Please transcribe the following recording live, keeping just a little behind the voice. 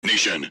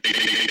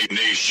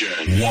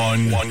Nation.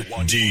 One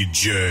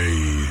DJ.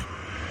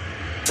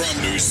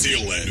 From New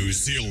Zealand.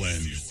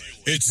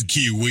 It's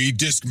Kiwi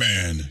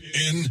Discman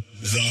in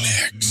the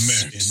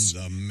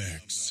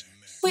mix.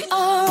 We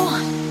are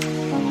one.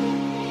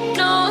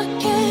 No, I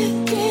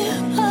can't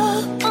give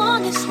up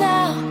on us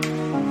now.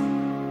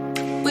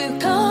 We've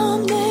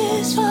come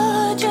this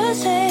far,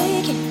 just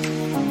take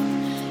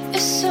it.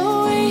 It's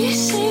so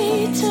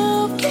easy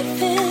to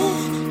give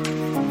in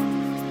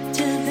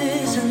to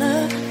this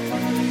love.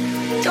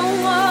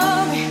 Don't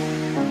worry,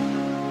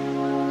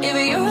 if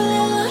you're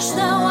really lost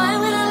now,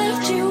 I'm gonna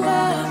lift you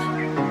up.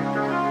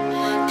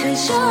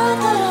 'Cause you're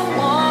the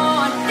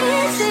one,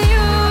 it's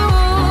you,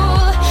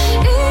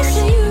 it's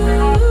you,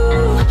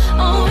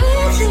 oh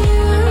it's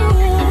you.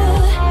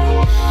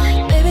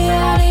 Baby,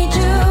 I need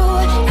you,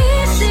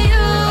 it's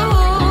you,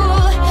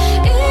 oh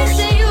it's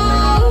you.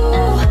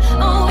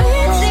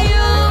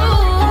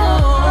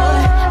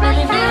 Let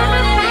me feel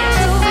what it means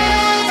to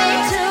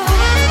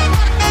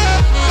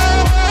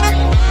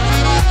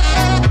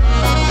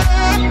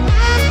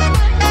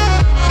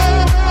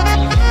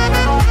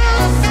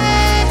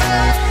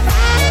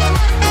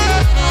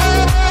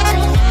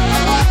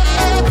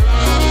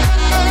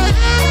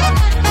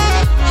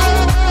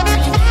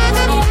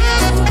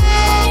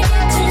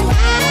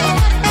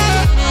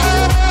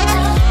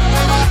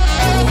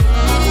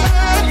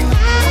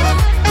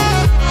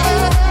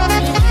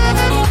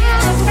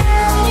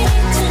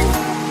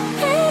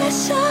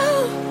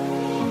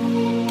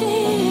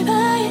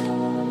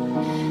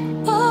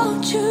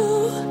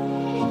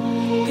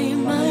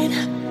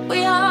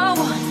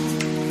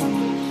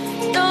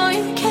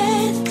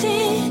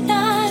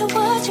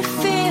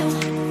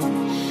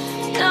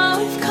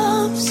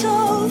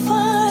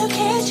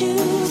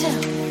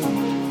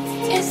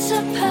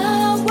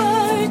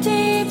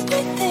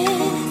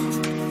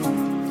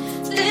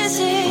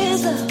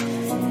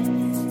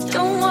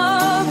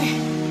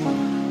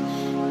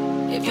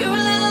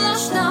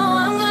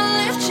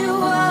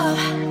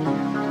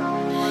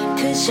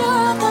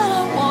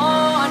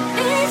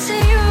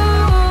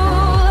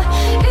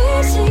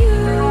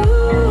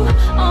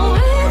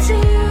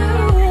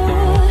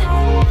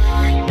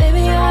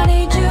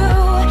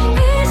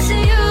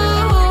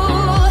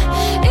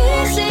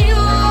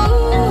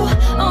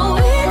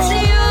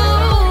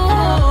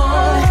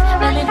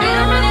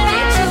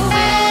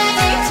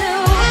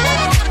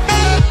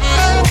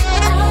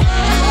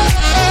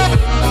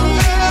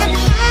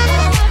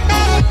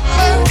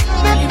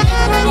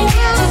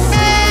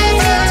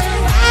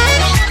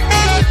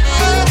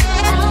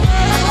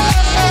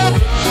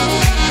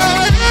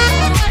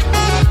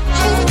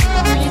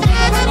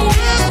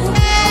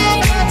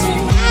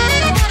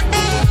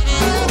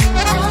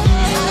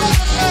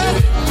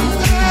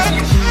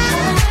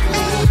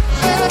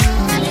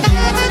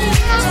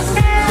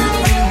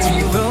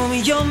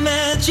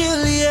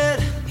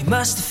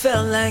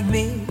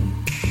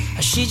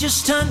She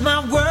just turned my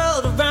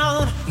world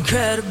around,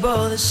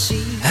 incredible to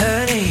see.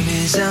 Her name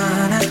is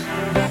Anna,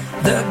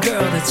 the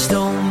girl that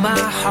stole my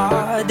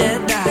heart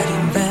that night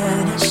in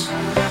Venice.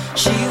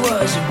 She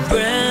was a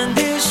brand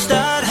new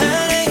start.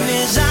 Her name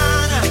is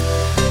Anna,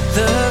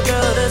 the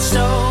girl that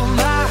stole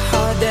my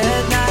heart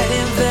that night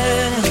in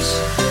Venice.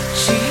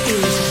 She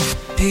is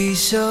a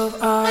piece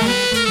of art.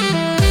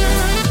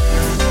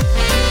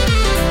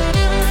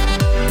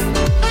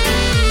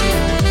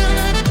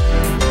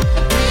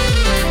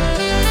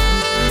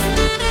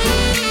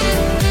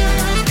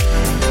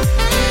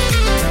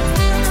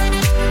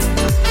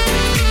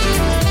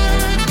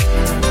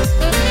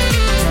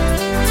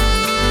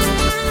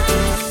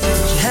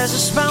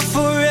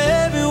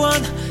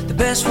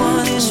 Best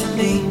one is for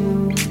me.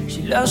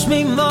 She loves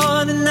me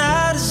more than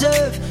I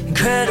deserve.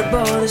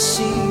 Incredible to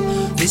see.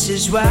 This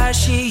is why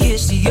she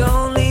is the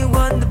only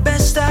one, the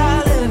best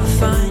I'll ever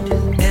find.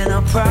 And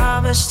I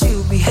promise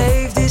to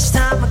behave this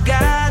time. I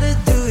gotta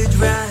do it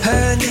right.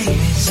 Her name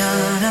is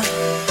Anna,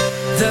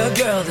 the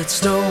girl that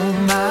stole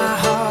my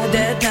heart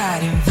that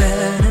night in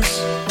Venice.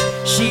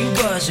 She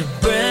was a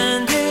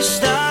brand new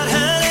start.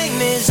 Her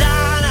name is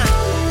Anna,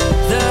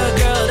 the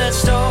girl that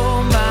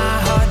stole my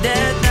heart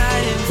that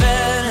night in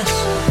Venice.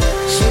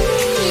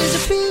 She's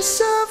a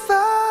piece of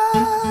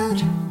art.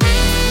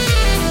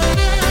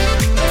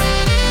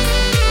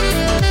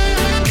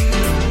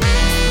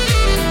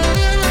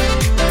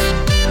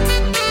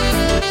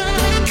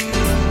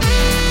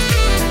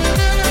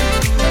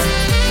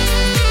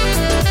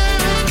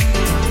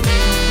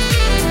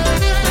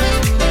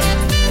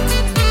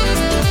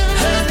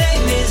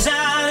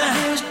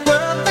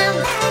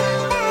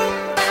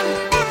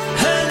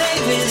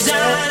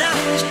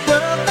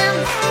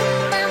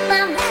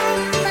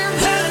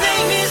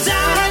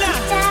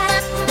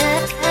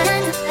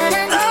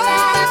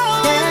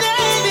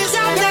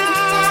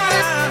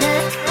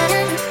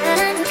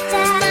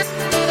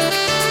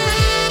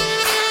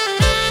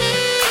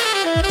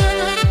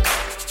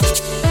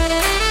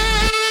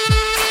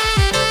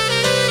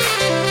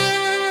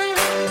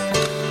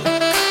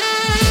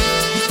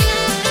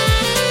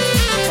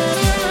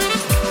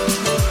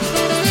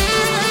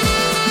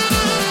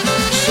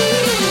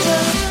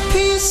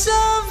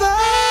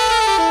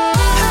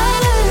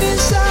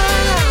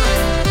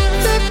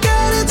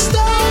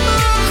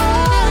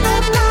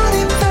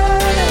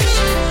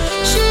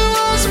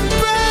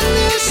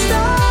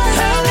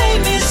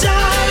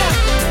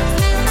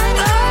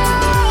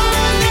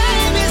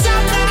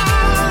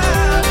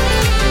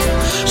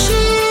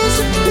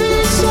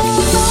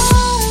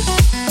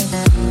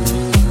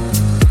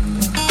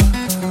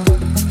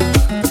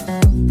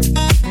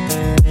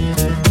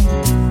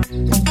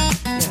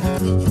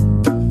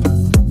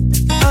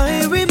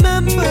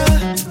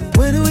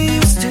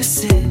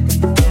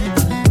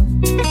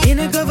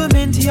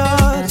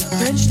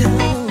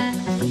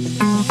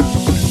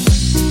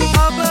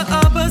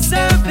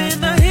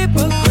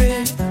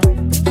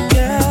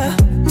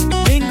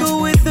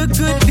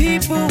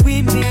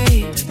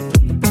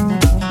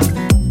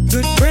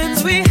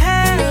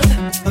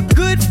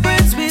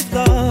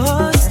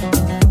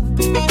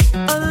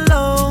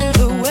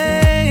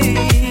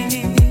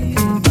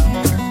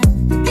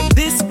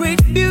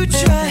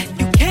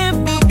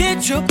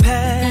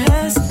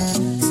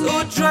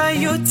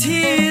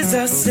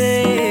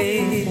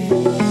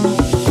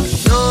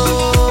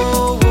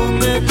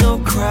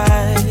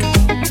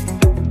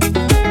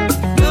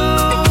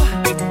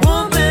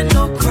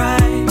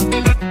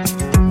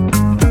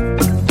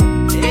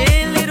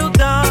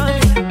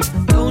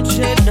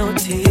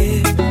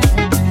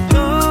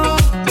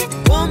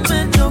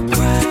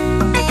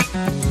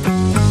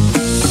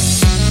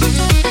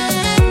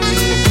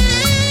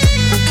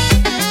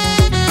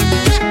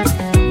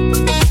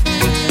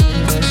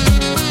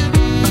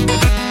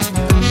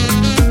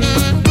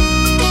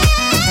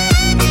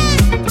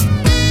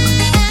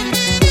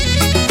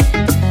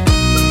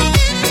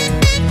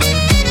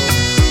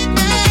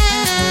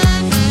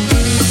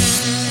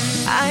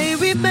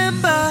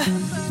 remember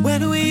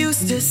when we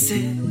used to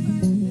sit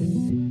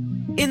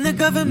in the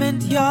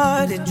government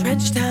yard in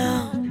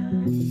Trenchtown.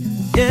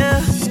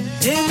 Yeah,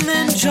 and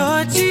then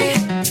Georgie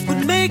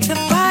would make the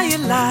fire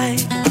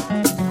light.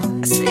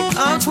 I say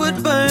art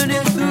would burn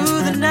it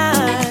through the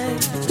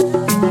night.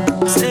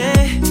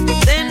 Say,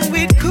 then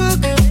we'd cook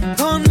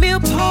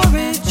cornmeal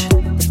porridge.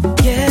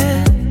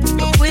 Yeah,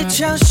 of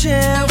which I'll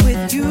share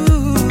with you.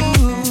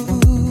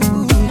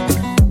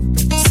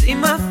 See,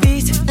 my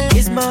feet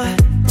is my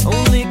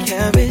only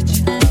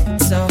carriage.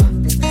 So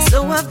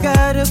I've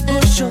gotta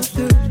push on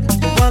through.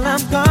 While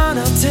I'm gone,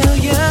 I'll tell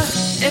ya,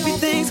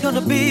 everything's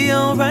gonna be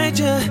alright,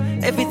 yeah.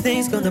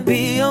 Everything's gonna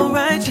be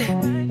alright,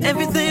 yeah.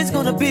 Everything's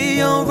gonna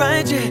be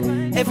alright,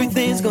 yeah.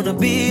 Everything's gonna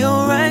be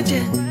alright,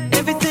 yeah.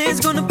 Everything's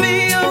gonna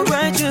be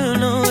alright, you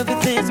know.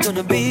 Everything's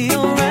gonna be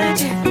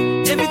alright,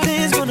 yeah.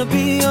 Everything's gonna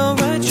be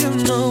alright, you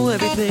know.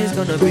 Everything's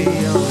gonna be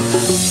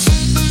alright.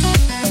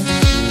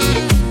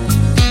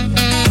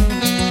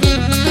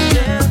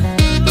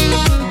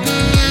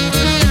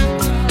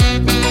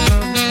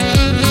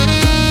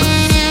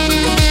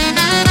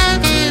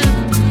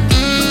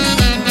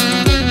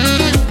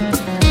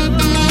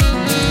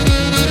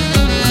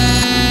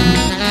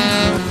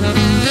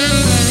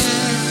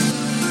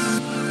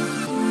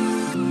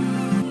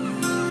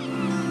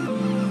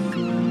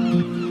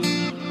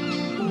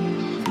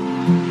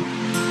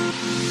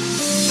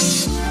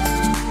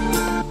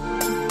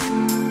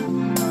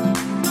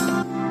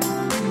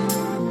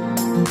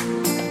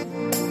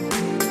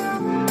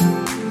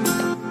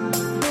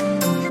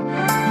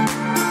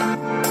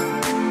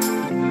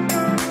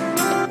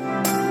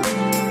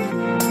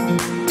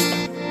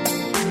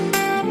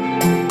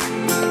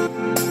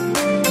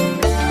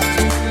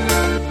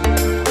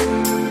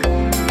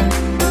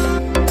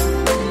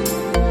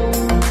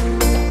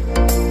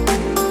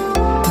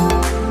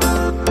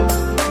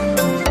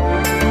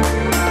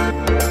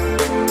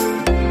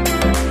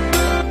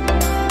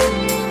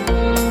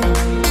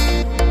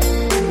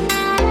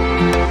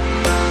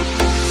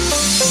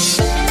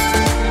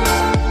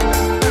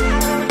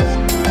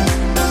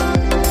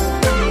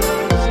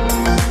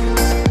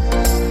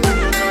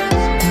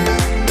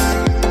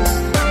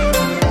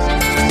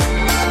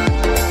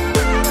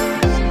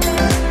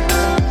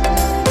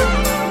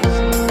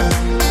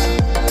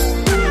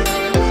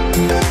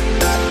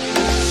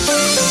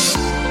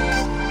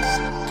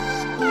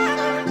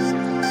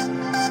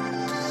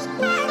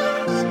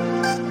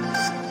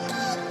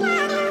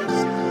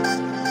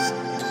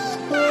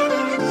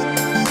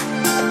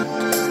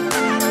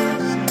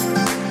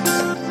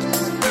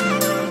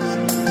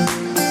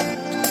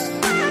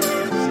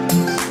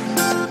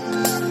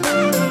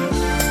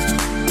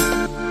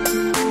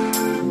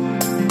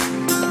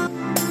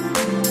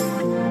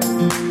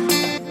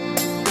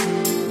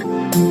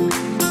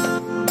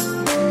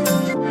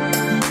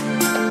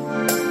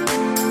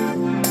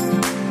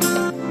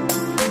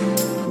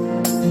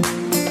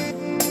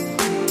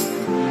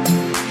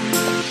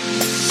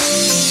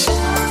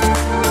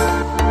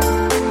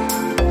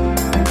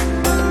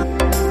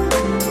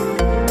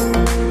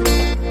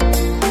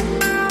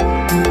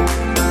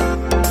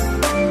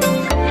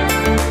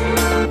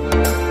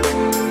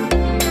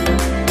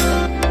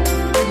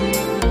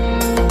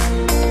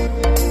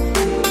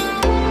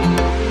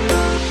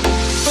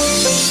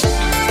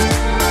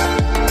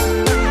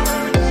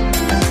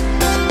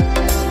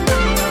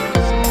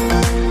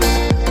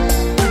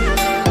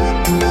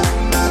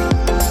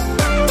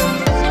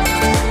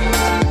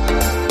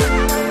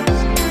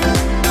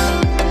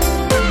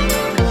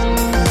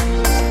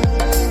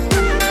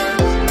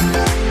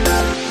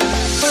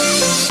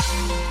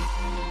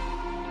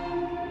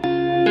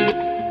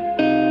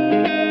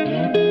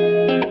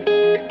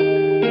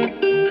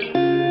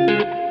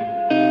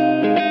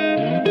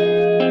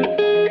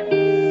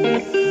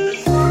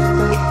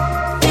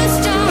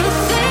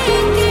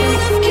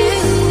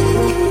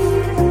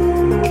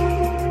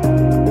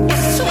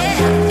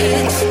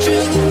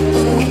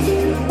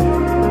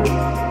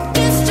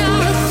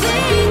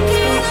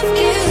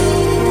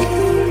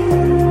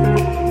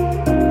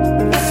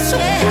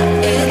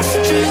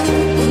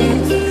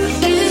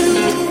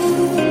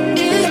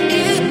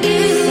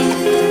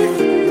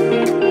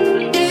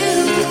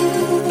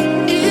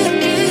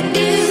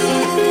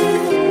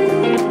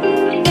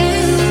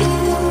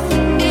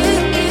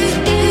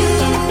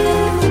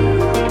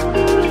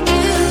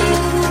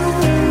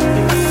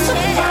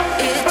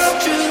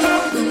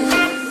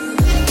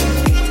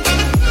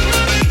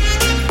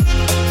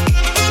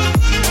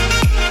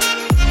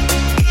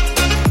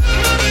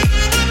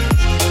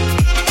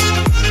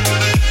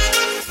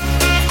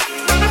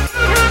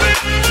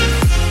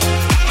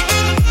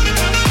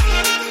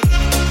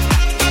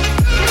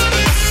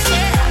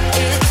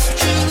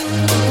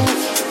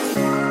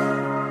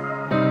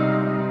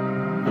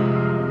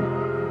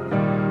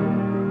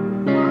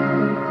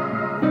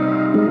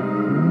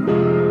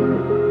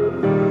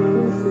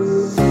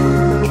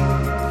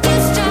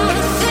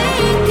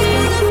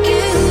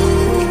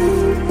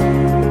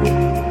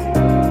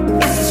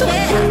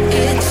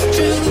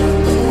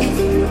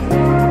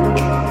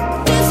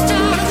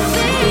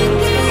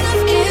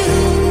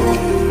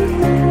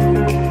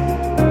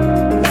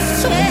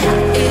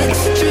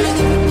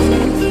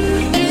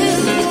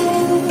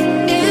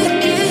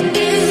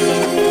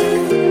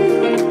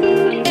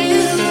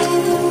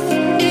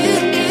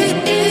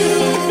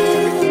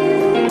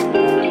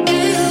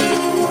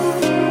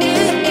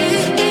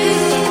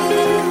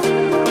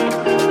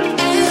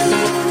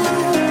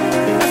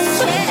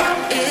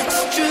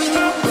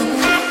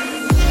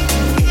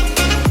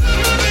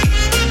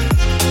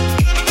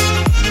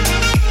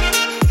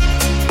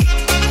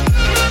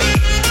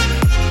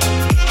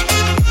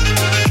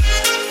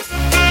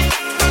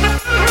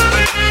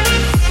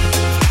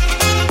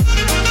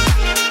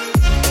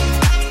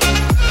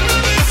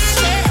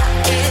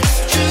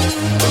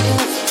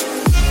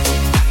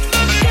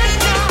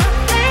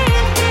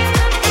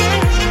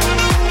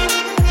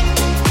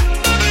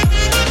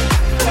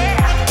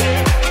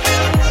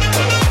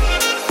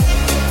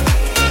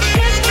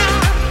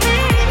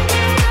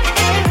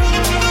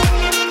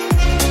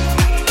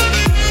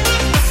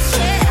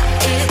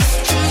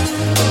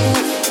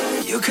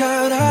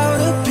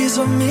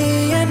 on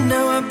me, and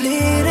now I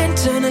bleed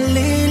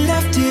internally.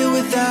 Left here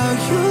without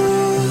you,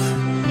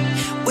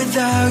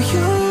 without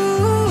you.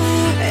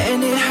 And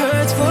it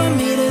hurts for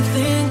me to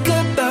think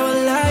about what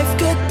life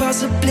could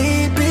possibly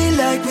be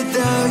like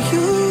without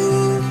you,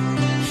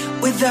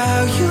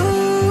 without you.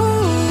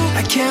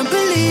 I can't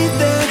believe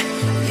that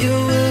you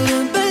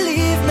wouldn't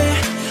believe me.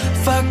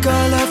 Fuck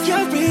all of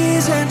your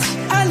reasons.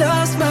 I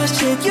lost my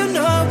shit, you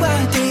know I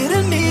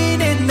didn't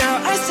mean it. Now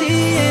I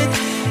see it.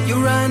 You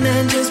run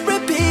and just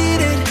repeat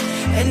it,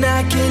 and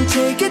I can't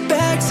take it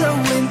back. So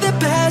in the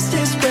past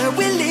is where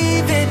we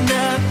leave it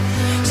now.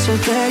 So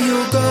there you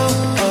go,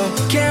 oh,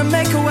 can't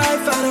make a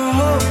wife out of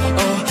hope,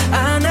 oh,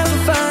 I never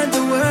find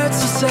the words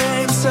to say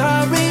I'm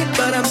sorry,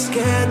 but I'm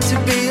scared to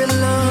be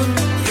alone.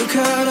 You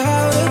cut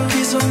out a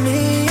piece of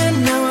me, and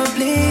now I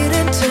bleed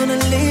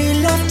internally.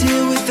 Left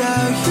here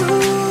without you,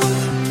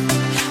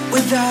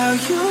 without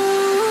you.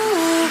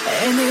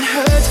 And it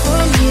hurts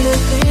for me to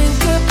think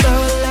about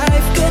what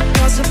life could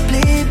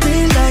possibly be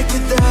like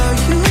without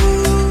you,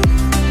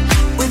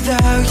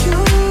 without you.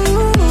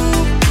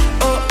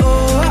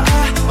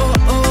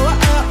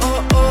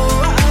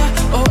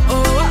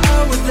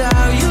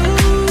 Without you,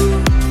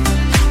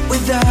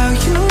 without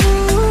you,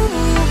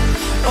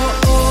 oh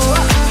oh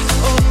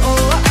oh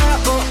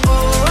oh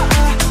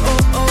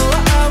oh oh,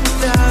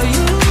 without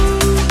you,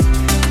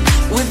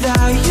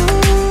 without you,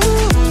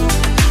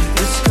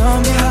 it's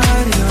gonna be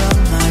hard here on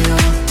my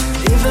own,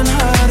 even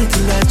harder to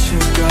let you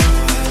go.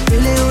 I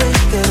really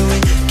wish that we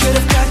could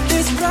have got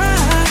this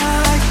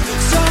right.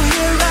 So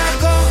here I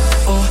go,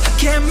 oh,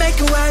 can't make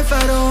a wife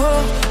out of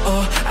her,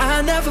 oh, I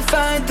never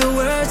find the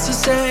words to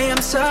say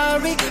I'm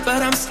sorry,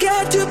 but I'm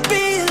scared to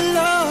be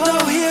alone.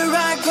 So here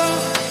I go,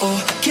 oh,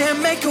 can't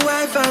make a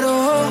wife out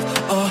of her,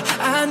 oh,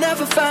 I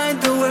never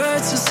find the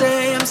words to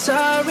say I'm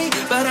sorry,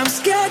 but I'm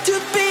scared to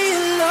be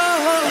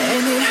alone.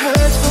 And it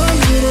hurts for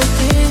me to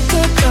think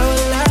about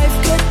what life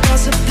could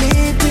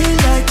possibly be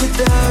like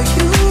without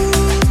you,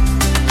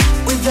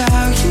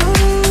 without you.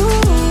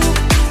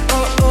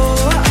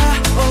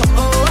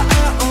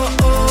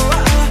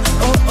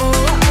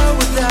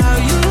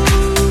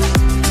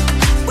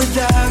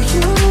 Without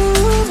you,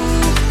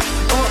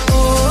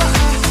 oh oh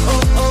oh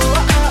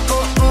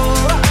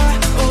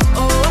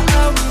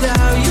oh,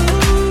 without you,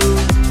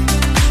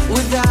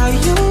 without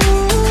you,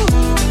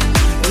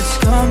 it's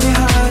gonna be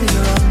hard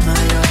here on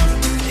my own,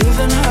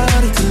 even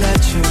harder to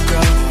let you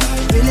go.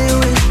 I really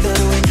wish that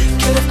we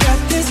could have got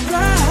this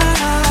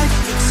right.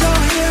 So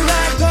here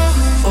I go,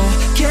 oh,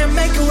 can't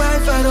make a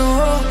wife out of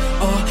her,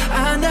 oh,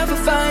 I never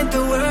find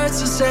the words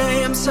to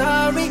say I'm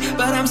sorry,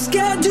 but I'm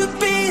scared to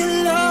be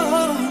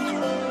alone.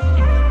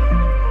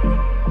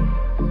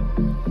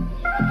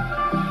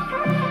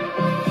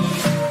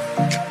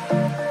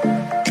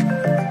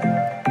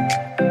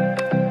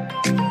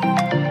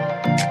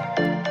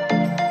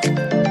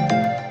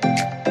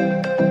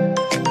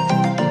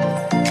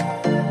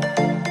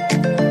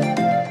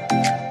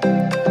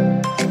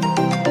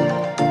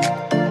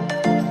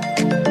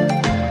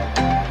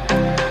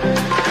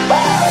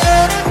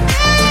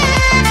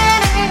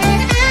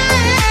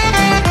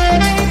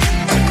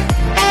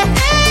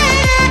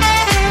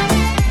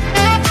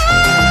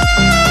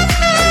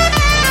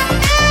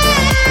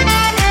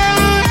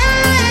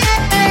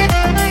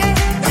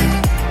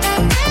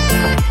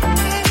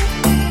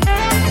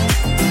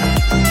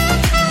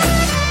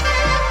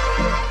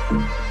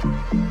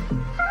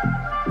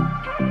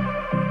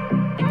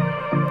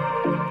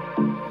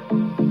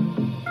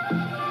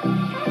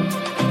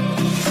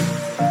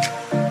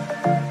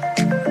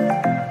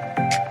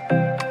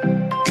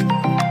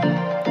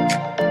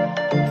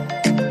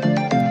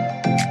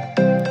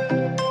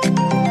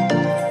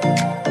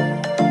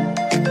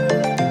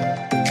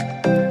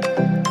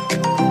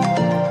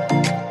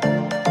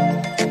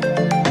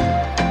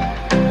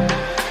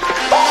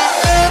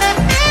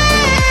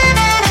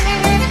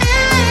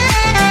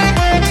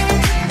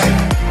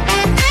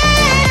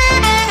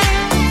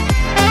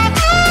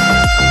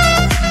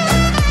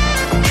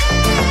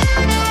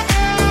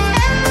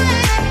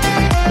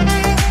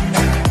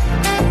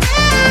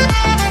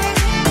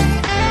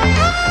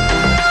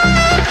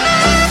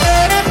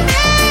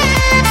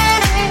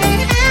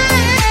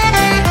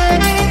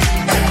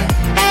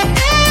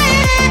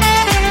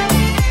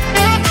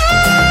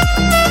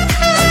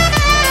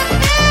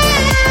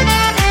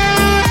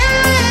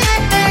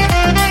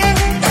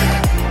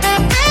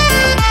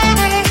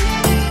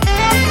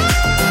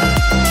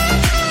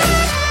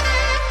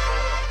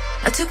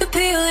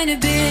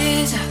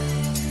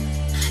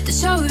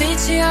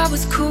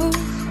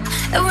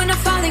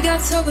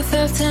 Sober,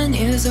 felt 10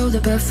 years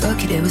older, but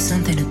fuck it, it was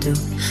something to do.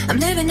 I'm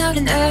living out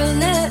in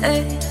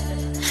LA.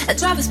 I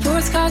drive a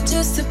sports car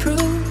just to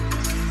prove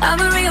I'm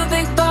a real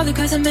big baller,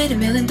 cause I made $1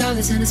 million and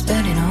I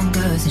spent it on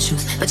girls and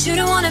shoes. But you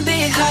don't wanna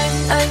be high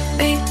like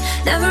me,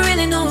 never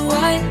really know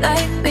why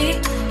like me.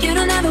 You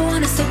don't ever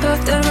wanna step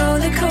off the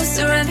roller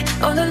coaster and be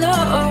all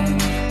alone.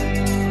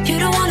 You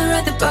don't wanna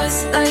ride the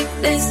bus like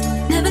this,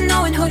 never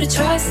knowing who to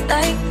trust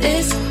like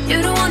this.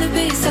 You don't wanna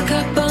be stuck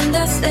up on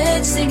that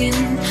stage singing,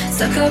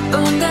 stuck up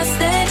on that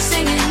stage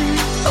singing.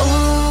 Oh,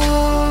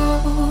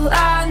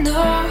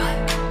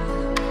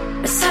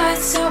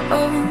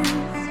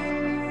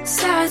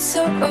 sad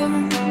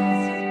song,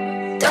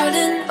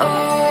 darling,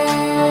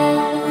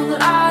 all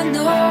I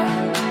know.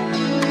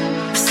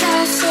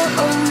 Sad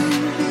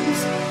songs,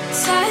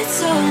 sad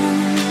songs.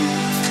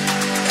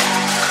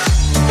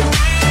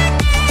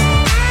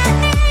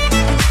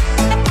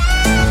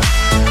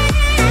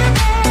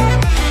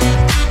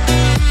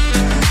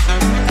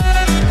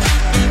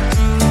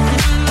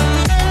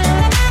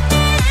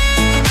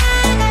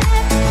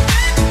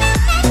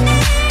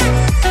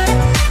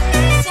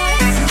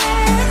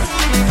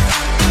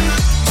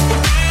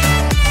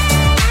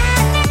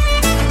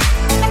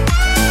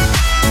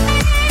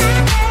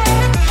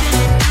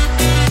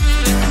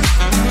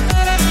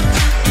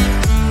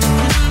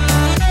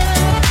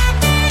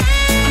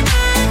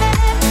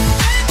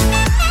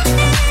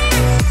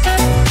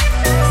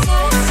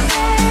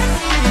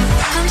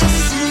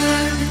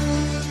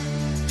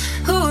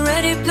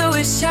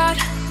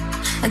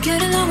 I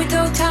get along with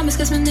old timers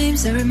cause my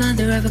name's a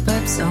reminder of a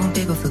pop song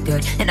people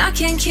forgot. And I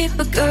can't keep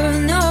a girl,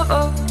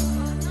 no,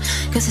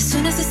 cause as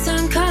soon as the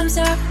sun comes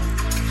up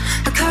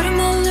I cut them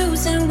all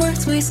loose and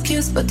work's my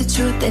excuse. But the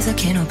truth is I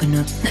can't open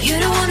up. Now you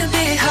don't wanna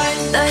be high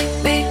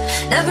like me,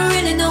 never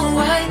really know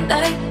why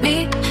like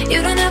me.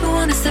 You don't ever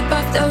wanna step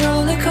off the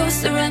roller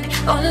coaster and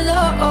all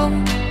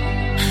alone.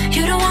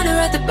 You don't wanna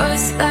ride the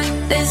bus like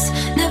this,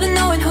 never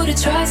knowing who to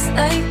trust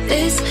like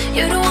this.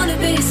 You don't wanna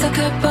be stuck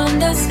up on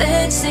that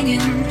stage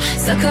singing,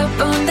 stuck up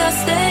on that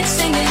stage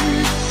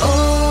singing.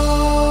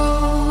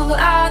 Oh,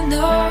 I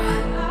know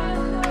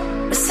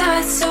a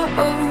sad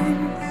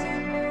song,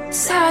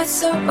 sad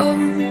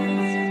song,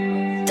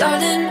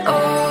 darling.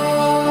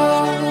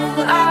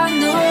 Oh, I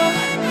know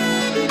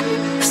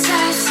a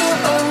sad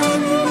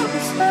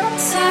song,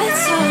 sad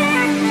song.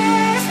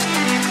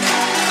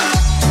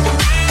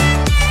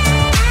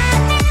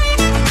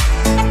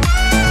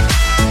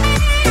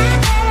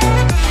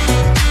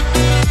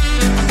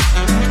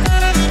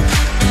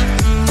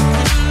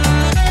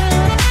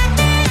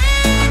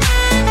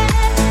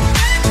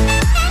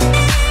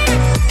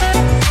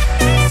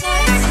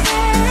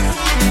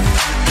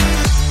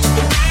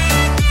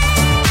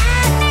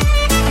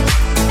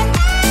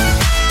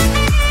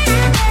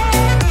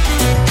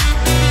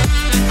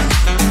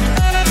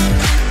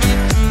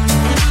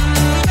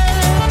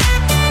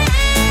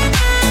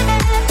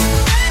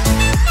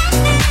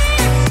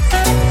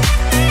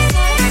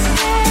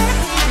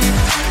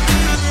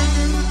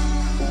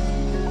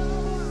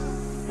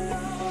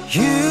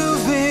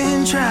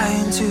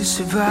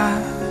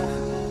 Survive.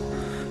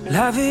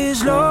 Life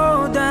is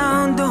low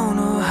down, don't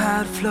know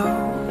how to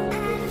flow.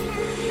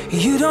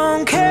 You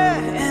don't care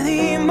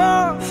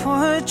anymore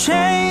for a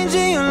change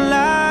in your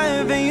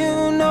life, and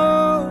you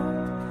know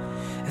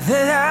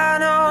that I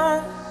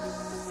know.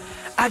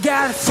 I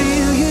gotta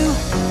feel you,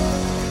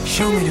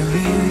 show me the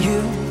real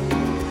you.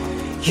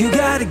 You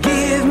gotta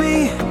give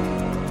me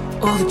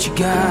all that you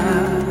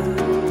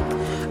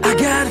got. I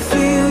gotta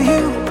feel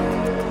you,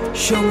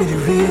 show me the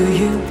real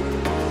you.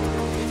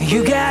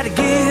 You gotta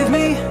give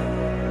me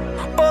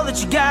all that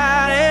you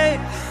got, eh?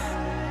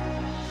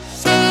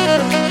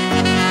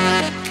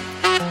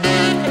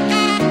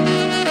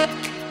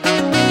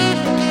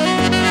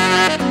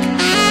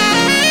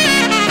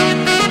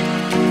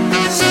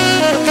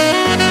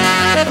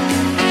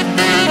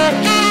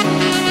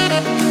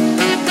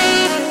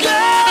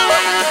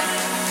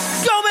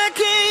 Go back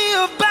in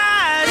your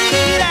body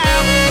now.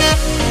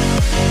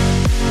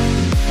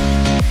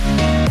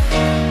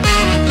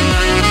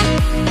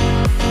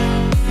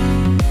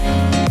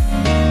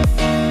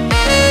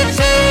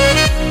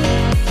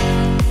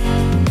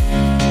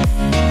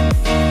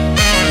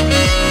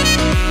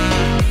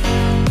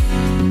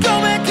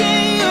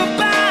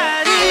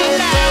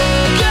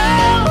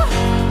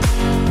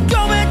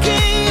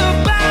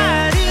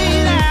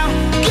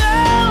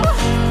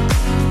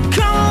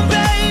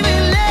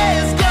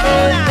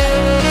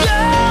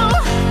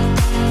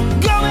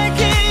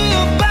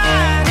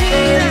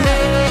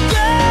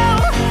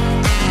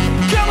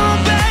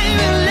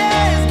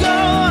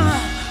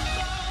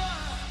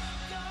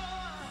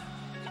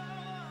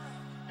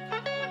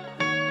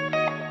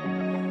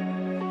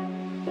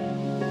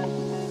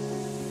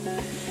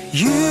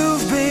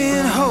 You've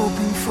been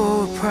hoping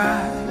for a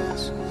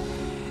prize,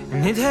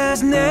 and it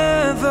has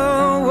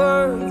never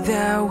worked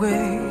that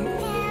way.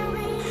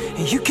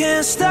 And you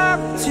can't stop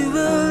to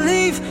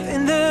believe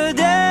in the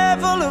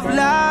devil of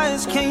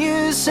lies. Can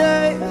you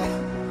say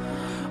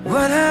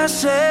what I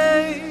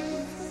say?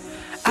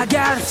 I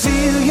gotta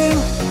feel you,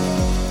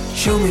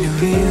 show me the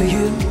real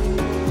you.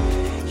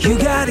 You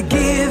gotta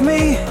give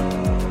me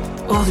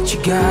all that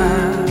you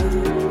got.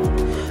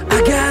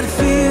 I gotta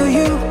feel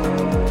you,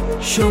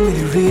 show me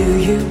the real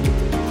you.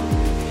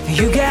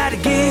 You gotta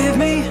give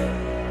me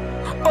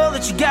all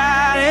that you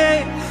got,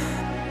 eh?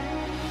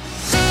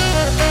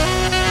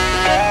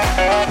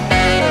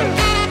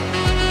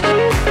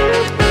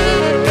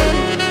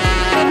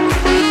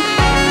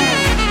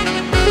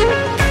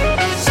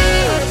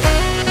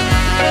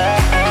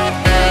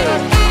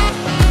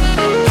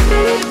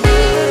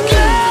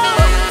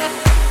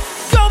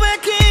 Go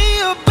back in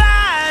your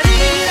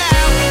body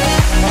now.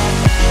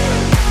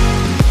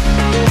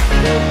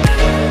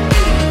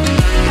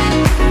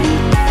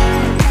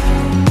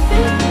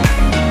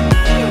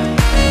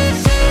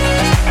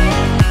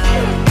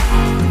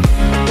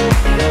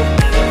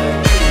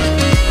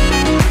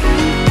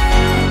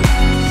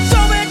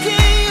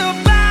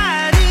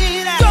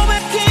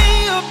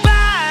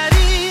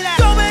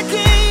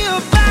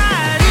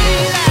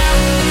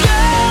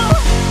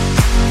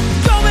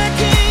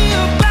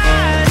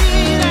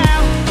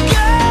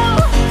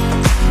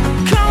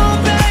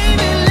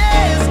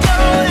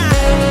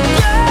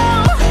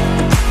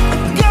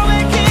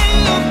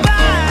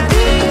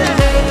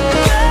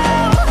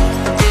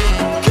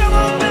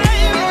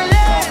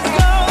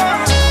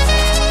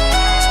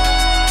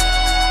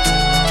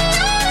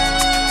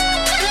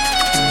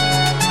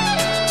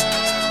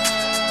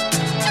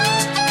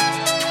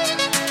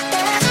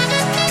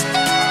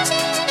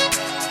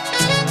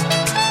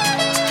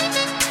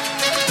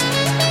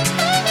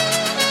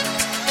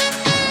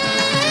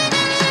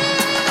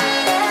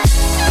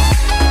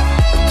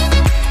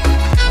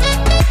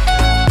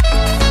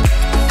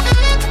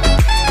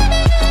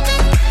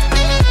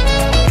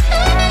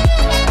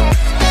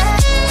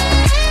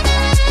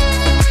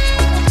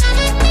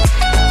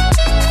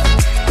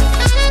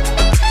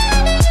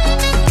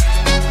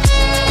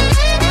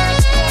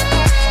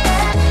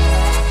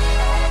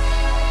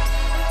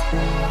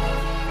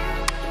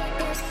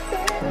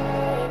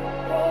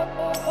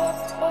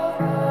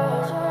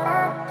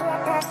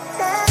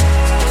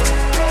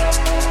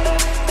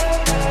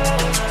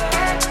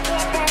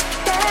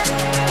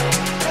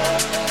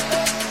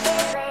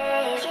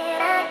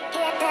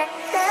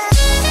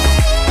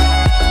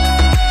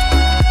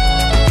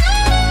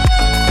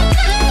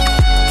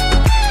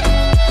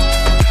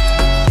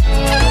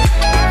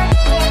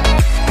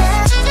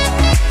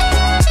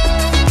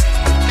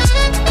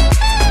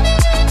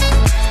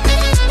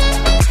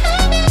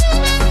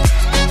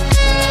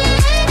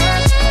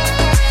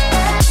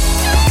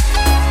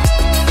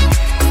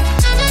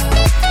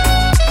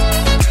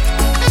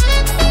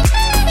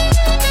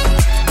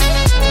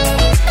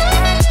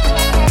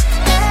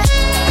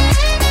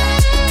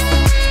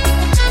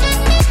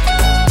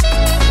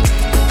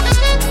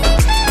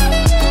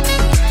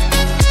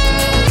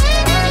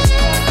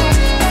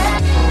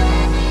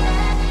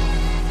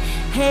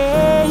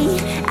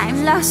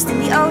 lost in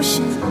the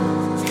ocean.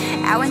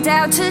 I went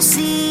out to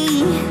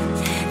sea,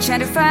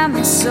 trying to find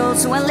my soul,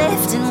 so I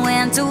left and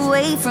went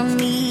away from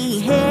me.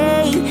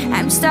 Hey,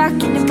 I'm stuck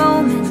in the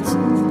moment,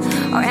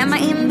 or am I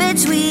in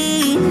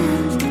between?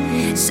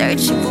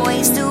 Searching for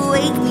ways to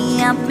wake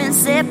me up and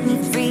set me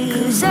free.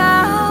 'Cause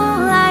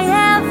all I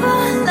ever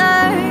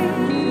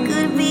learned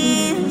could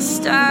be a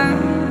start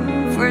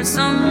for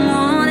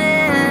someone else.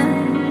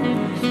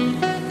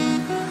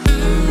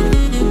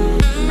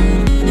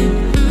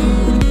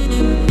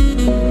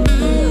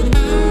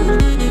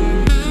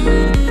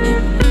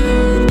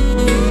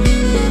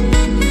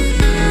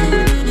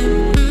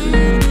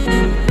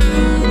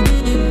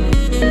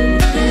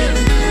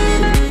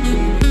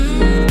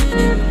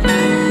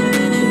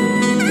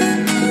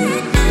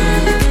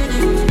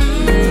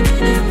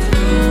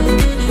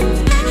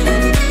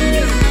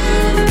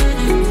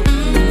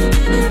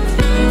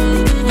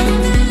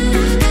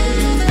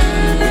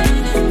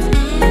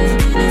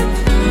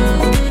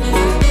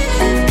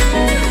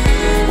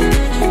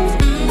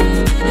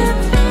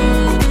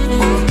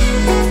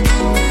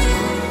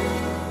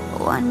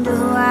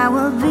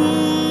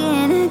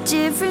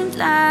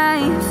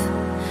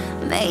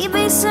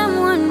 Maybe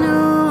someone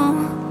new,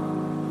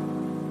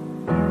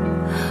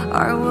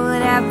 or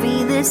would I be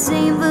the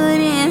same but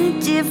in a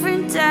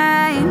different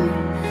time,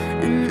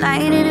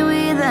 enlightened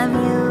with a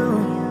view?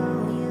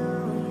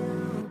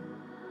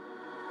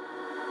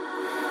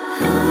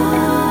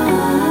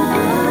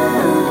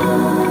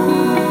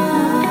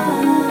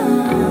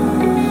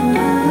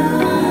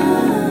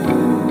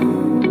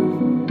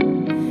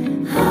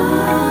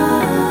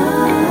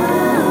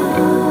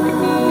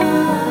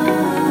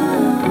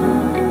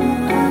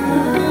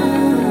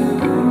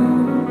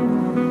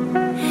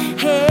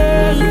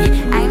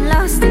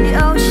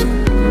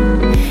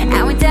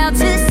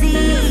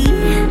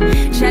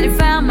 Trying to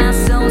find my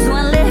soul, so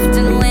I left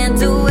and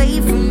went away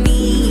from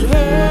me.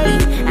 Hey,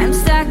 I'm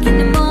stuck in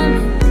the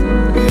moment,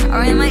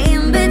 or am I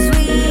in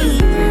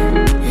between?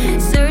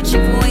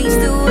 Searching for ways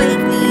to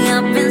wake me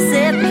up and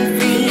set me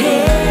free.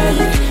 Hey,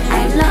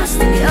 I'm lost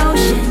in the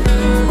ocean,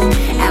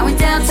 I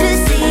went out to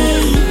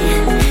sea,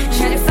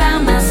 trying to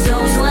find my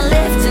soul, so I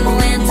left and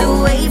went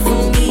away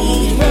from me.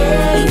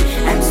 Hey,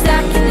 I'm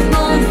stuck in the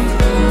moment,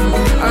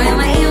 or am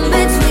I in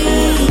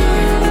between?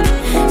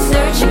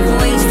 Searching for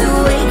ways to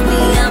wake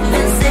me up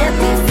and set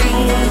me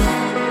free.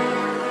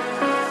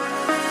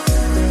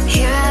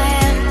 Here I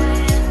am,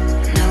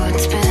 know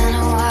it's been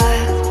a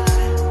while.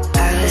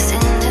 I was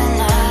in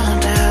denial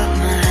about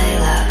my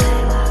love.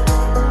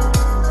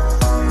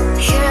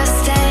 Here I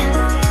stand,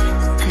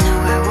 I know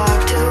I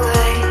walked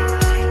away.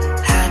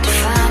 Had to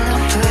find the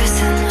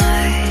person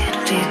I'd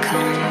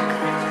become.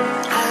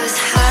 I was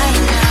high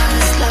and I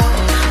was low,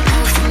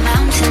 moved the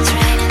mountains,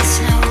 rain and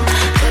snow,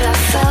 but I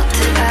felt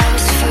that I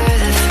was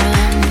further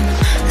from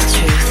the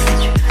truth.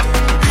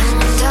 And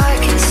one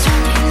dark and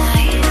stormy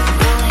night,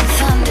 rolling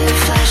thunder,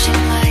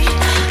 flashing light,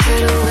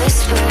 heard a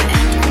whisper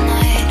in the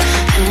night,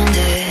 and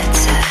it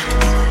said,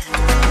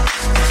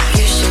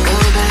 you should go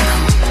back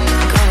home,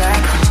 go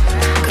back home,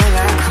 go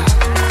back home,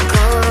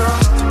 go.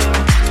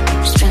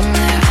 Just been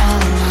there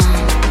all along.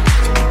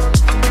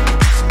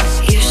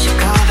 You should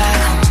go back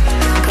home,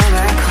 go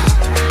back home,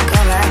 go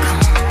back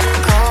home,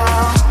 go.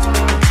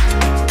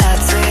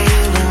 That's where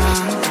you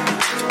belong.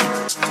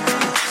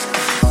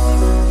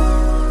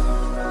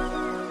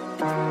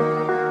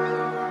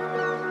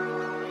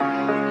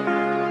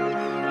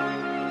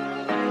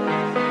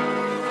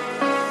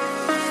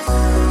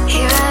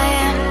 Here I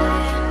am,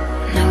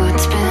 know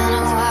it's been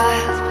a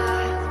while.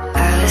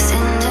 I was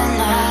in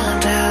denial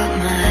about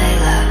my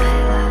love.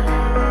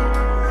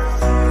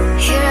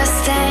 Here I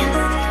stand,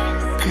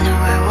 I know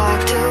I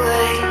walked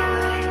away.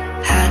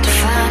 Had to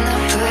find the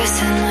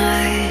person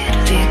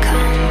I'd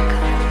become.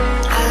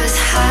 I was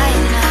high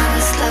and I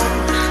was low,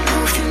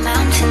 moved through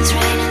mountains,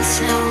 rain and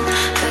snow,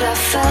 but I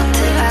felt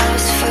that I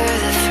was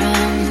further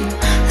from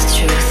the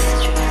truth.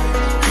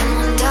 And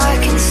one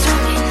dark and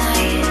stormy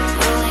night,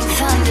 rolling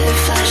thunder,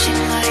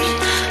 flashing light,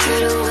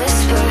 heard a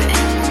whisper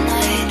in the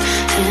night,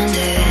 and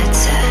it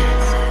said,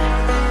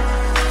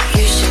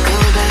 you should go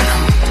back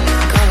home,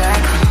 go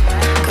back home,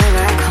 go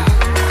back home,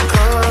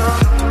 go.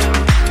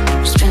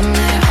 Just been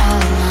there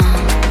all along.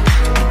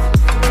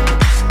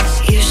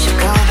 You should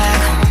go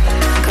back home,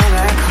 go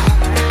back home,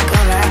 go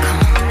back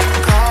home,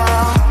 go.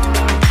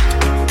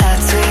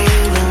 That's where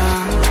you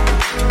belong.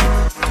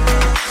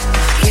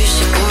 You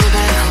should go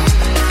back home,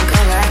 go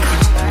back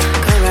home,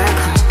 go back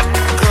home,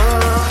 go.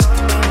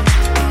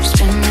 Just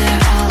been there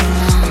all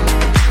along.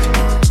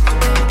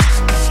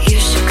 You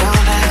should go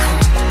back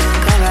home,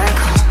 go back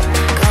home,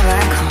 go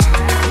back home,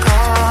 go.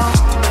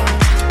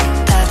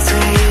 That's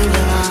where you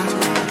belong.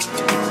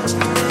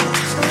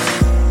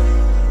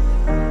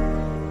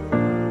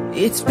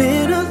 It's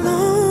been a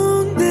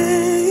long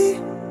day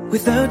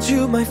without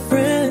you, my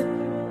friend,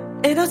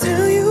 and I'll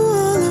tell you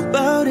all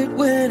about it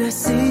when I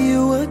see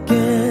you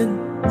again.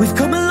 We've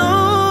come a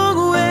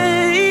long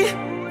way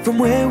from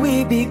where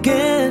we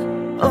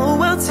began.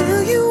 Oh, I'll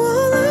tell you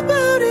all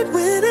about it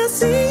when I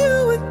see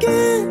you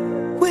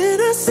again. When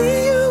I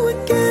see you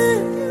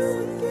again.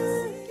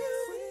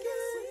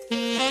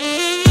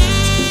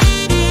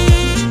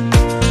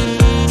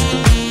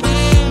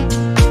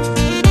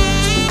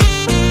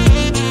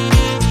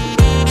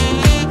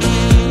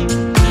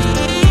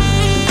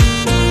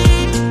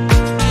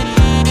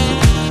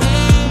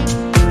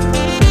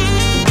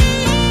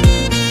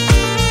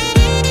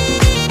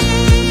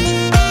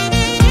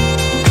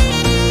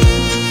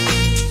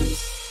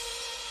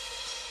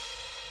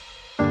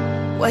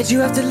 Why'd you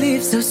have to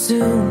leave so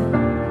soon?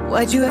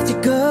 Why'd you have to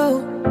go?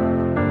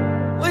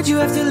 Why'd you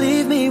have to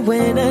leave me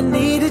when I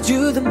needed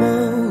you the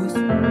most?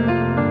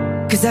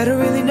 Cause I don't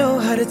really know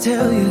how to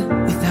tell you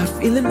without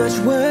feeling much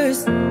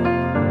worse.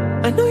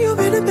 I know you're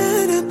in a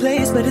better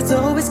place, but it's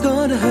always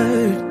gonna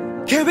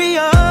hurt. Carry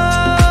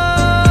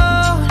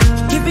on,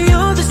 give me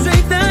all the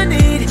strength I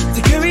need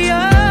to carry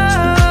on.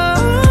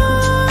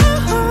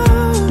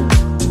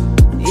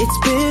 It's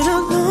been a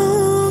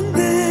long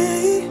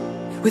day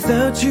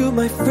without you,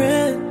 my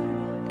friend,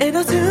 and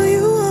I'll tell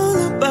you all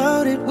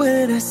about it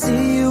when I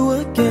see you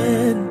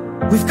again.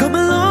 We've come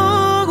a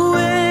long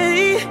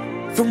way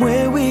from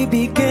where we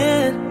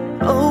began.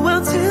 Oh,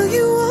 I'll tell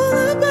you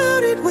all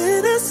about it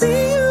when I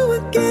see you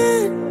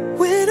again.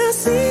 When I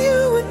see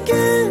you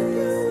again.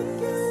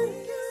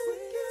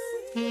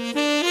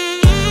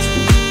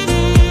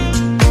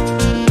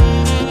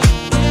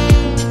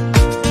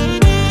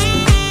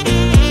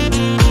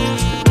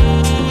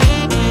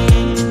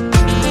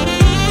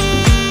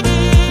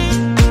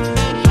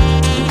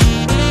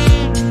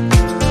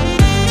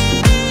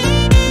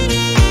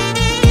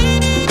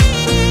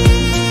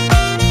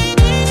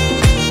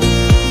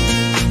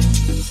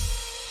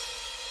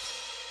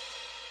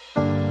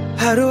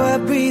 How do I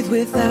breathe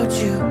without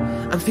you?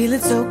 I'm feeling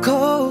so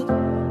cold.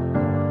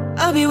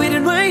 I'll be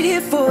waiting right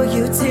here for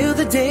you till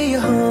the day you're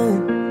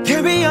home.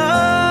 Carry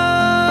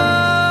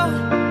on,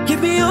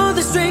 give me all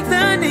the strength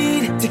I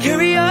need to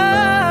carry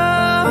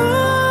on.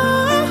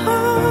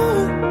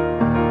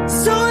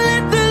 So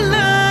let the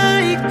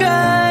light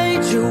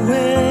guide your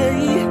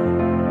way.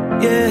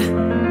 Yeah,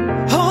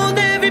 hold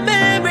every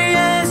memory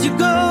as you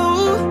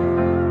go,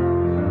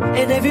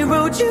 and every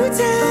road you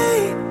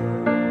take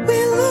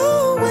will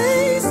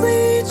always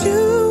lead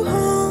you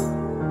home.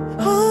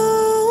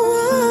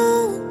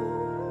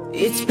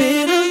 It's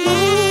been a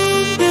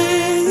long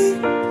day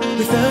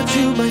without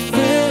you, my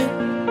friend,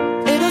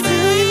 and I'll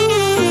tell you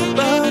all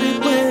about it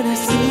when I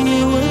see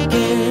you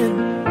again.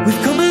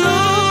 We've come a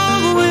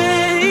long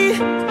way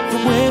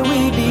from where we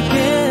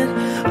began.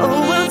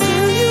 Oh, I'll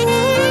tell you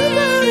all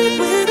about it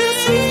when I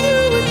see you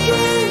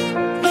again.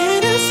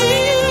 When I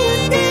see you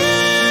again.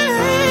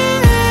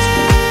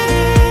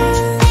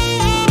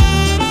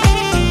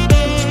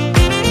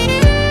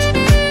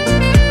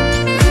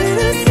 When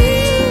I see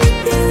you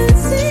again,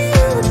 see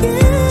you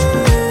again.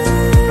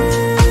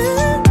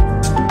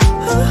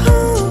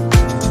 Oh,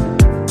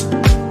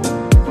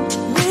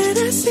 when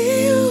I see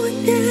you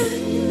again.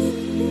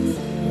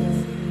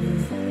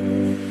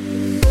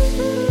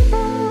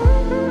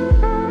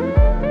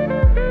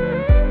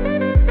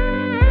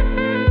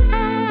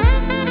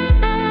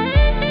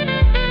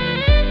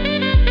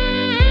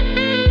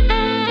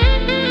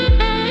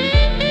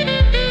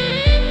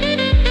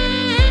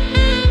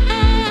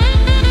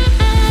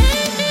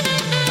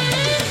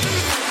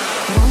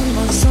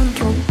 Roma,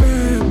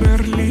 Saint-Tropez,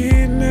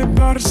 Berlin et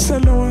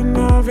Barcelone,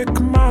 avec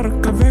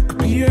Marc, avec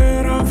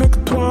Pierre, avec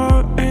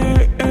toi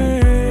et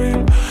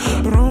elle.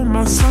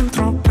 Roma,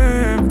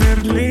 Saint-Tropez,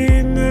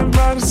 Berlin et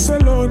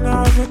Barcelone,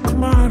 avec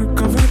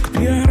Marc, avec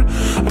Pierre,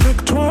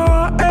 avec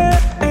toi et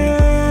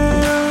elle.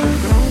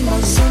 Roma,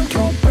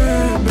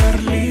 Saint-Tropez,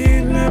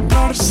 Berlin et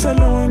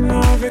Barcelone,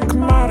 avec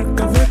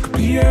Marc, avec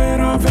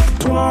Pierre, avec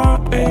toi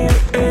et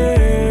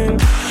elle.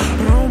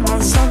 Roma,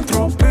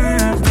 Saint-Tropez,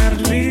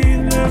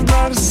 Berlin et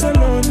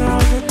Barcelone,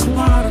 avec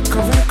Marc,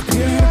 avec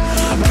Pierre,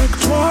 avec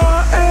toi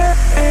et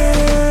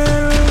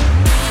elle.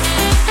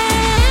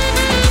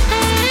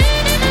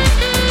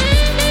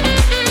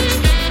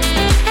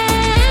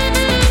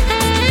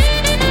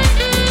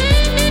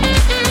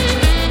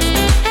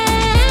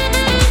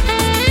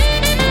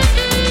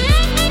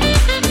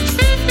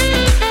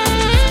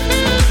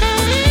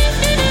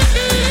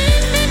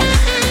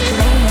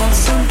 Roma,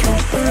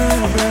 Saint-Tropez,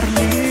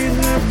 Berlin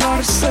et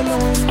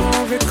Barcelone,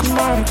 avec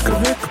Marc,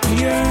 avec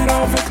Pierre,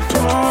 avec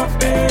toi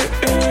et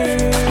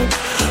elle.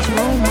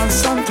 Roma,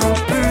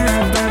 Saint-Tropez,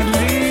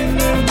 Berlin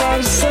et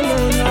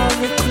Barcelone,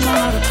 avec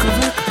Marc,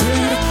 avec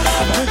Pierre,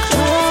 avec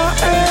toi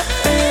et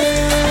elle.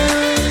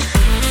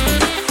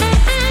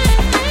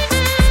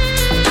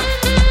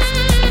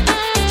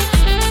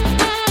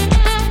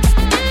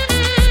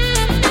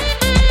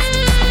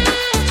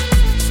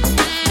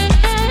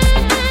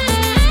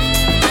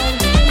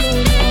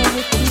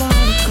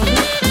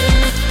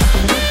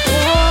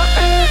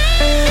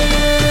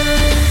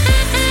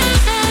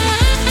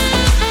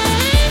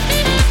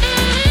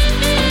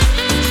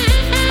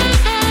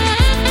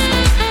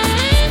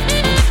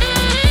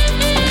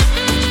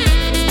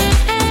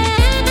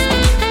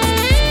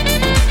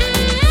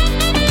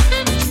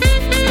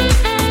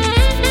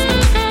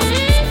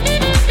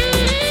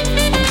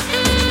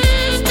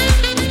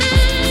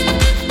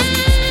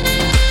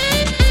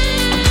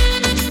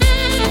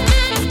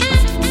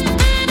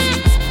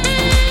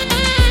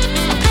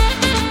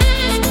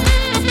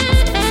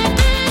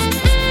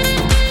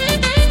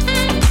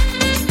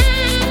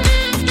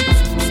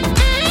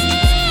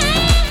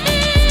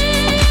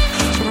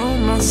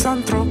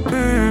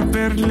 Saint-Tropez,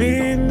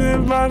 Berlin et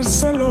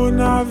Barcelone,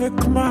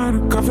 avec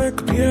Marc,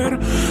 avec Pierre,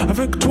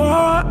 avec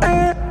toi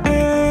et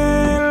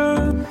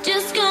elle.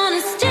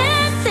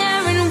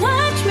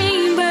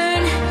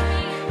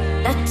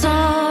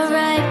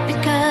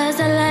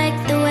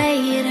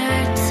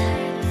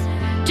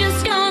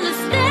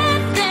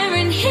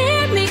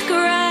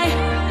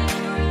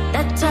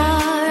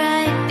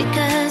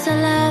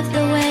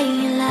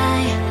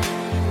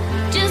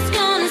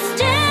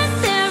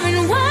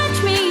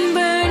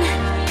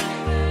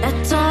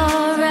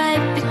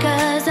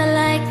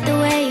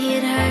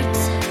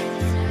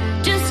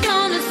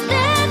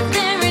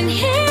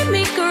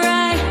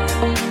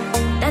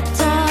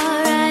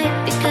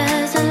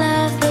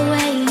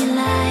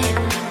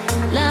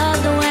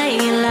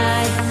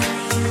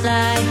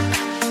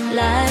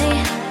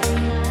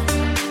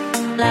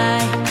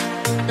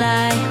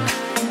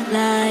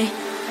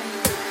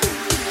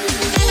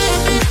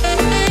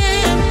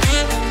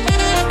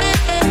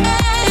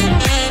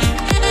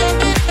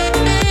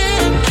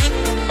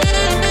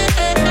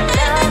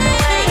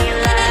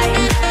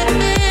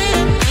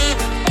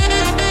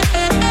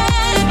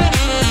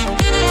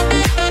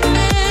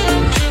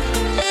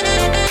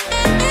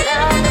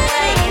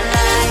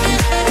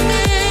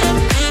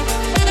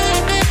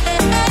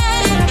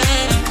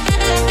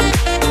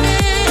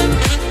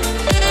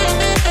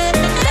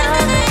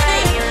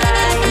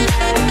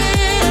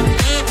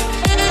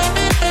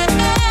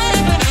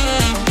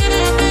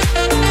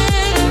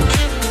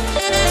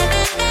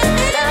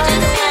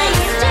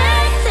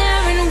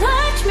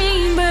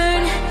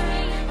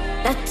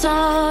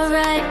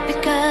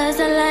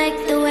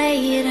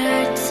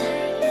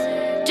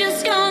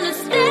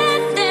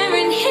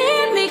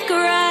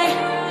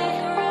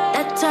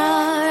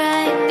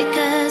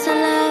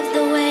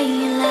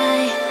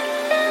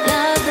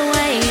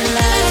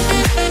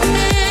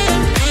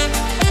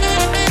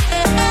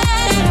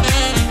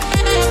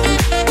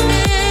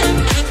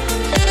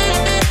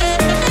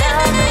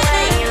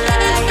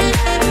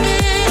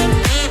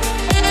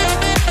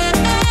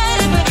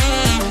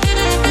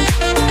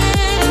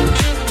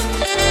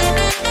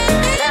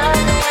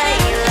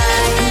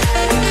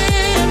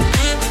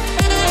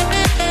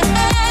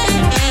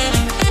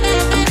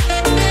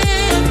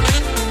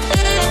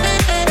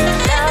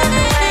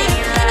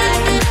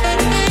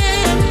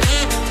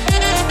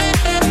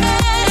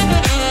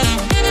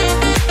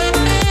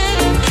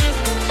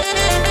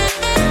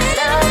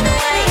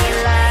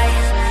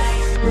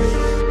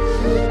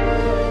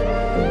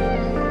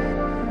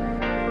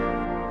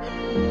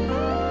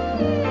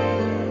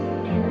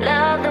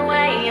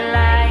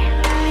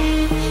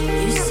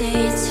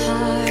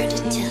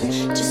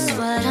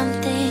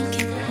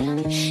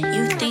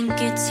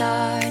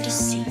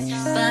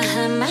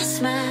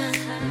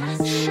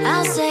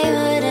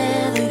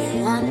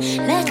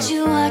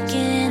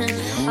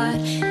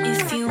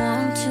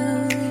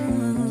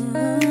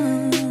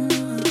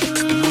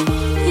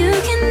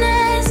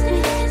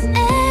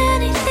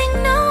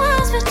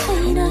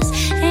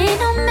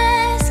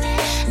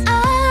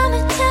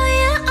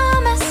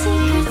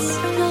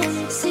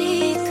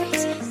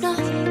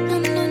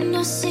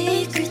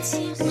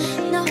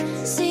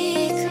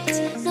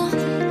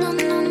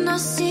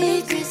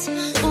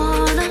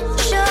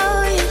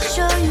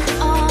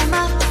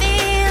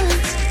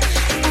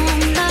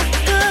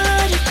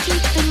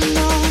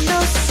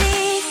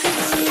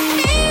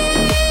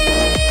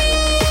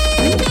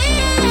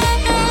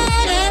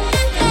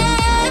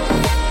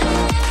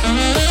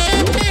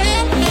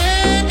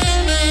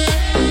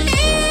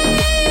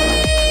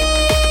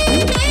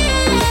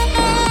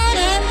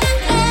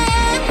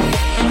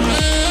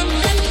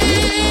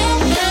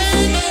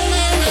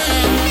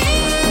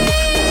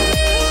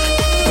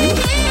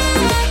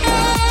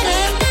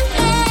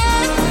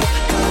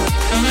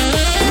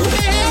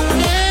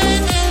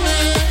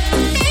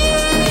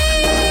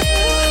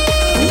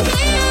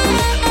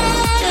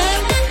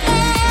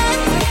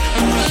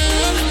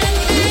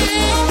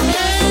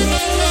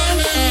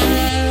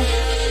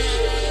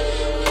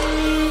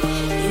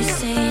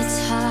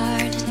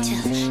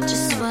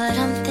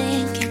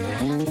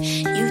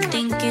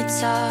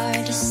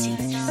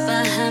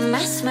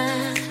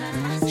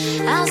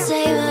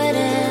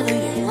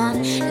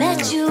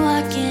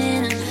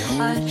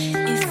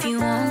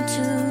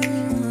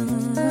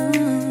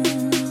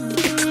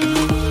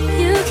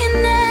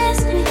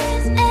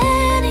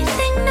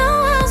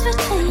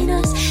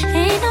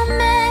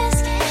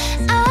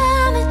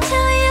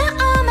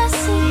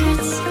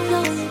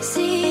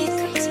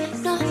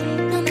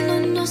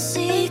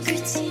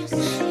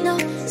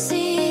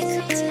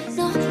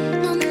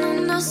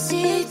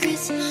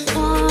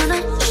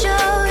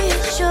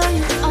 Show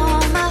you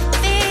all my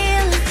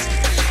feelings.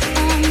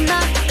 I'm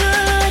not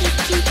good at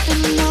keeping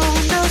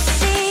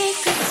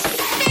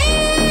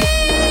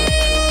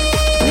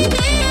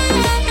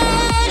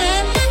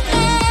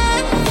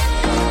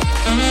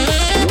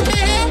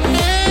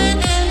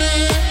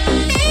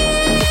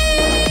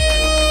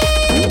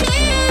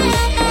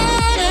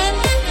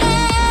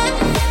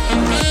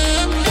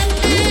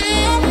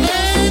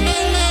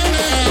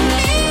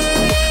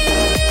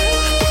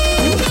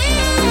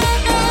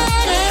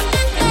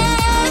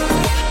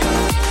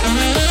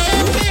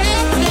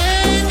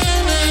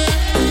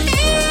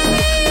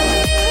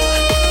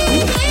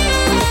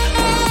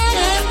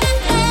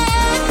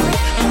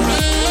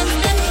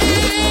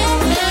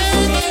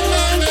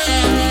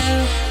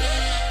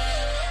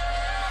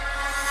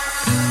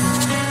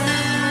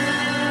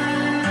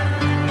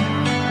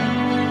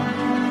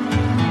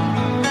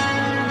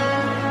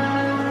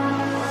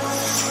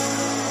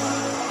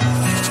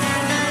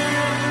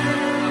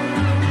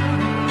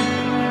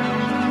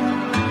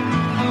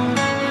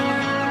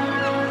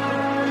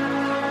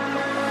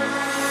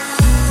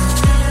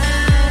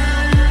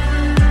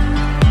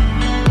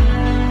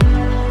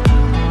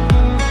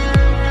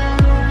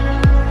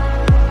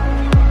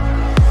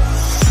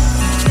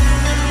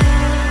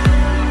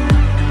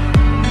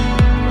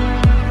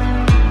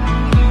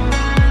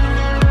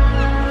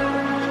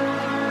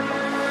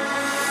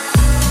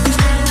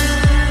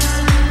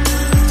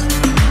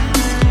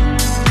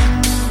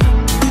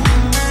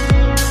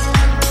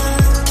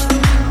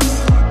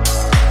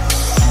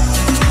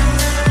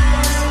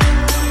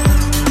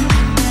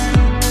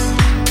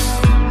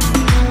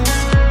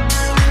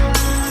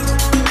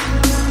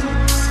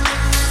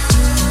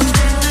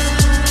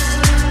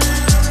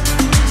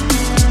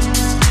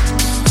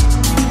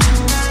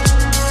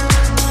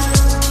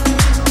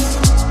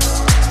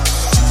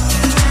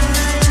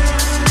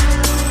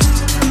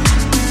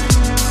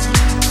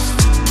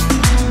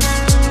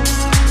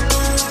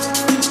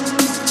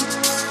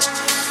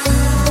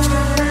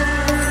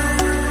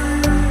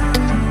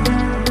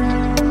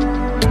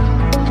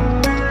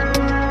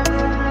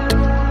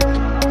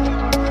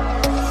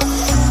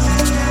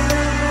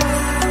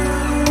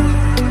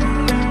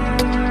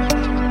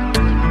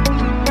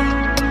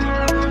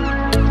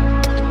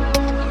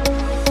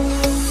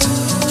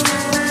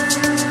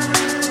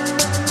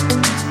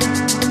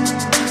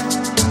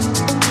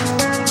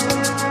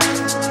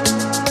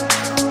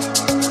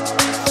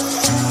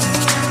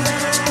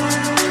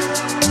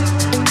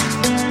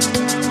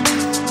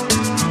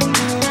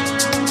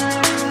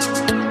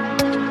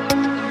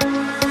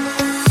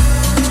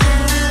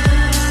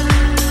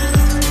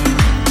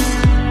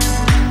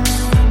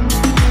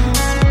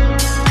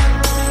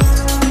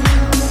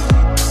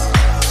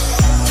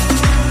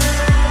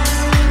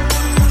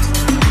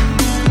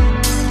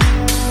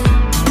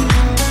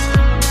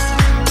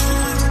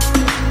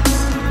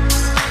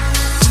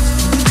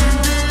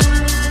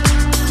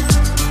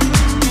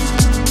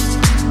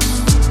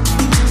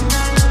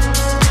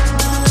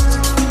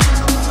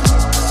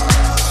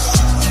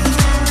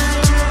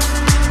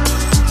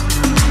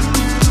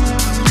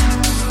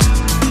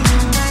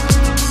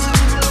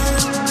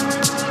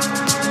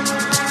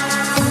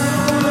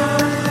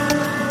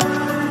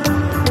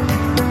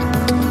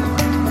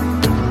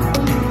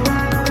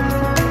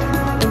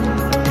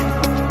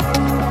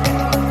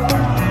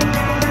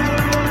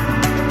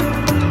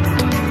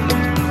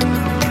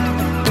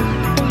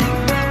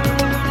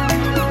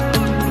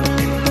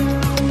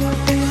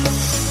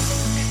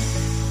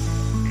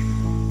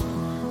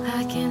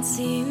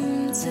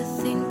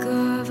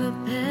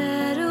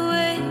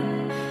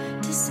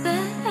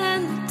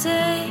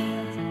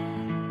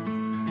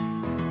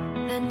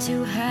than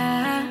to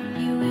have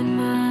you in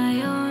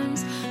my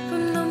arms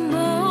from the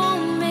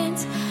moment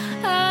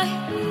I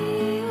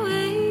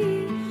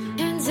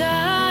wake. And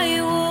I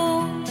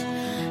won't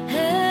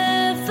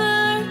ever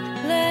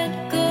let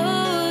go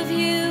of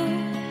you.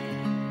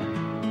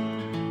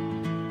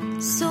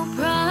 So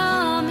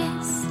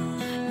promise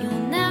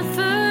you'll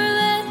never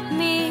let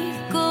me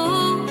go.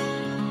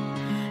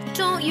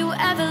 Don't you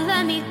ever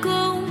let me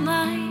go,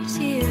 my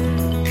dear.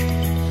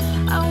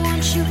 I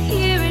want you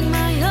here in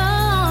my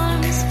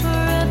arms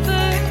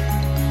forever.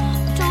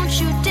 Don't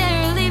you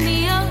dare leave me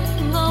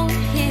alone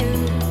here.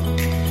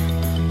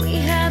 We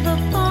have a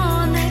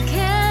bond that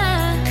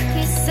can't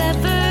be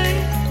severed.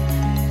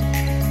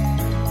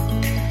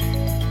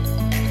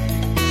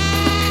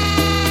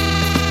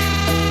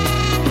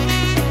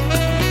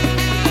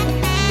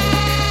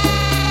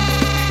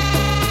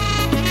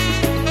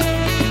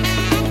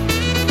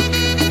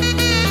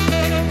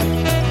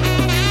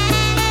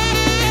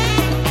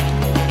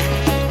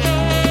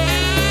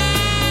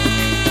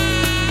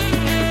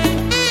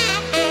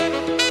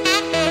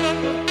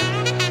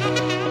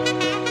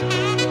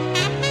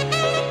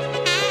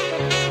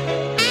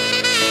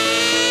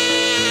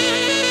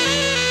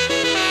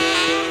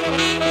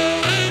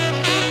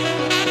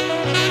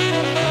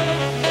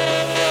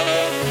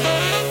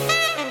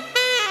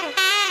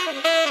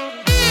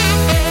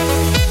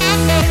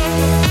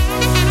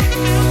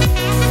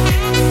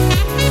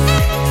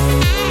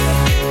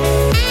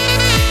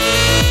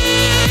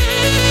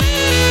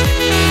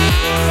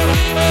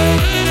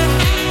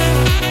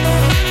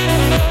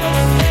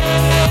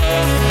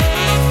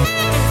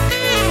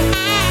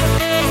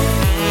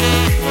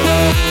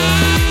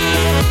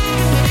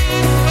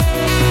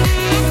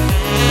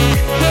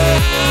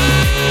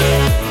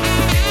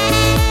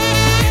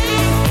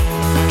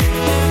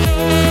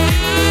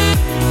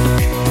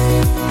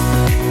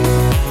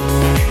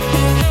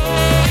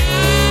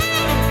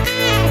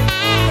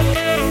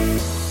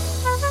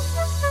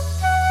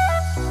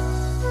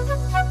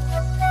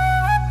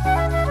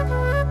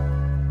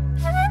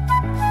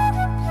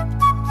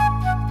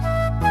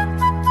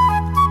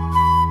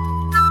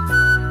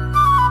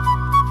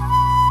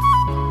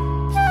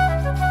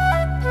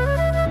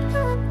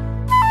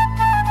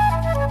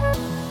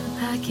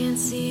 I can't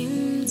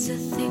seem to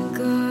think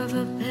of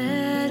a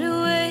better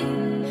way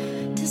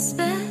to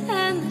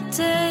spend the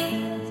day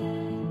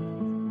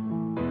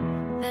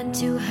than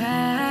to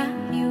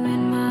have you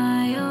in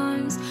my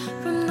arms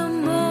from the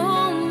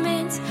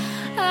moment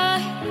I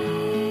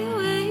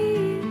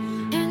wake.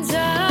 And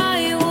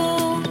I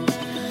won't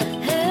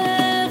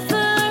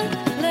ever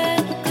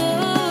let go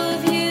of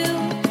you.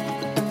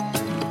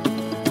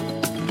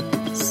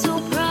 So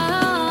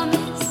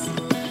promise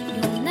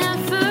you'll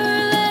never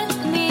let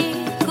me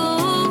go.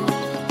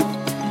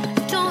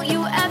 Don't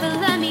you ever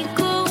let me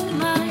go,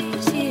 my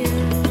dear.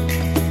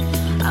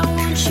 I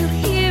want you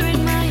here in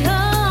my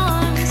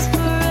arms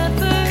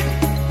forever.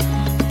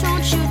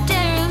 Don't you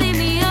dare leave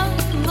me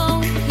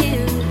alone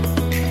here.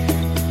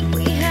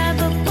 We have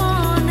a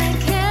bond that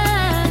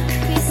can't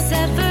be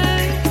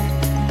severed.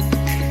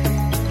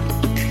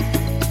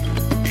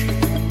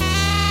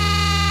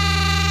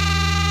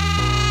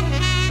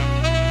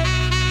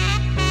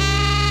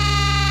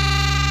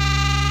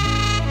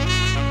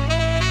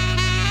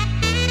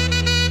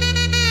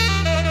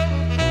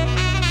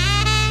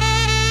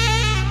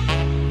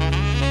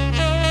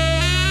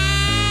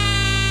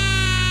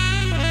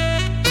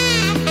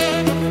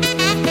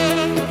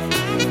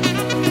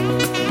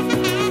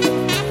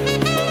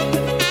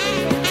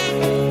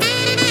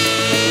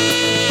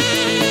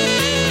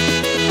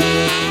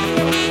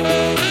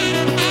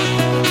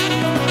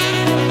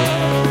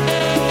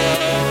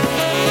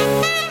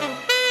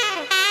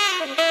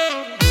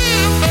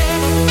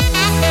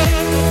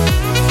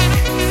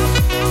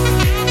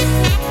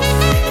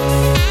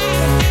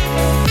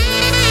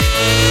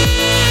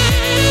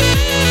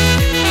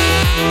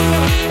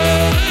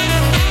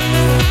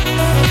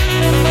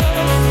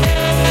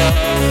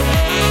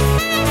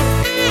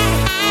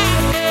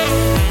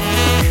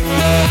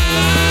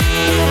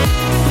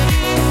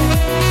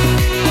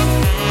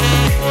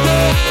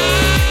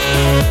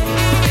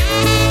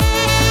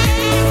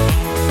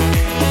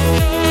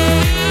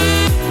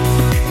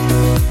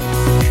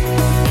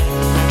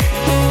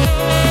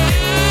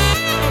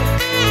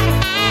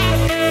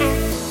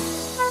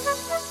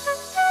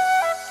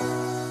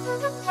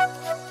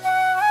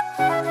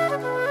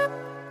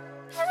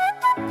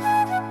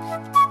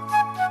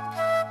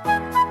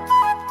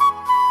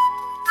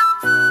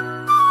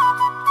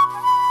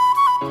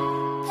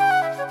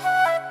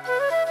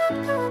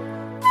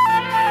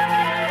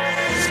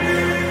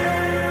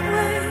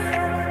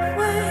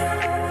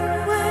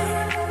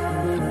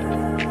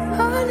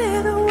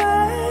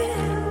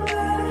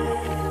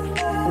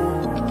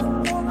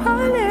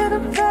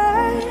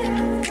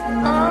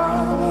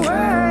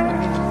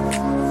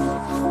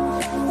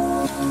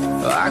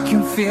 I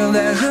can feel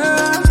that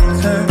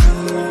hunger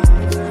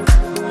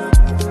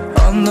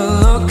on the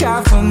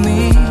lookout for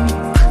me,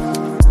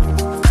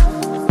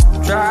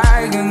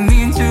 dragging me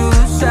to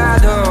the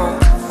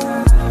shadows,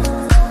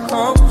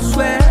 cold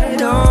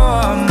sweat.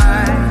 Oh,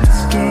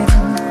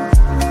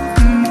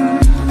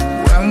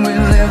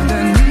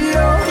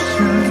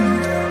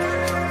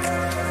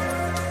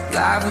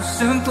 was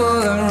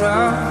simple and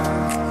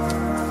rough.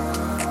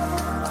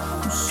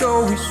 So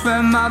we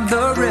swam out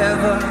the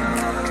river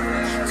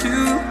to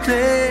a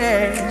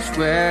place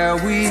where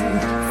we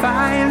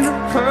find the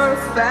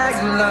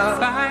perfect love.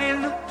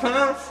 Find the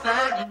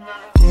perfect love.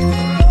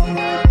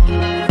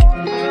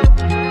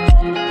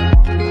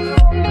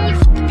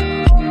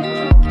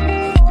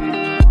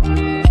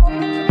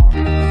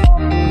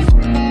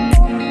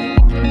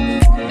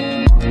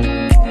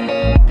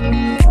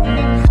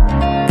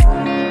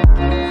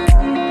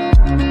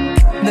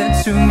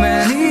 Too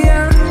many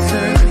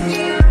answers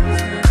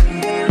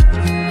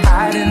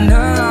hiding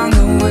along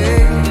the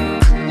way,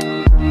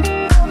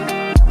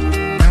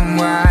 and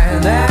why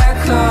that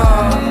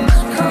clock's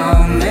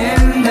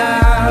coming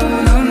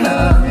down on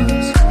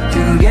us.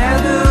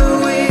 Together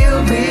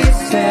we'll be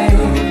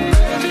safe.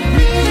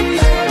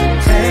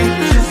 Take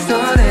just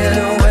a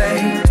little way,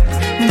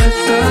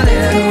 just a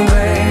little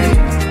way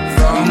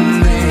from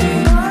me.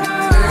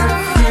 If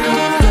you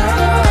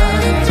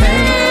could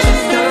take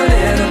just a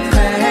little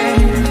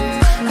pain,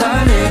 a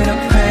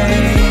little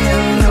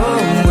pain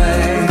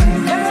away.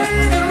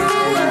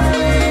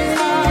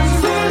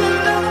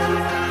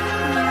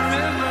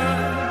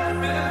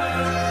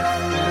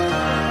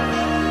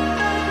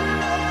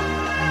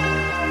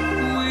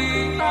 We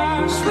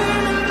are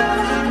swimming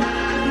down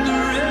the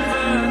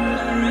river.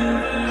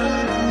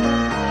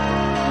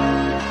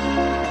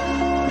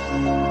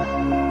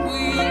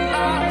 We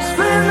are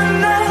swimming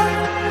down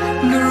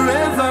the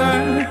river,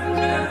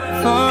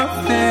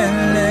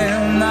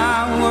 fulfilling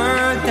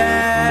our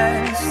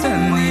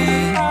destiny.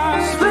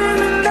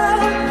 Swimming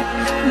down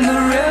the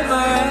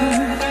river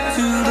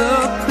to the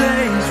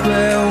place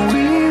where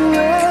we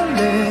will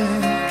live.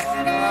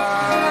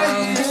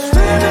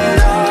 Swimming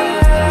down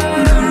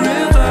the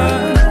river,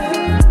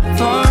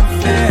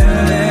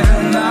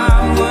 fulfilling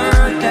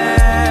our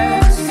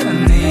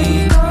destiny.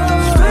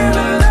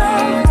 Swimming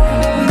down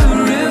the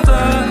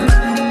river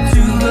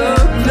to the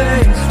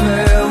place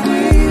where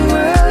we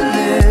will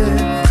live.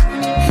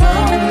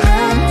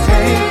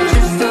 Take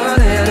just a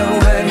little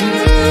way,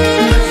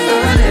 just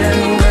a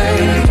little way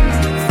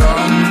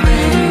from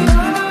me.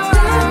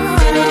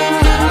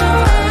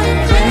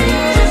 Take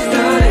just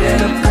a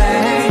little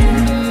pain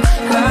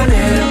away.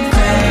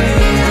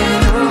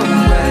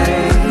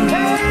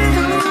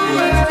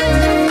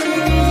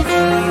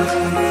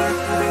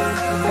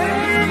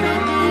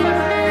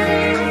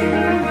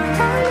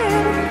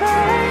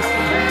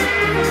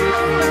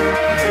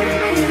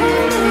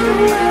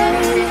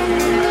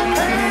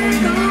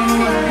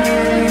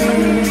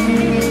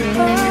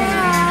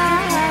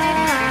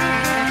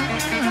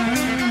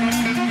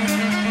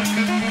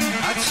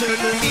 I turn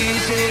the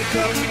music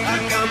up, I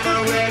got my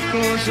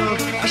records on.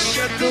 I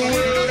shut the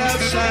world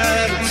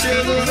outside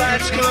until the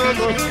lights come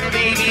on.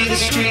 Maybe the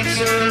streets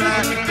are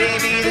alive,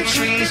 maybe the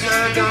trees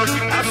are gone.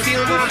 I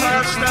feel my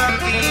heart stop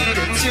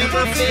beating to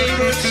my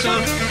favorite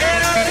song.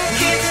 And all the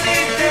kids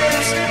they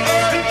dance,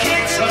 all the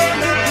kids all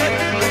night.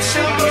 But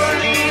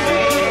somebody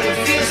more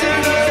feels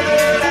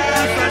another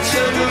life. I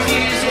turn the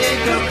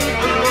music up,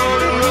 I'm on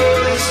a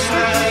roller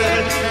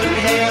slide, and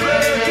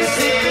heaven is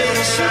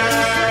inside.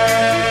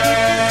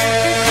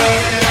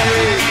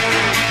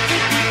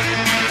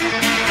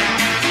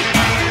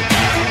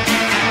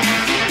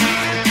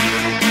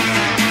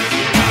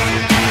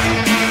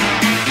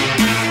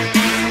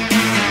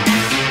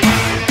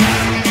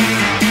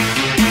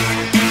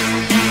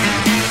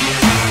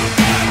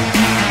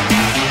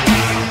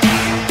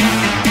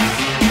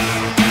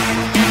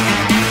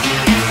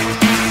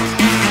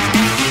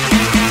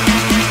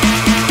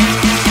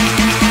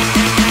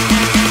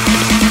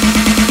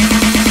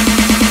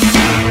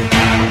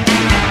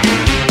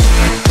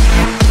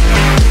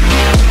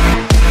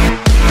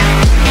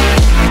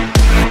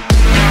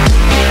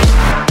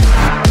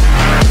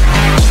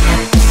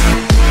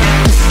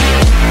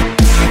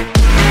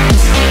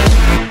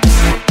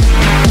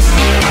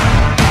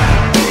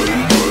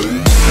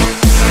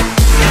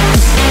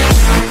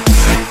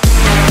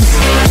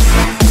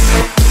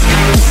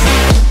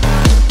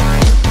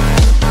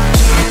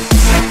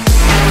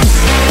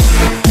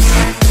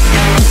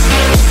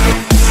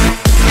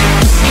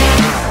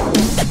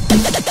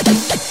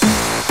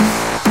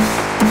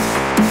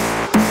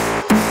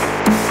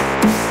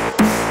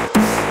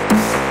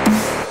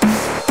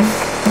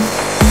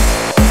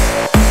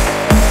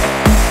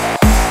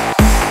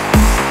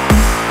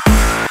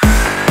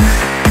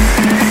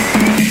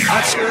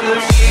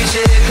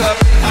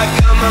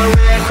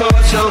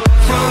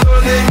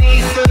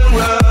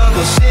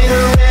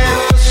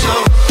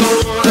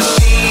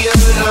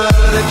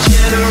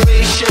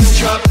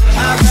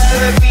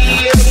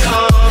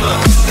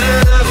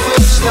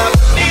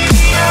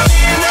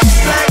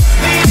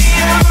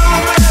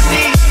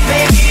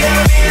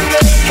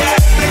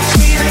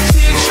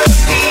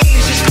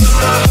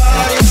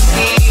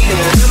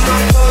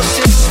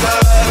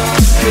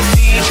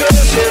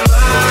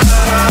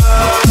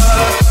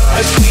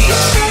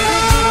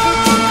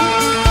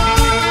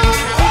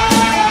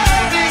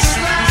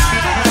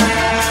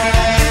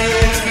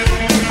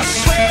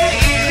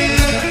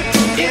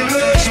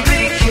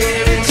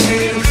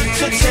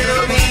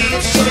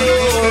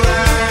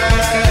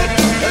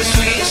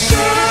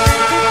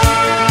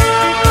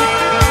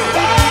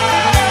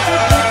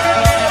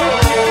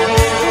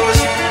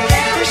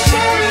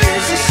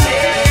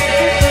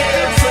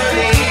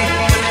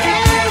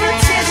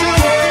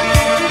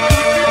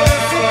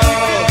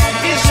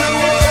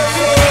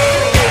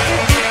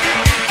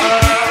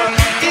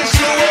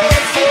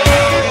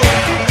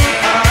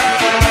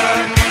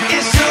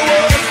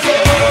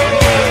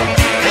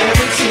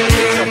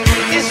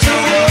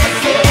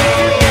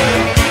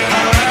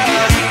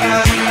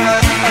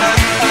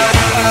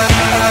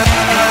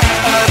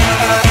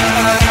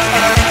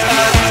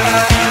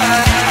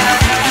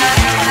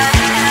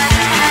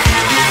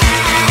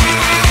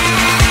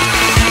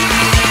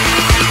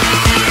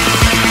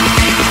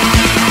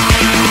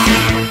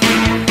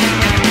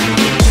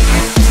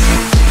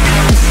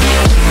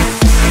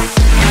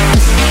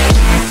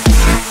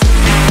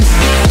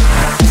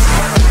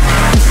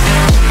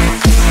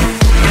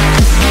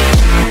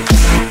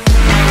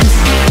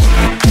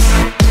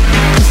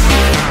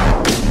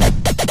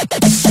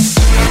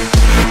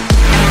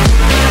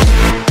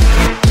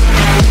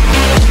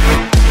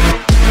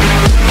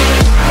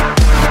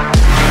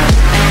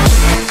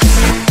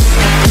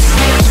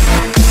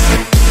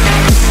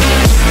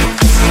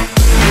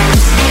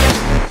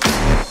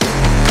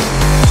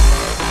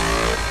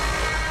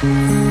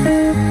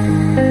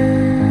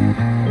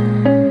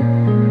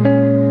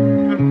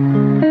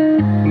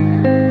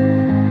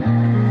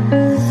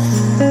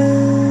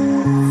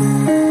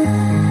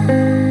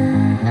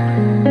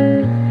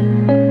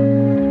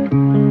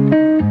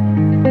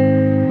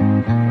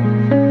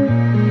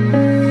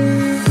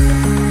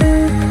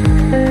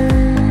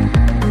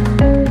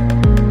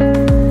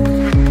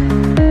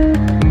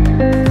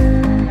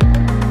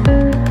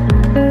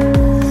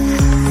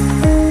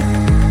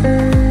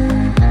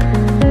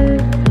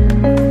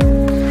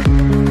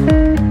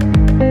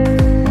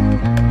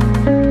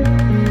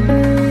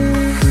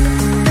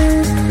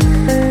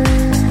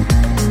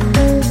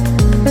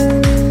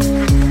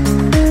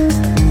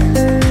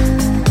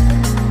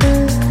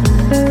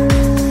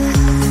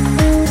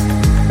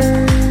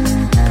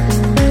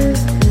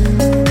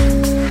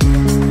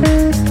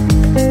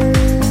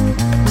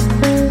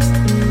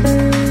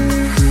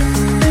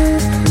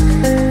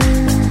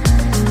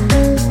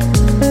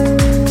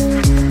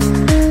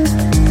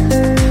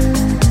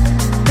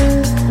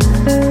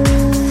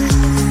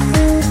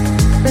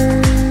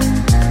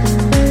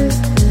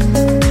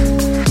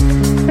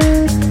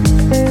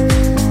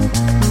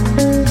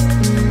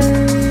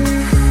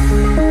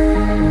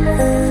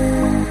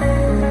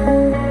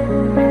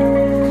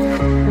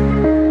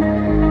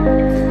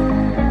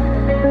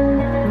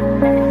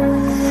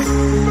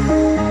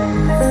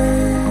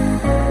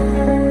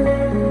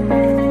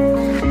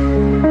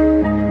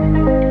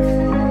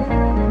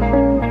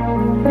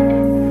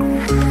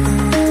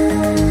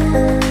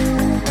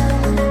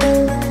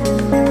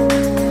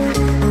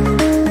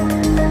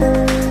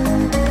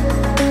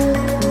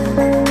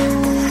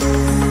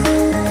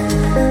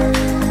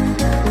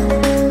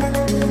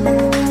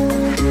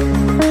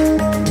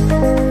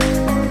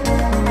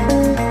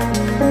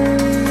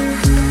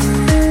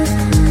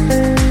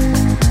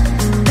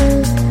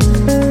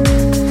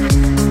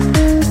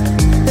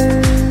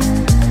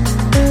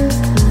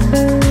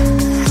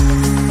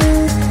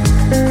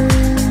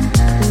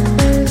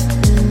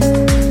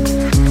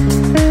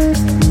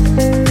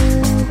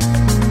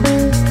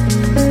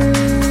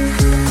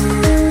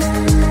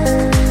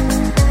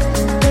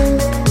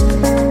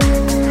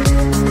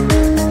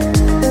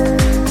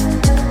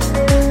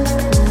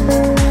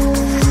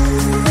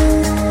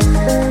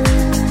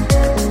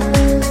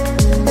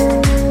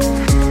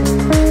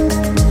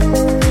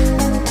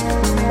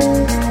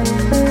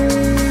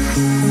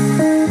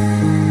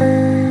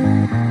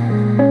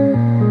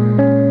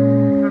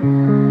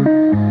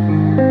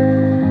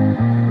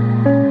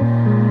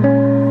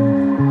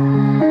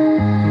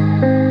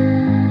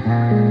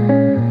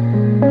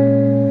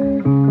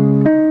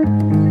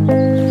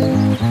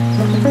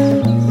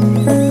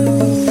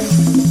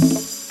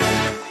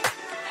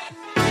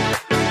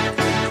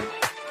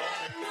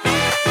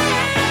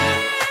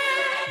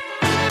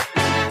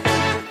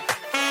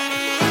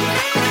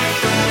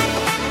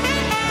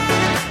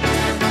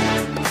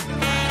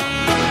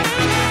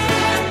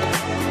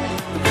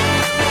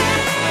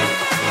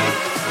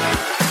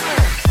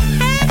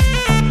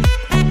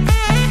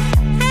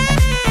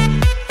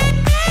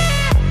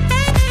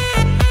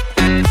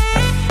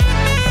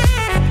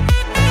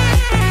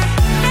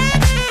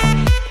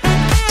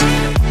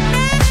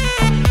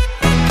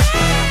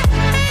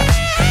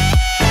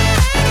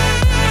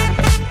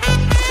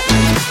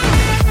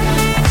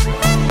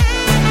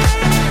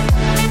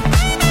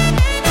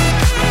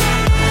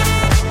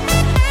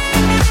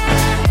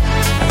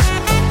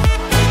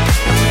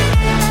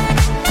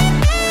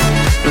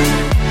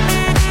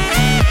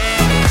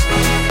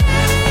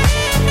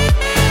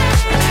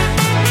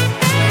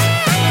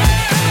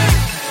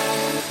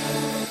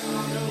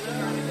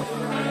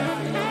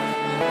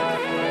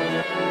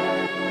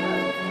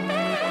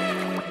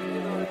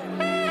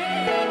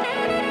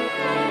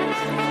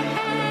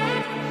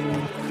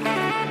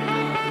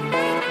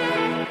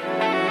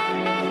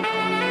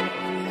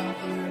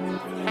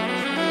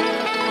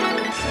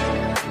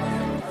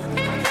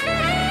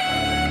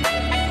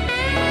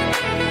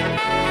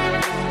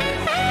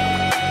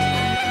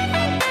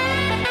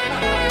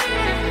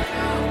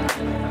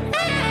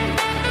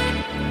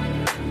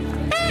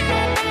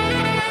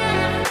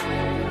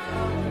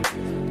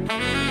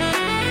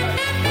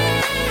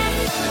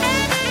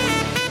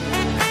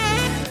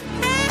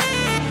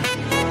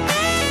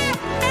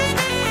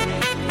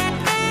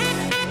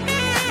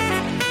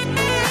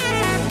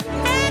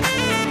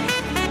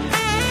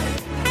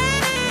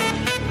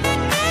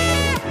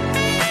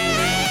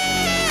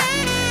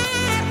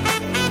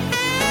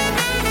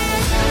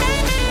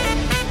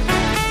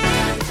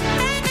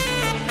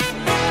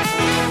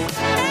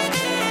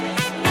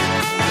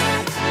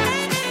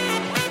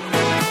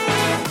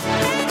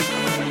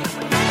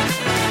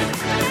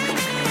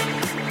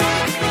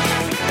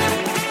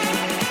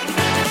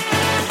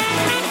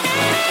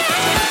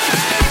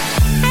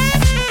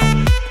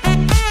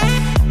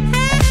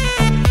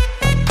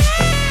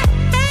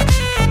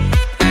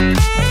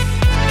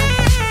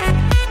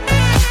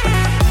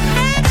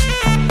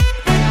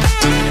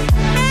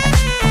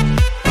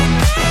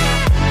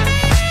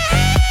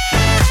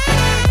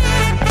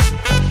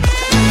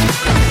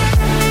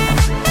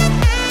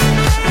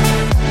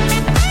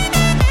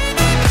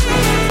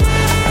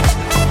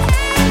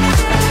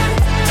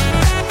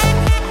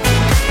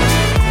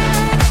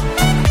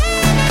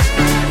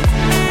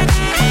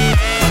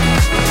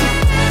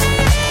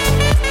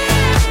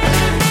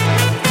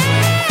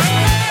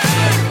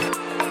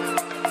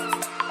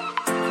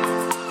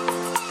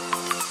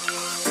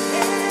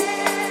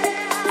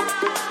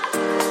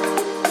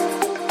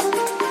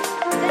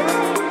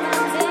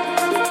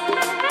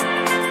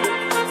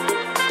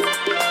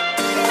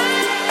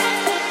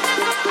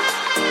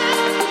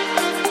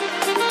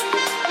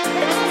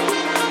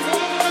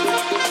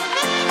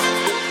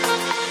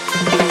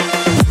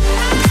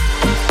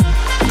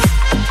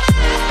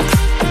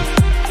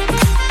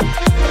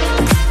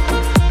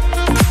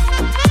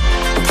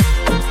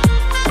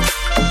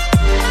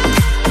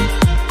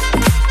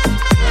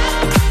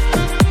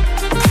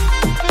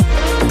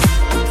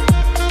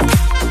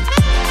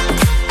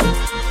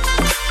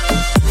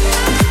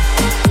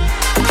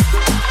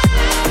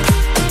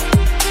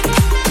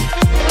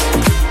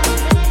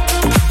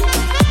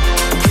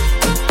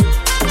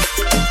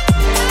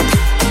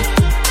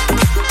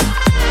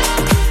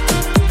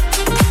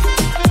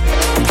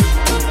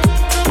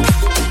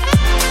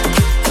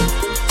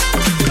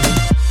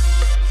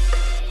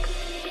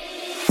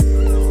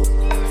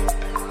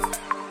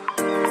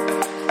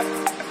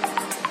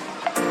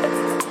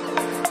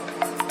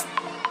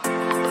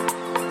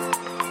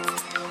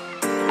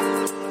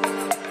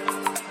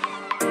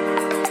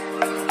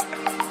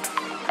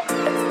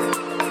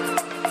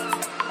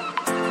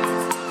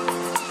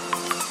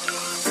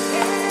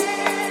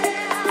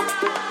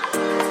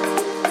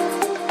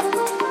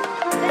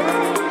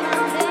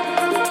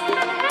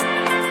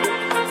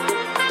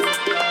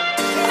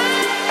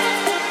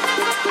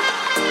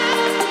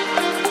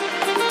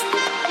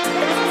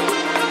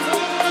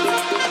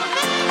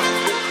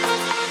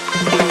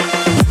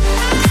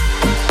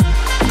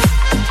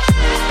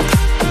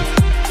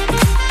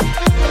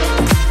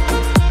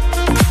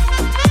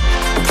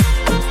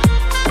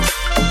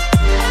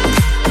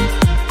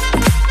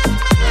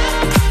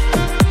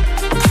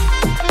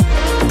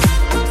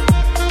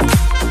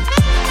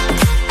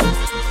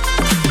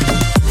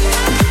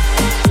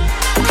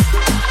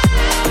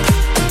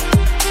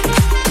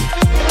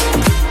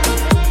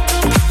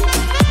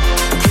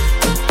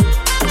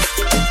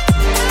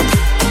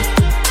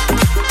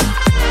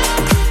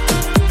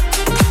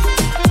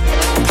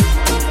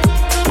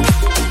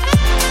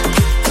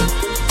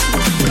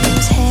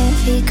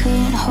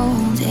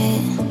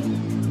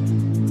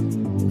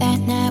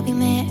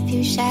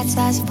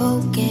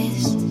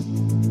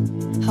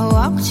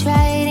 walked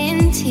right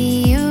into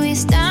you. He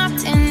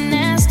stopped and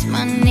asked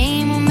my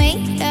name. I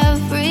made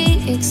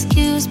every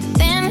excuse, but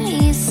then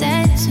he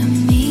said to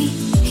me,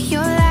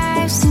 your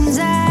life seems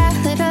a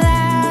little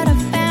out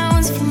of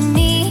bounds for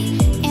me,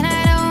 and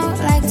I don't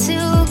like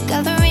to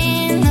gather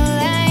in the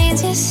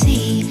lines you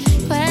see,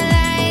 but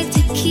I like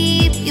to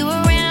keep you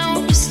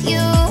around, just you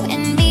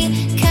and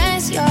me,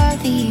 'cause you're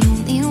the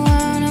only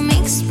one who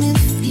makes me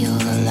feel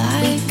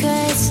alive. We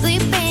could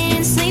sleep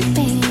in,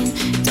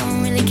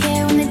 don't really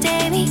care when the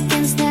day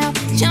begins now.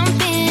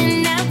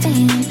 Jumping,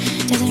 napping,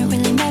 doesn't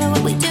really matter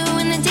what we do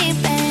in the deep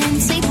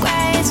end. Sleep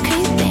quiet's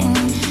creeping,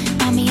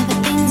 remind me of the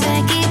things that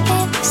I keep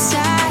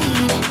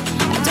inside.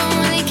 I don't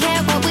really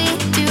care what we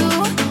do,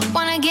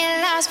 wanna get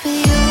lost with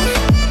you.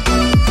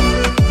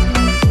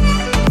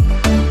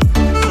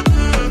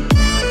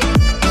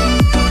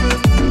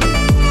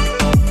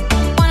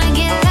 Wanna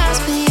get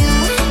lost with you.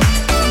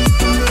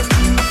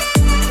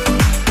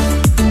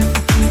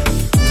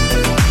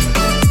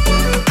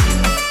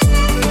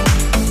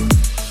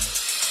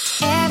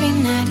 Every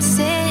night I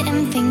sit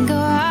and think of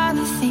all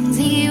the things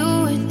that you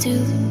would do.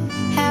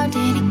 How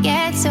did it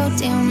get so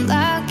damn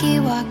lucky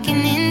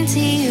walking into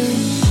you?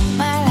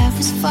 My life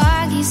was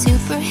foggy,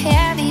 super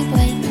heavy,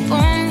 but you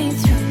pulled me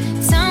through.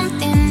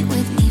 Something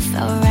with me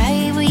felt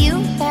right. Were you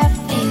that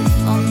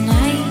faithful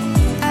night?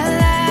 I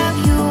love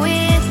you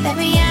with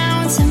every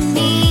ounce of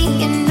me,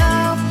 you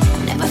know.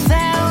 Never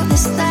felt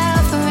this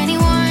love for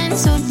anyone,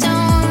 so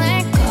don't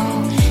let go.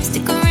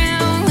 Stick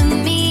around with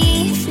me,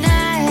 if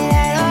not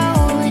at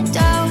all. And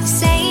don't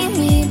save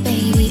me,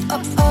 baby.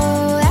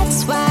 Oh, that's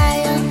why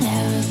I'll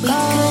never go.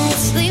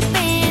 We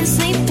could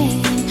sleep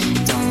in,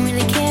 don't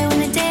really care when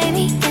the day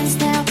begins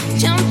now.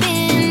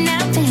 Jumping,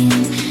 napping,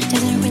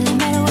 doesn't really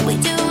matter what we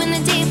do in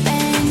the deep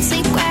end.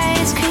 Sleep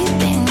quiet's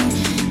creeping,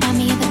 remind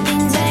me of the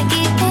things that I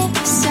keep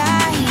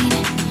inside.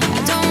 I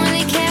don't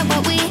really care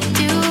what we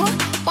do,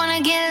 wanna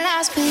get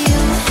lost with you.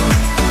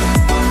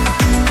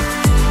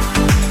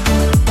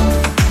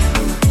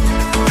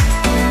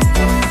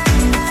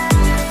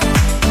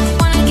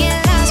 Wanna get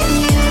lost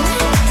with you.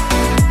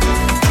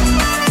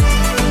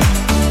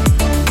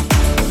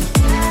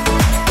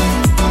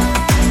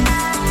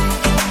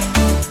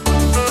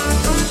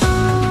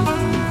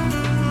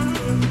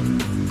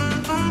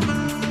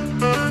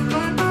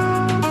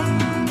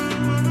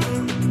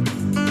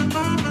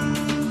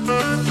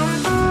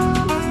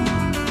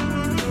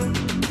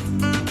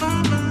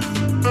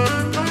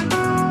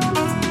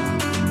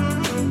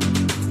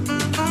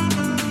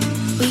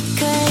 We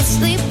could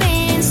sleep in,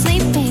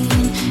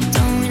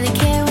 don't really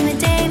care when the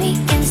day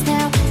begins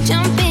now.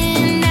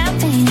 Jumping,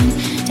 napping,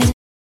 doesn't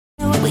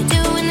matter what we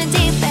do in the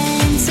deep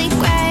end. Sleep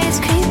quiet's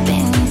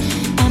creeping,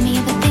 remind me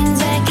of the things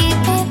that I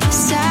keep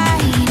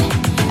inside.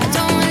 I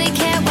don't really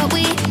care what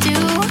we do,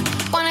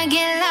 wanna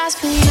get lost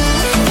with you.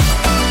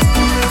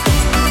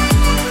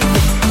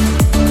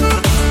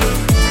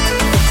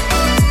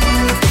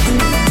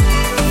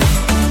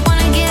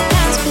 Wanna get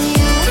lost with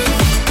you.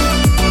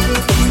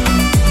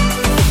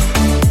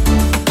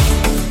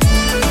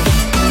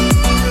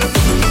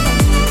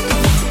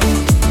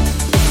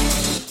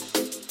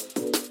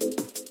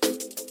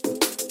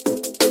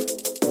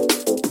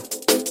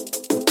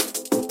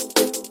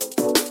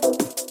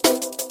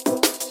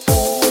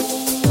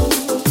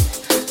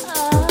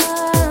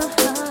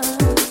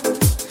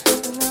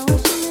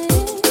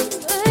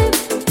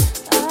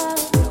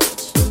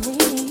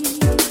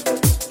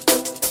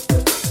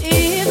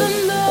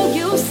 Even though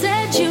you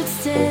said you'd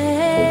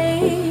stay,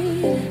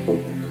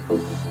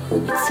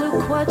 you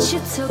took what you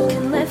took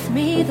and left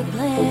me the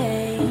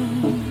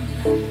blame.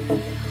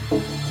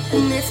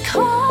 And it's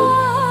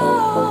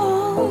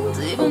cold,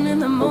 even in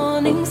the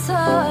morning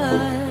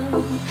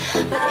sun.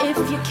 But if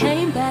you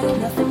came back,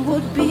 nothing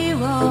would be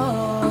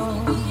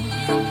wrong.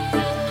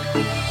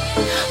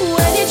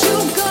 Where did you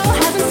go?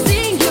 Haven't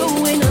seen you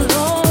in a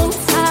long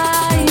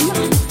time.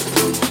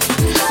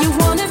 You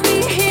wanna be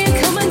here?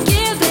 Come and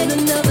give it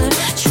another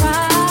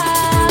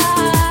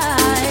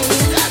try.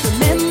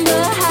 Remember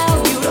how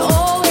you'd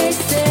always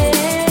say,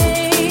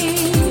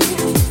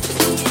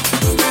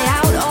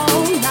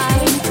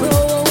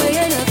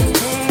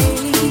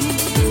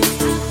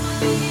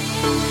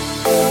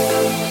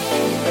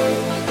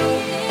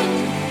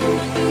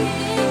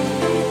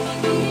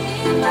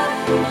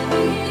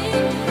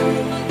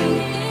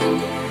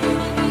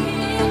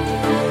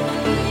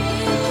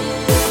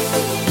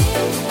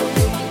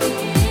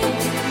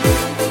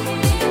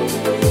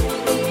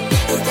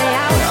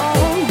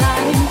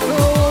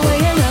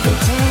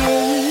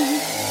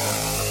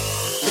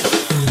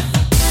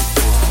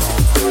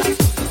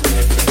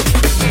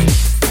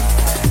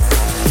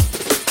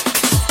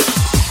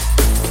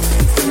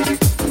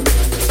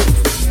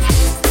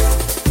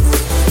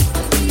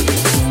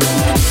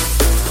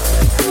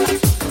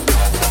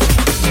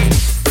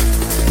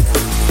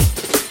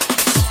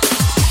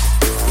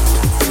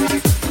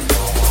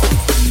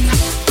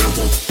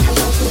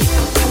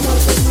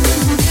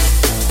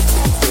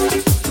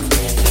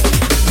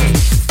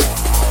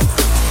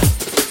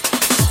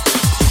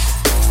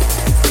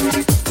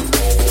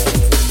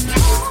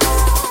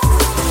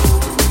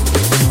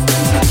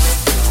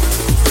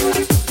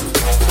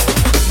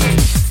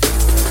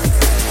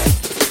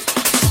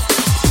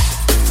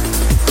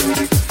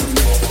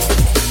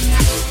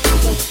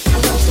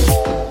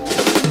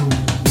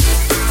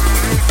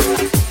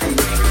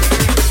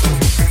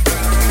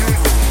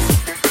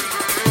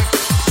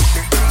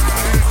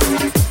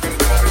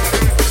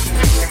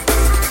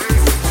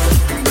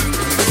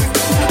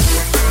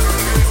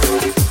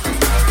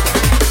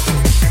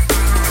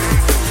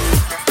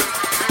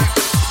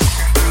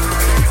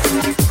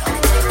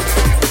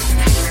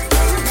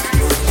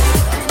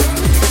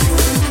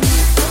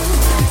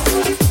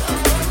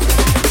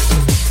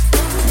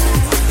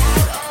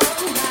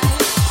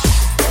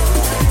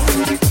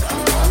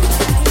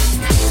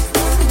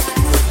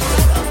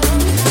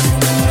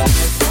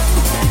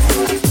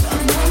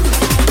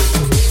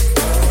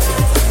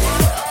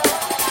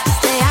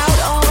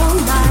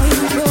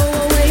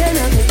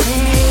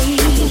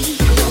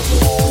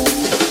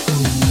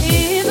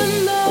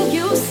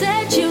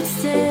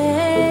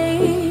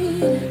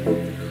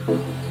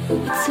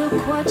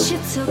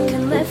 took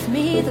and left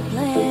me the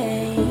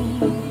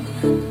blame.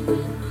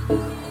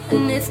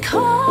 And it's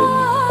cold,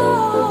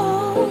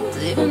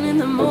 even in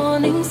the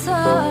morning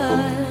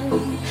sun.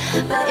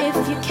 But if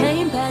you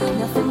came back,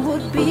 nothing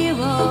would be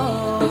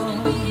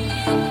wrong.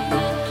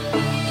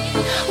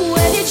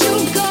 Where did you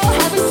go?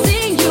 Haven't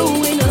seen you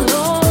in a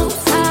long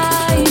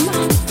time.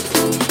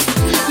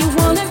 You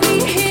wanna be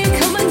here?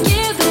 Come and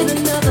give it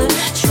another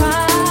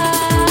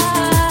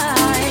try.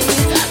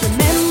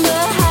 Remember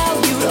how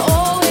you'd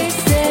always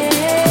say,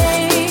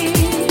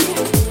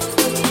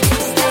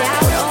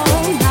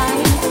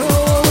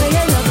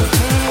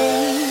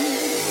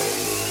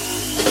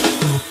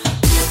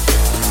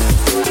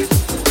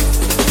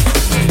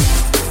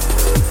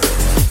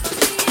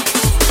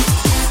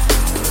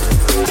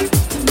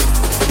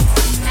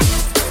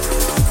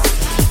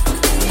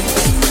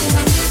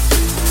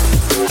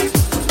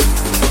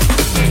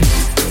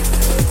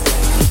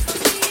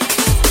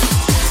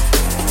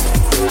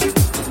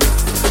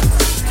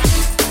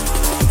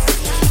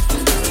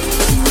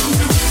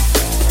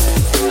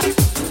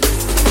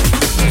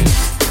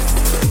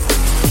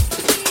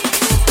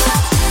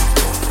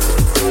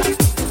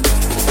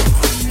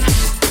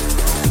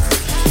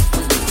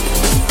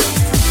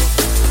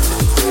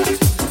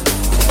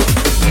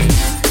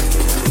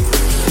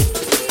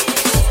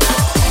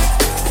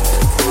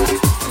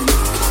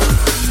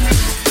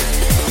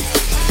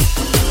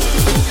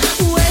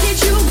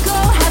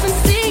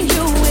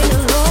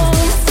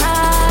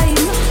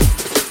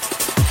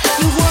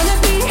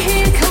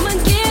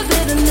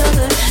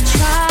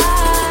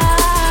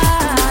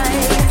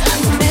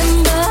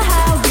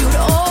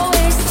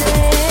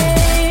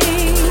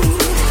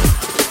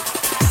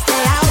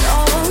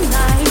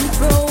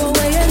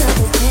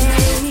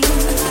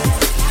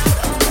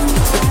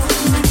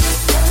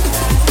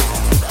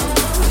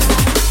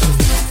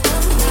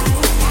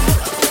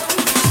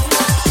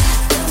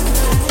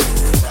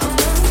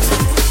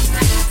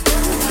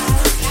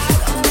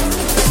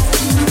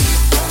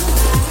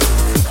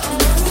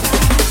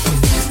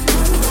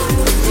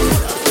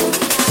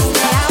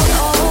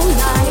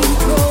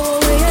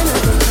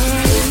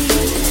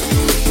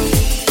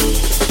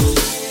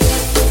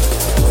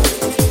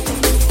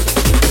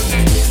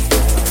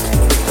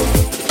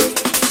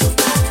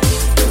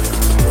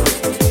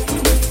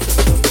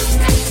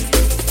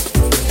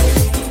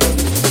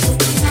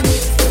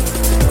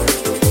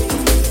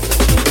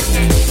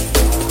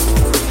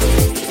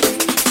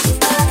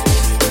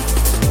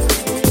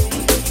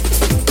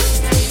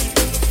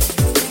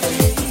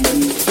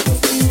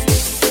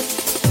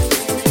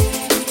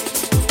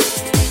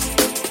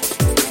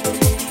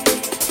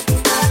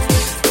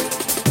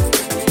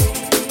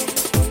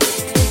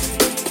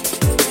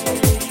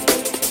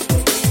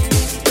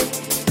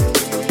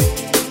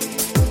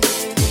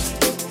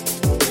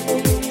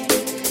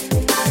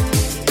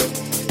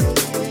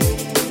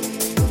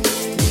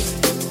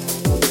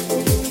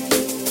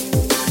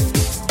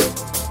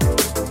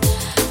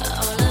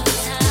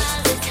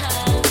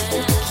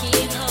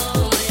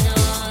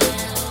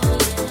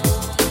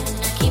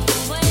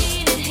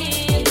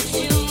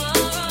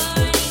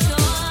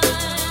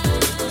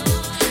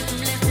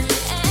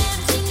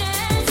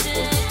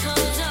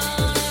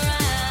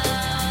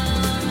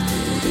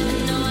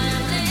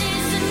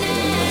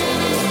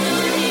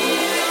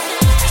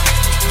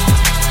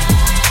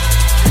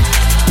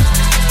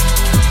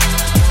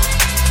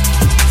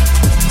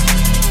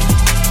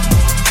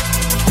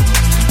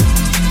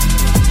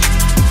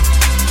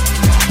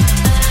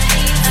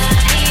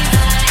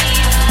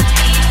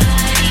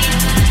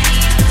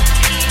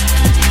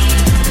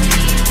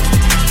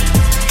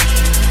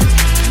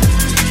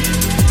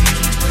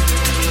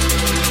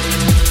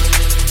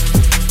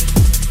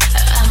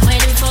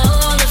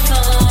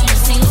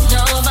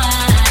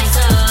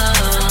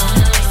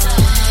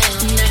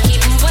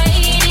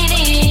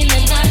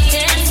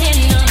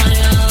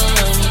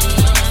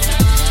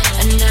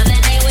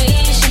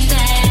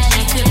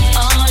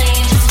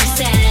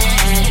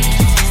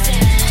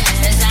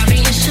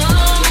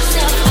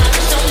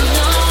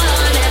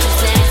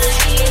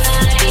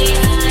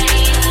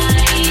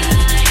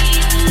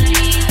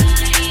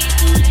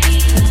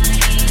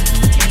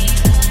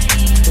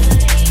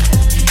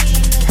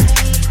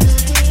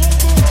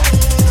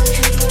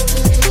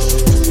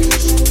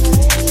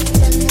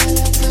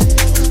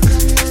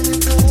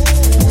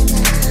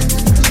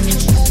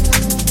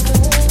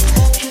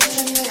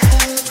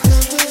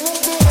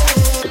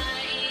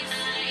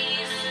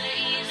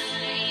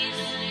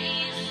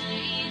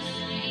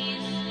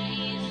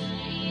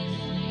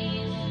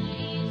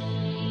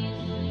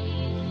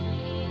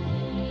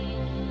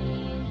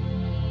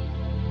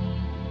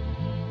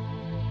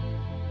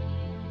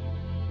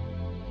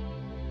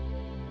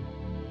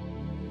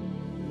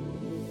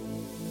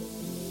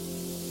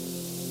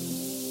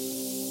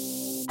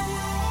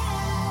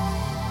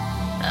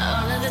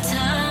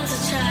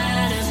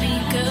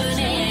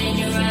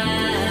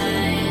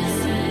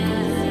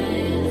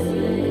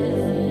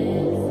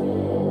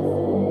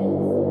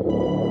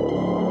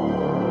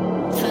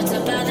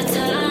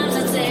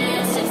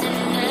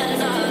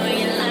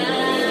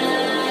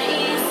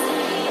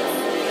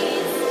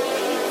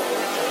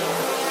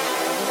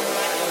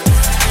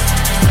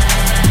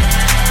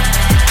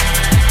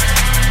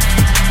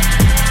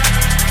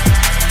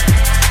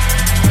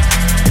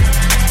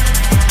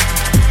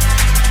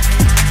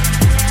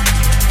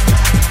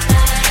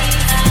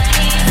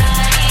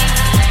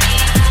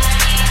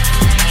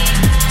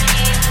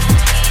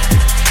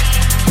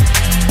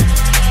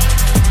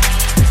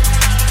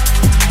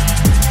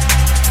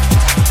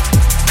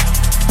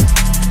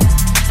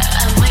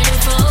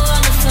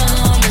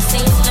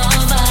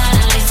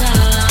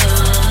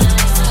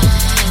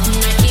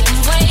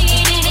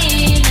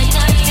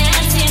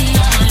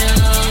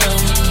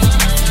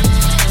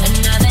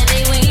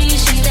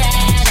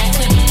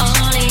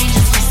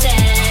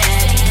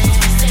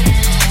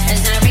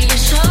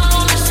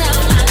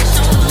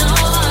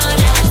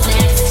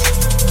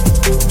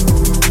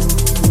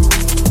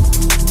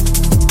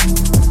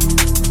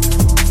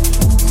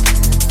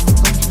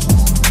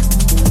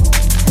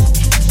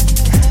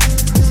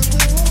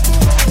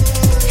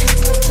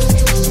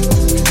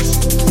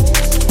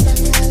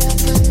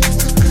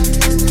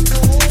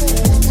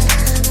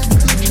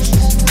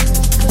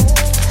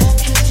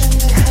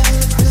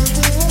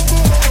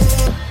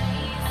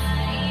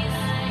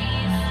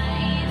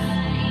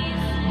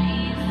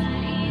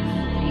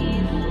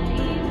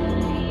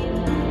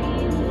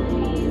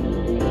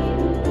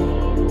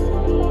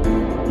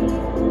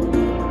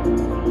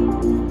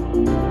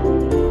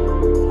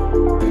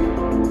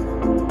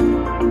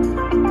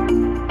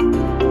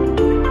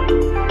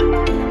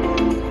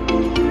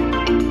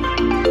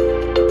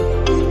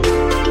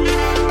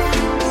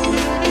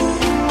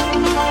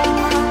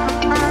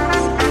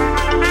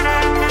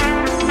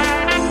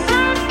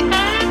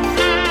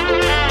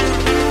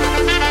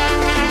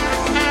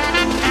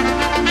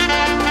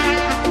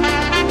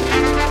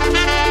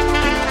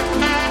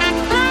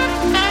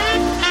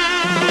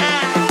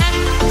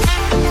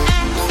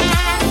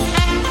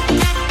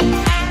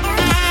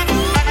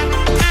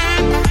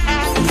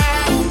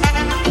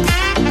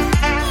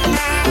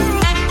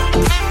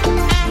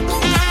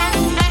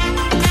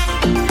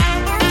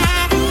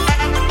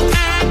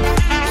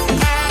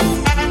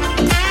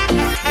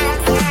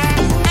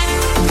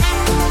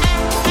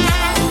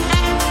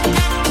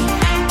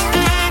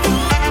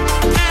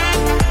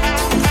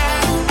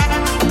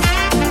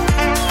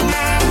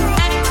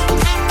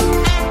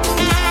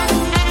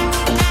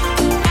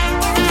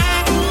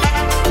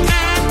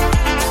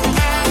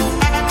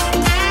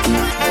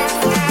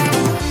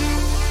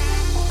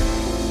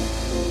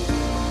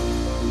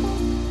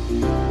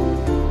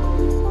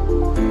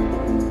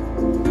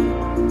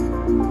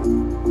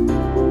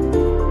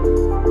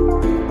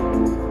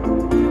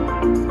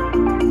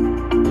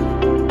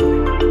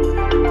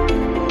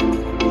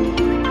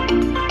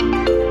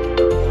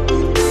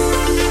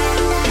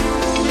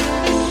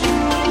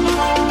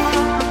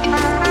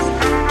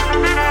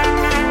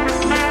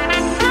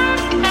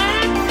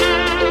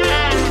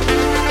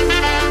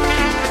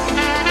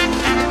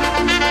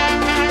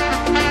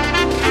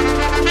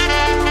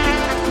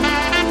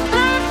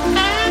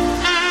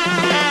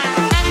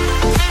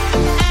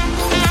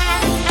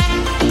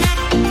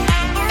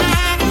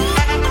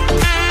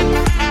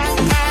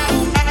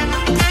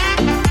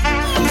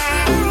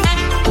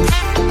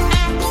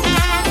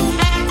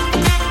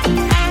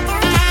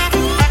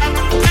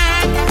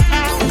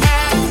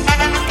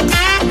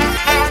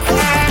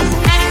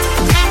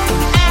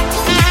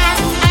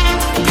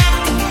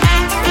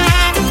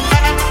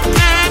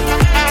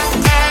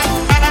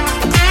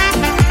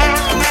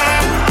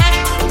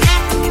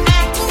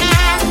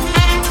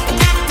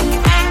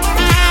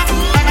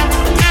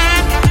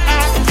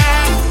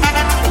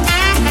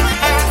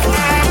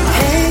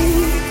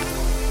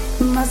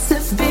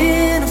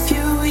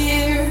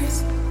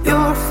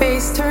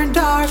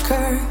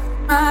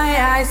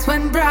 eyes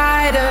went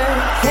brighter.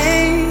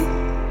 Hey,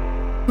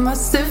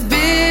 must have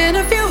been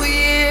a few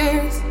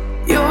years.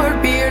 Your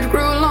beard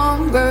grew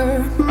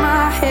longer,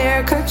 my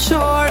hair cut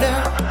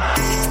shorter,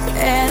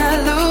 and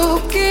I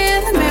look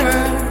in the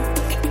mirror,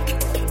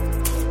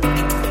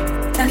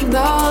 and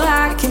all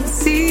I can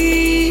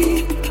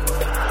see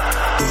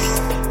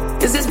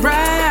is this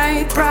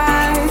bright,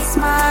 bright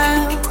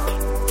smile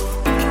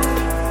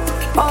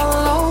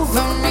all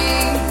over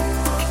me.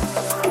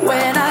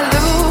 When I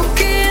look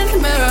in the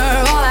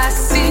mirror, all I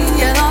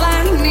see and all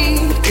I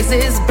need is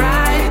this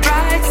bright,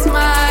 bright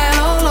smile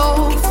all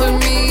over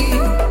me.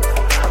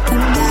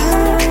 And I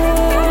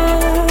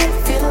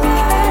feel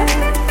like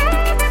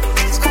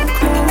it's come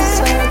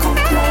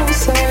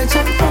closer,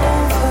 jump over.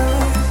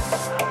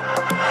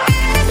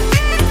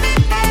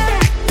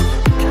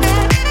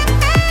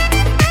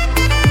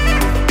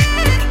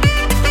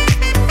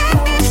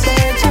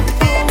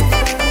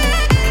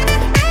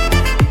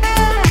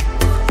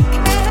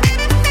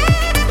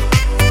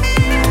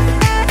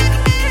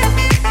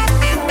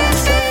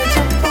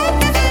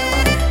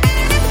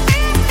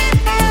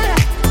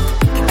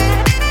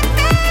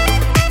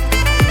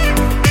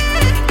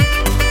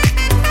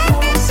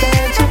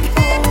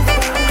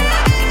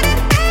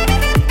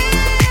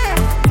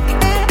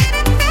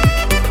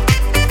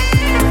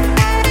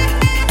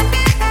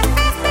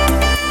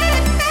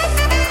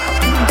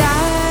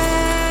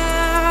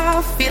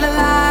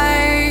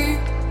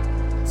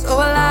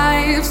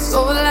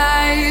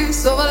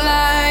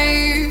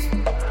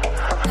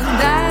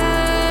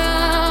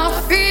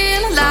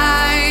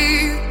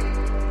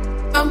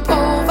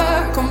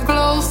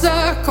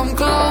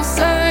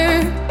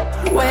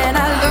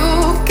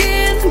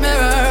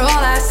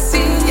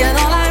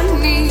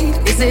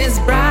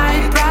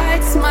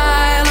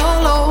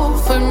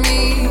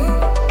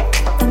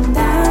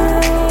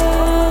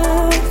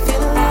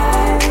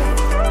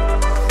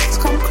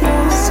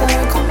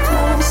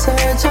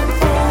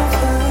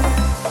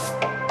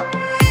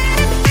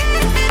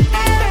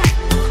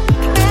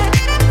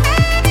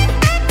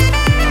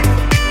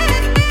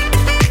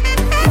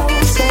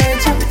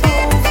 Jump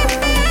over.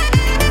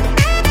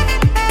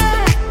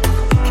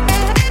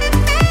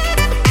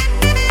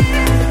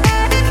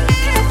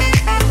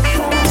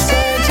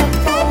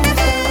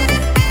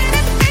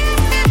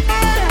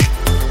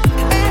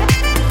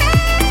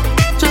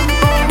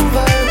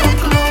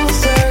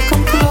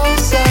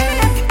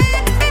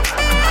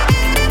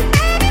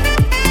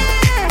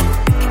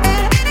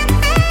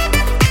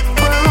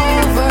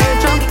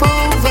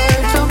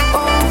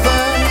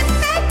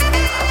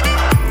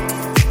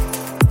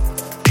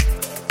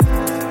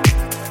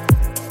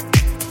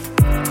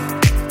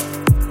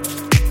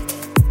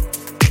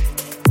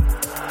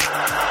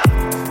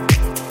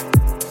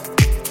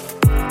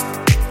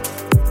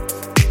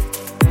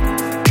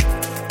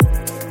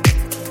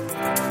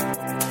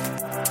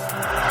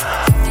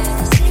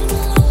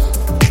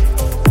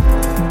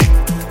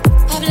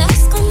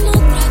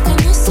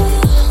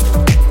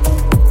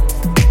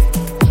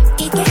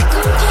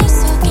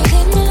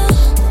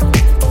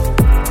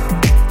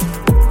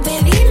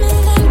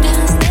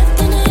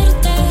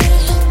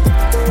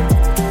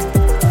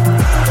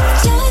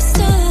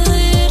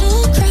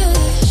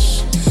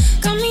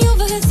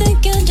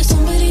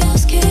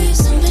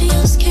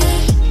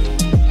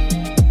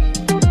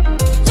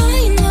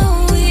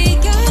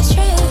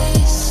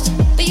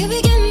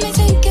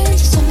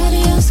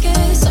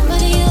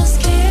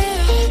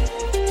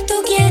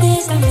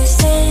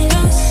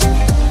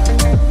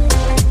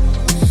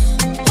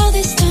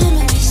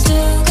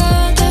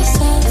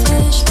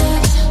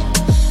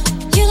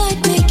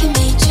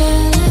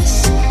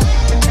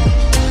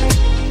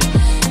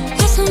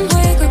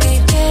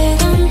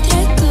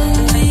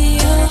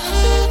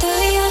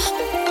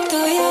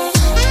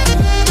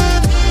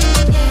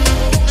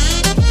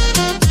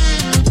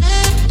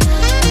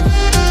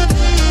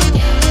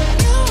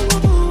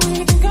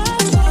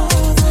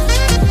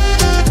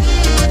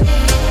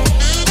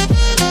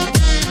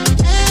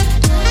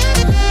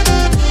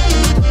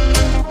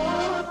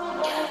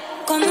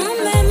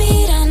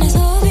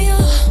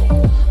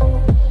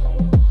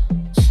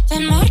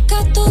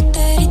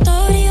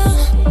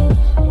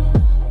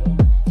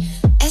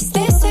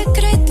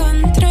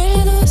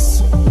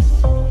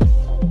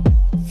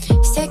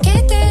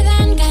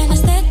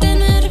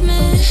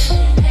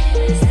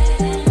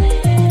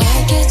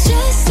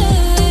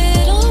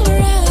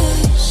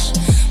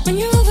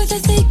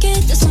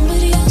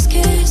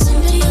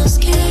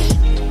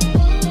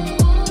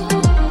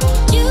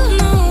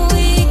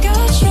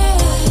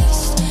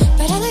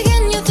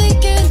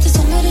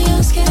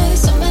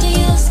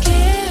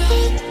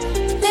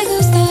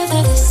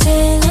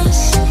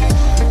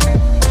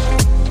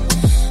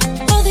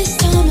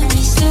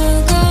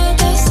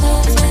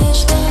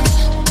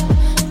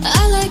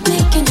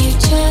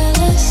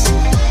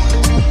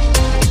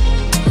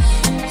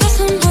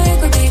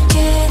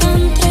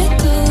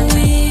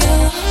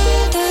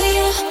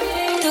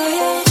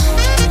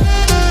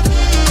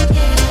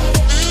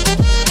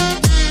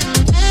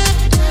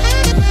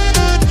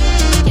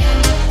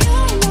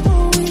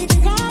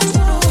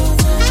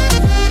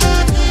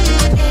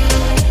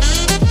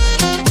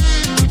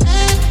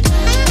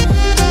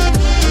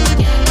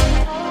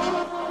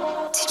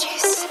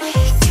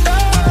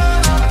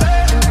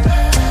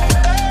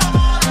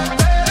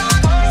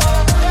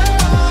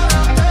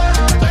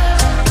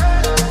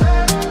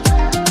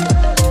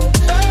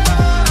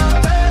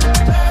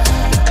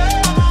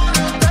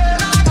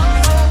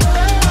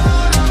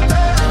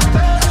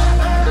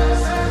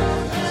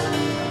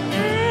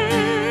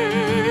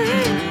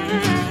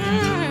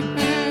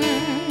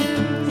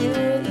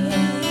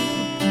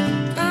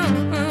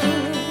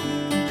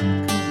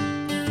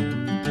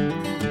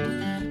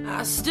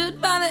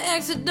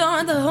 exit door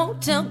at the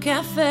hotel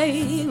cafe,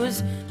 he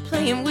was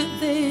playing with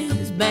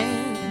his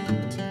band.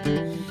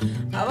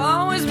 I've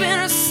always been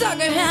a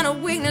sucker, had a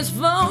weakness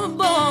for a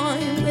boy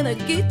with a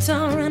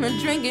guitar and a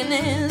drink in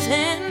his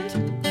hand.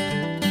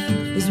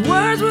 His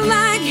words were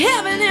like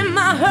heaven in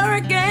my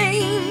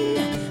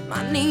hurricane.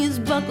 My knees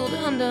buckled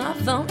under, I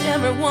thought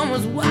everyone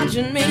was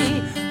watching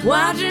me,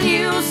 watching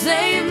you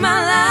save my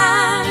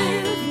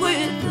life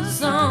with the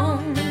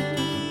song.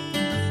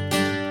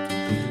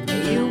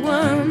 You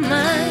were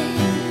mine,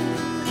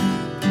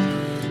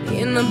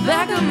 in the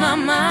back of my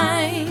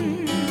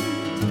mind.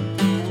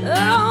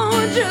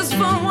 Oh, just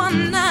for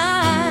one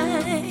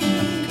night,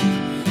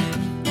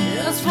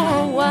 just for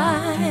a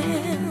while.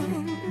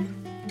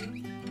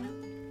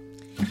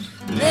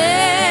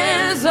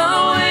 There's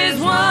always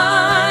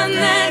one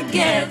that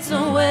gets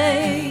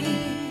away,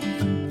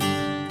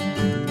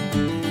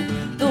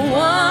 the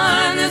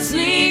one that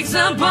sneaks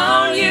up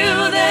on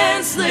you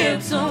then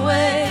slips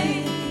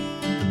away.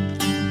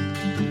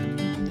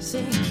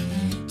 See,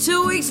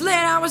 2 weeks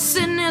later I was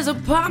sitting in his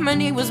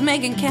apartment, he was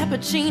making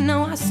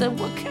cappuccino. I said,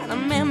 what kind of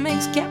man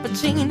makes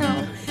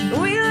cappuccino?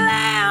 We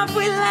laughed,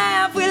 we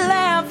laughed, we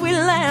laughed, we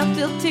laughed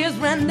till tears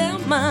ran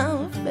down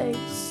my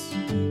face.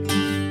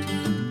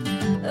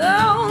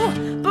 Oh,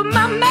 but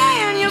my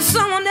man, you're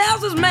someone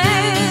else's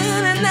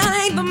man, and that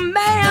ain't the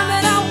man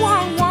that I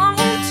want.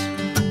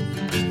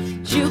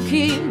 You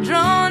keep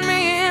drawing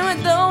me in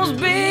with those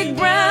big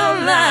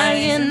brown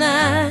lying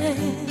eyes.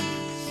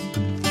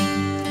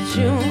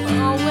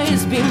 You'll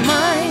always be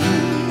mine,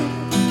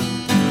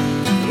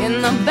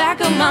 in the back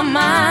of my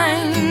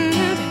mind.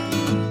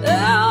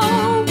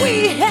 Oh,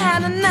 we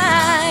had a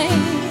night,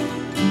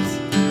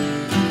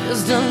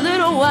 just a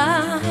little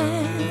while.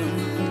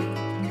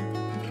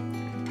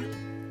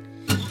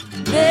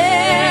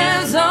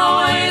 There's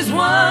always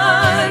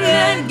one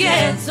that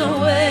gets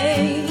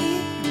away,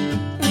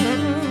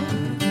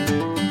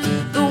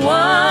 the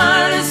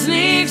one that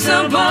sneaks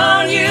up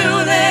on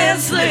you then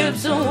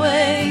slips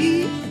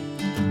away.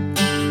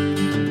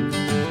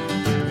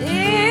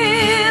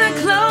 In a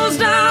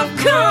closed off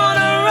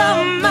corner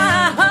of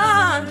my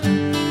heart,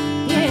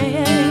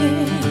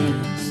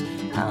 yes,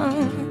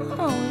 I'll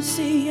always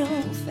see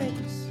your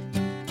face.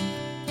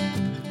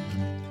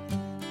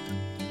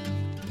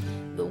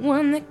 The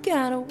one that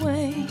got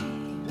away,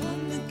 the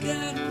one that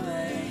got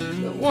away,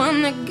 the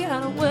one that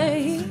got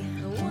away,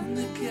 the one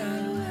that got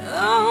away.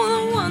 Oh,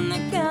 the one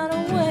that got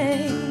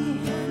away,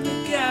 the one that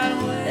got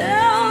away.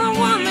 Oh, the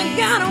one that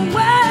got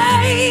away,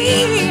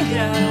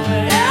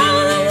 oh,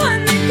 the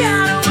one that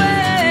got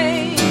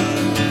away.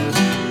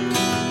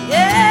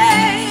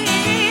 Yeah,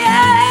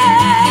 yeah.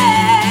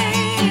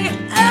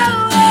 Oh,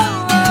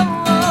 oh, oh,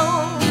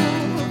 oh.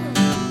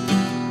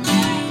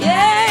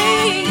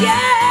 Yeah,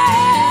 yeah.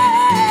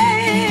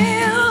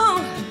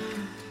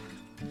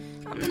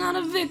 I'm not a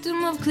victim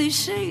of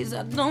cliches,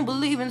 I don't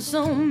believe in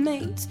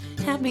soulmates,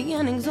 happy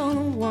endings all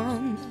in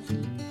one.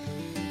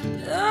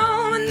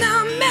 Oh, and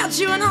now I met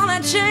you and all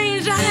that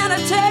changed. I had a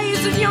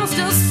taste and you're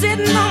still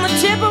sitting on the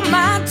tip of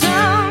my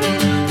tongue.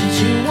 But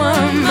you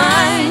were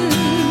mine,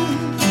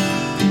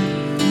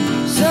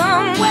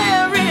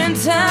 somewhere in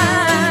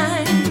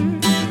time.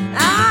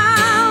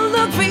 I'll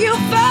look for you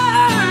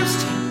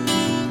first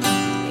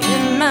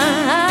in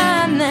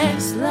my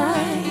next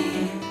life.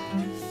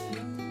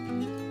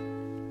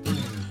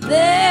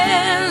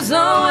 There's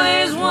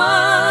always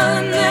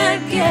one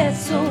that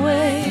gets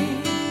away,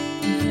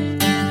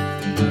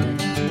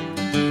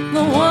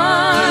 the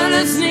one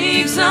that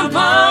sneaks up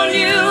on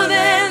you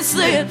then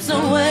slips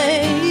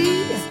away,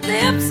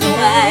 slips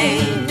away.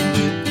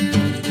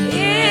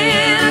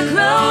 In a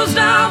closed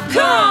off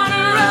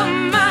corner of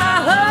my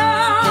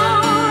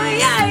heart,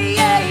 yeah,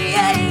 yeah,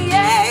 yeah,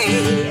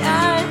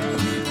 yeah.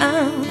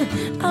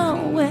 I'll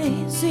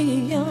always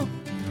see your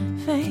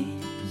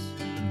face,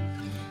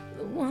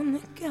 the one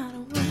that got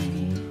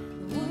away,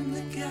 the one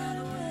that got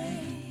away,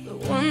 the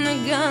one that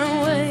got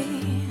away.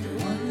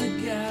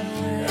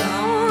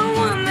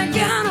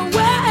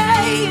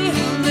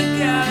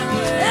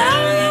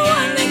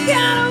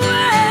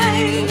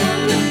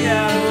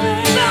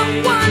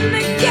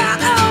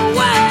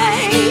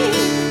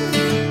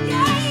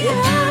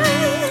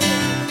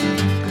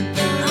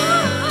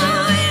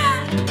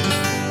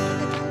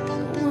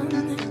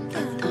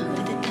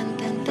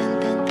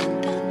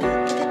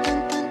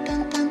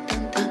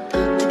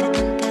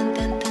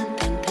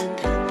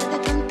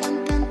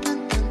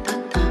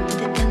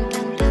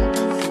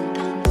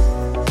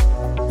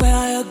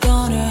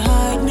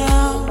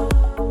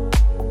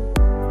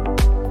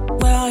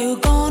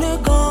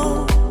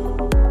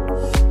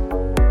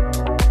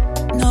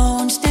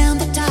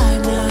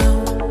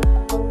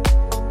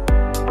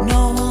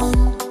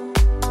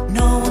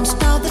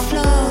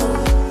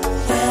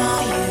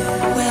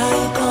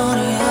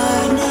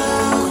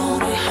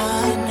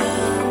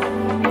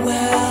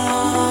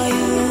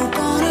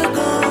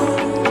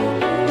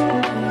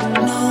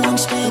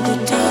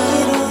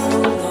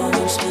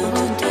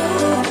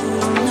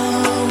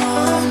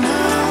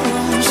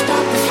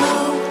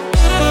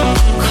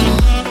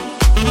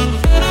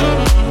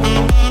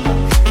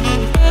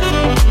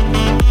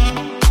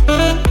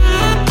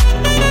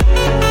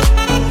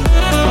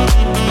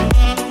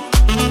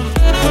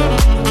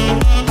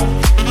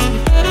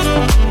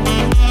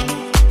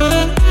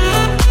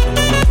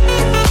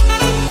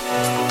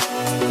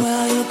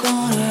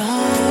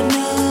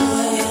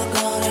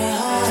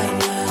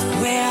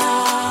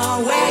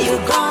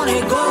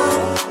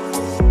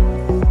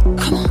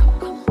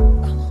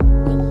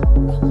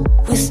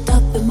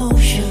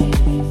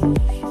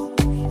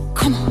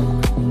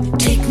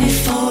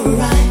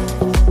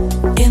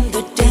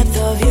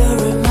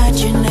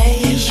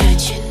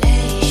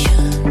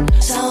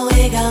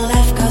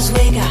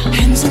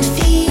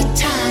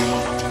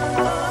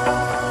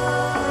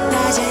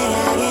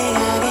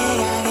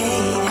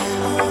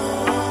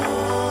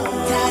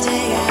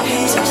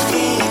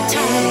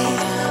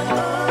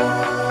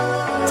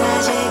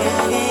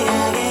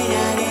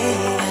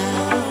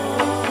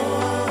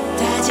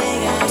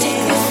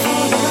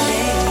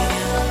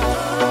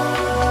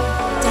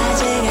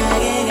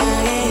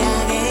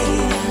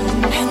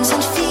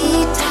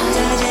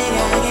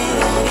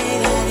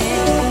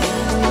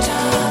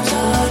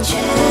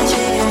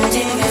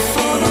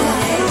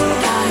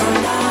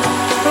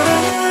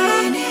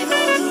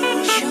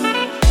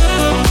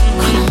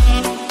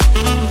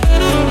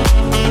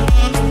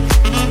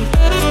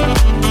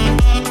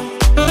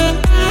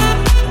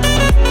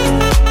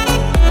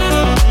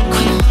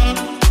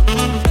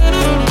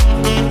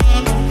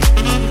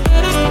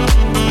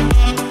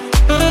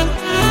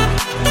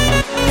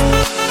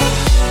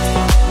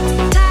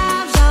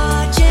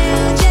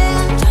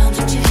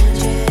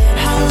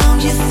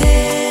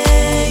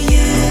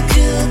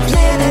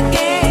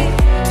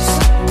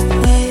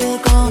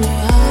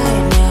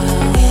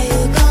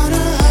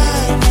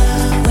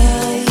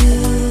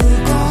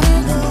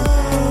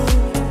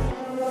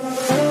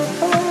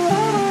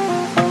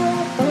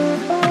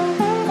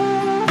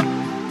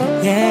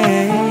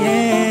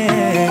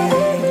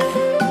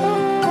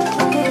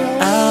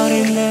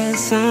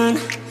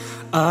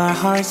 our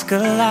hearts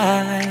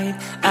collide.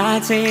 I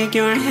take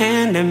your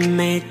hand and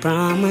make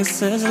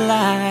promises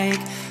like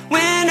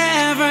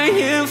whenever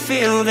you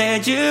feel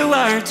that you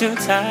are too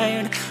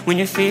tired, when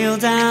you feel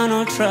down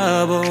or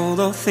troubled,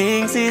 all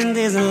things in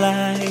this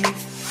life,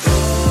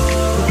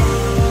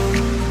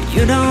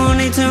 you don't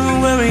need to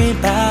worry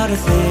about a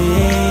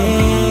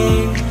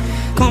thing.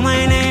 Call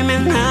my name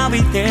and I'll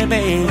be there,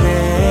 baby.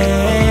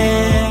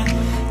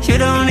 You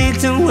don't need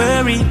to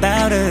worry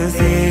about a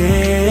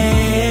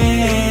thing.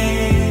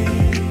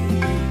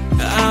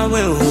 I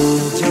will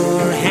hold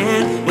your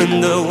hand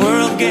when the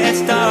world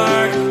gets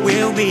dark.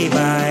 We'll be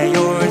by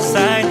your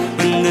side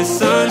when the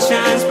sun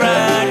shines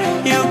bright.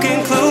 You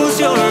can close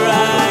your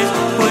eyes,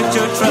 put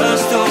your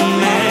trust on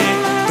me.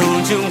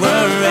 Don't you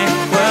worry,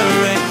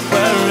 worry,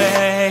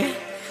 worry.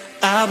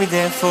 I'll be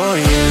there for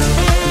you.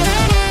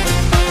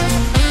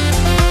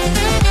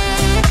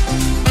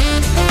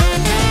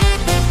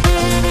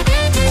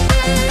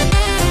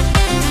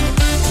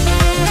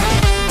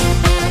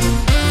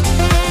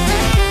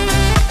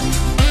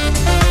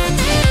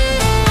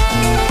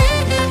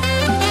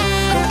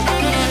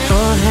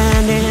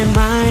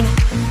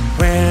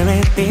 Where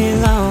it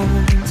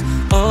belongs,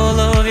 all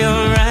of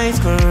your rights,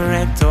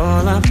 correct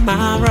all of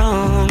my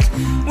wrongs.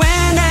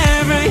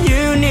 Whenever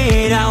you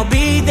need, I'll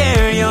be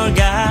there, your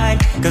guide.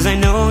 Cause I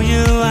know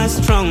you are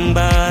strong,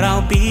 but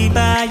I'll be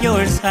by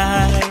your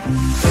side.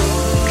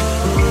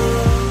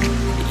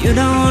 You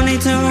don't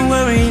need to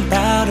worry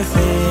about a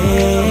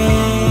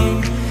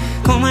thing.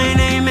 Call my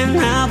name and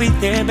I'll be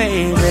there,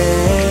 baby.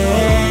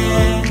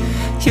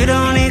 You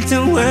don't need to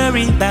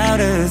worry about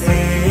a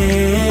thing.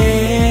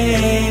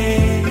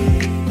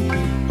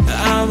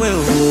 I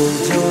will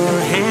hold your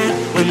hand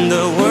when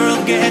the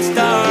world gets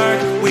dark.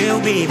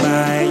 We'll be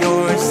by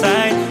your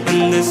side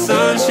when the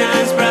sun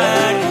shines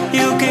bright.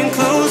 You can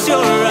close your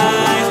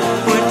eyes,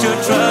 put your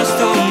trust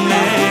on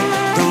me.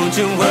 Don't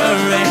you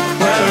worry,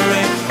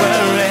 worry,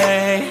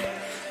 worry.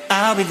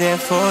 I'll be there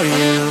for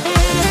you.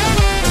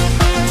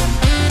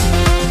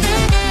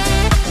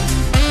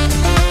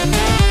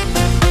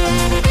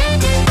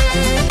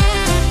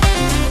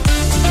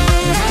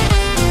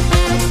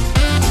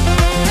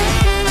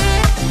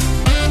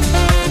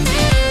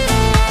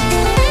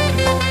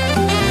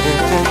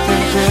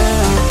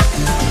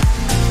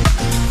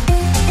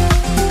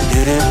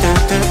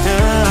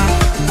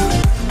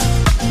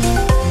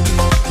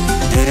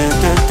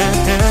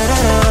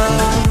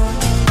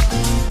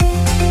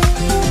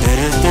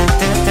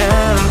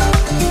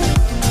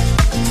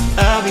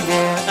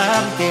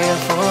 I'll be there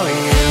for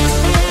you.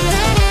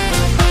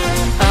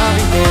 I'll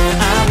be there,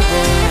 I'll be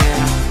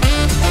there.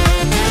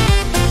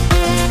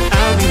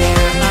 I'll be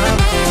there, I'll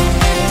be there.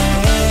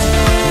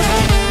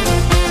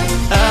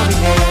 I'll be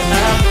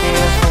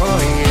there for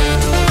you.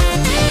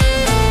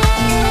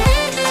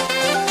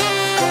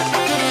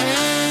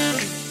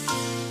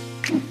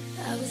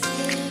 I was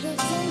scared of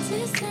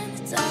dentists and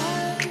the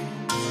dark.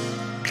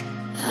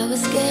 I was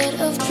scared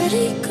of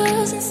pretty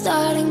girls and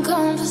starting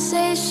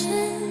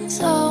conversations.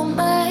 All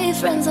my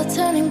friends are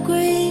turning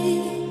green.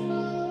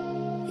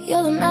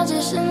 You're the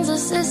magician's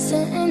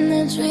assistant in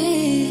their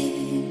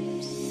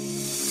dreams.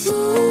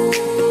 Ooh,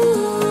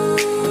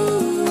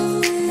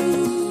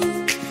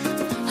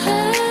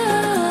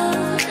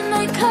 and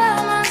I call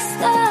my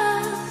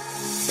star.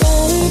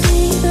 Baby,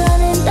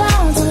 running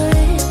down to the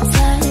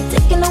riptide,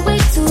 taking away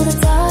to the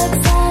dark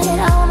side.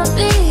 I wanna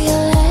be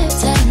your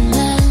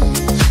lieutenant.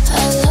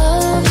 I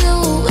love you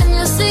when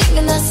you're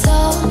singing that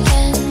song,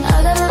 and I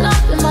got a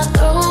lump in my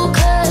throat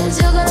 'cause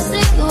you're gonna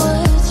sing the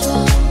words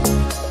wrong.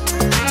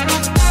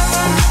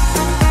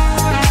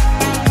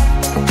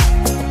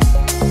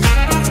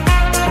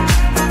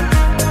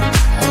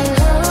 I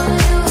love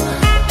you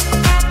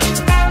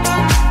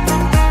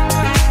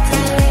to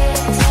the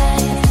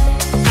riptide,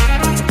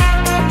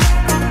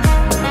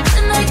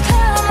 and I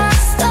call my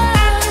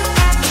star.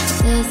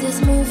 There's this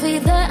movie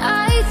that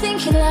I think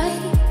you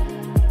like.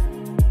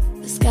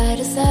 This guy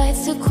decides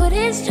to quit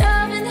his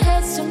job and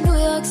heads to New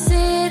York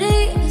City.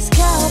 This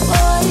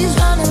cowboy's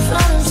running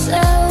from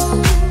himself.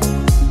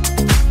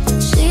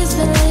 She's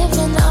been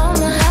living on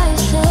the high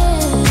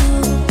shelf.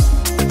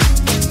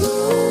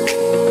 Ooh,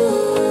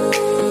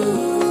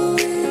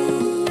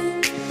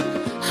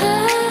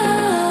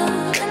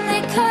 and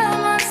they call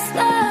my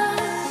star.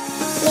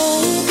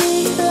 Baby,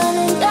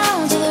 running down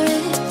to the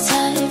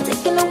riptide,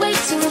 taking away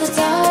to the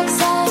dark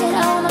side.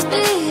 I wanna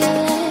be your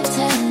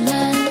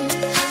lieutenant.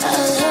 I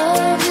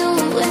love you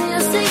when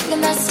you're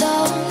singing that song.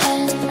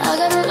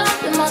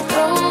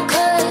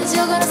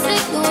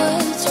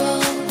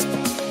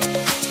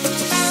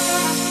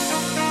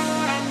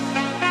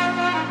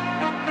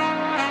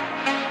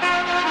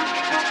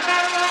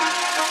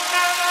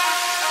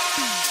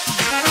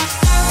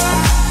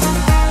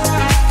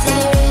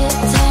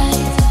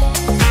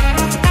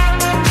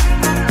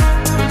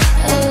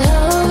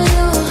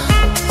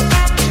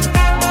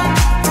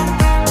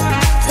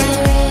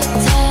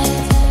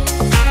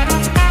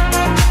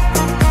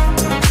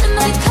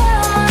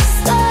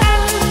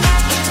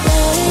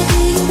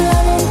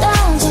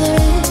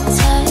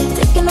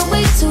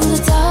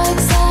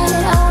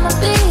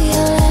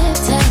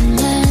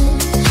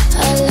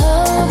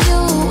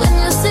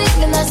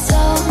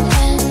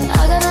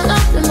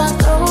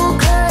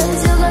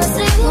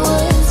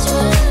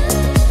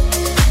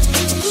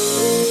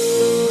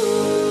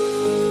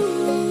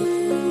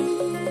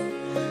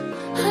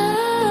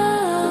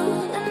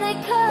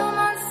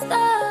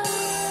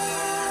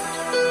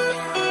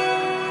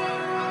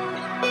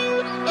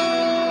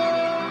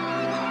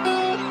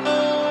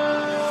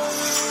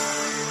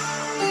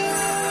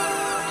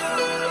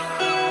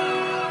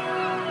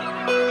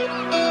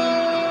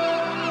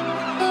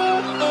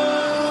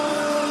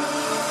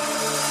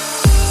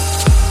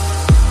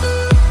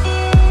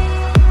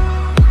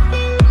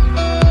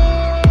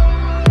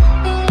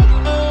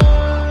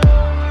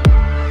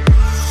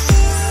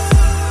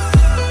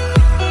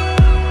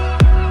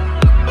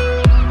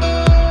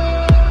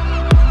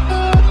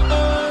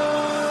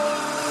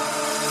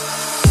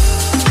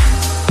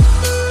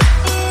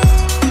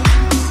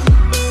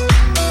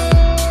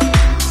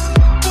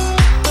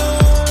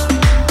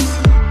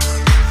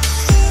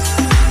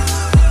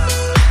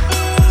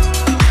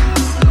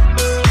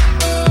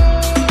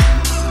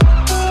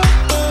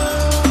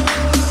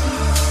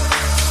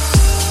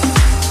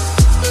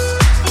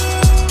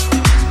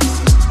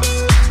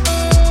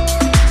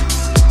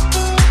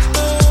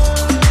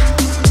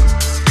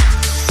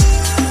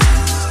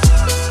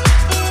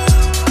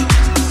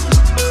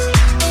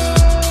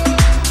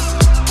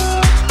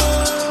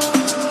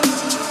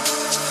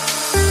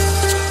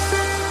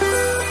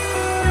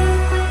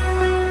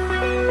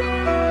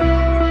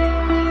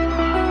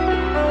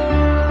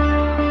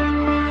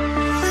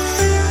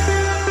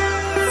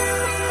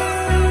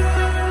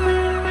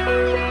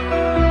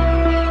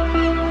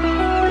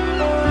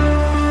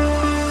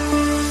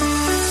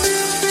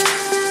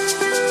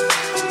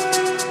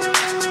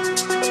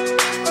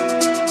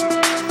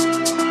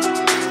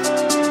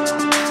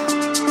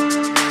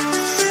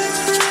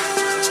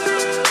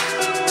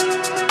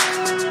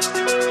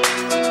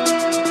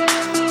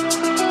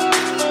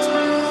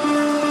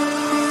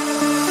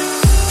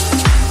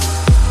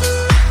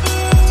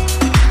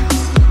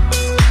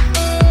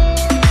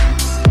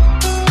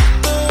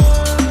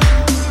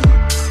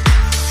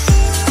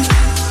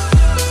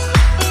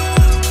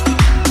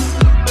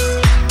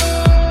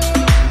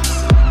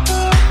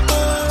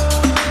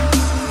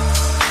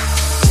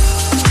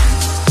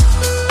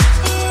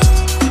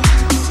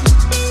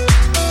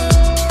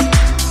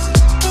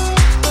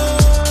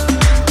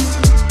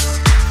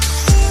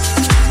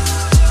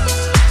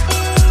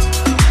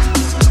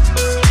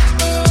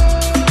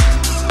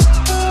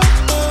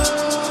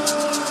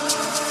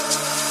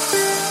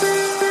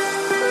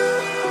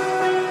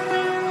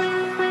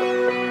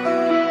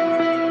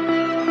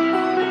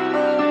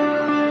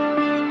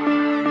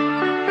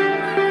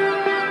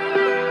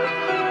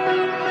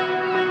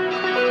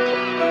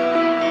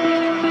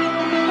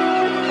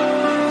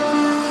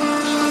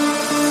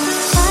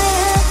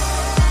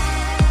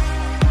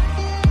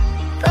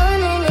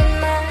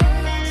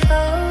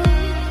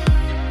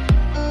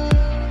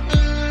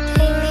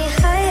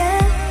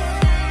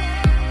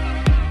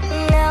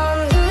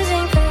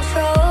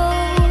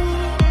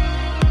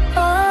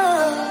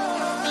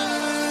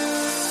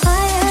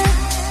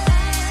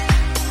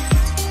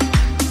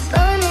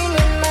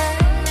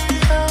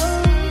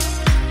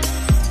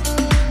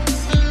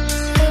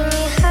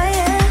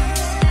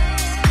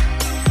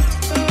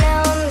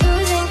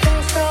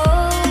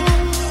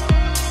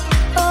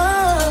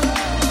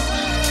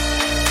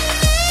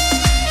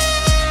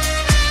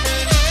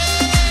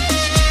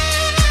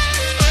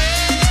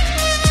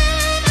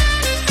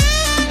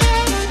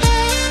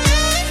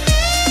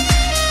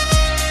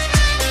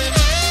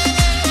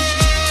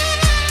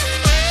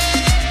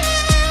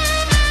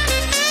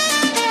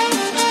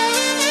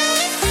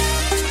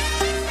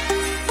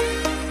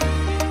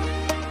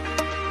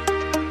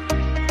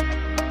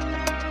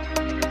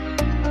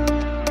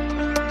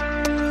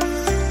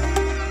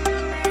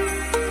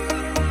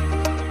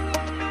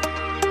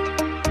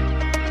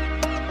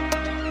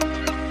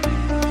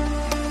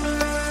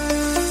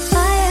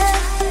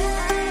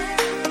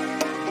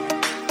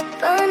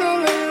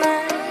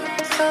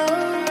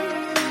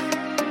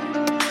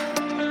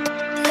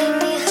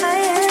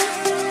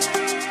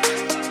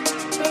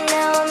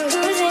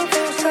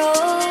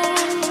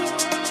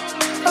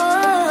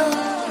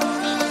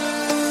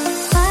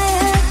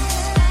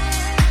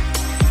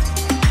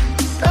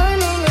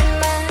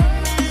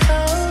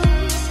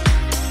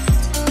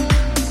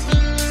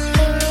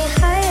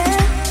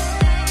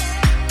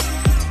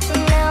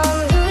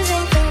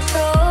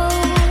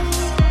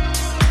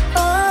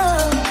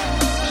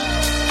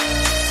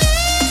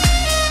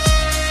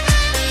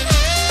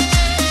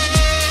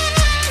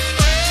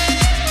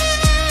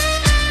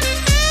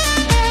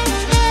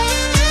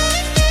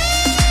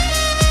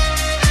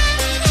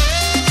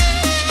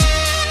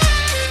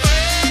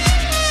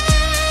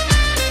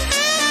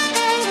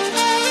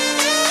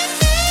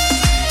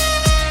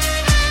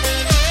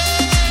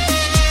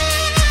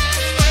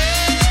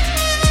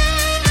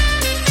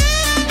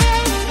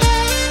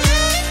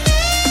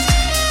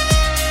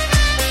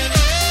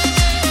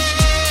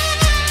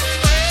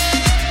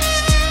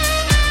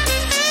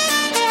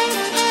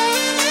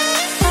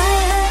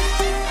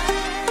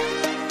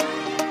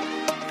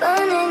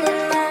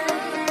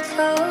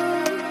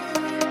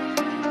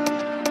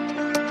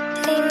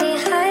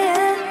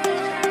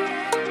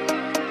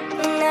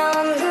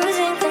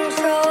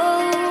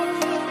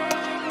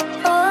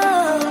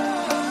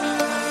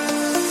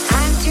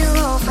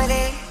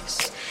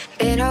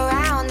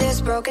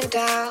 broken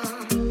down.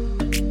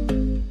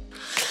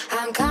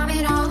 I'm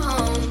coming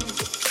home.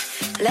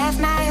 Left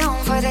my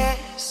home for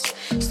this.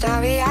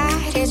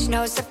 Starry-eyed, it's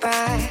no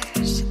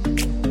surprise.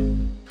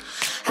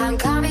 I'm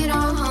coming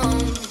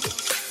home.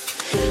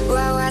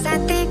 What was I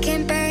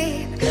thinking,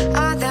 babe?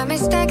 All the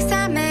mistakes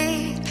I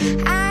made.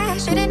 I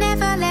should've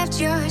never left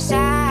your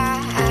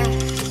side.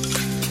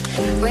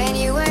 When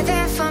you were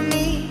there for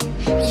me,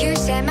 you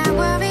set my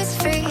worries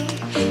free.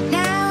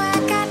 Now I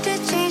got to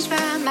change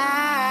my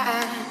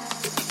mind.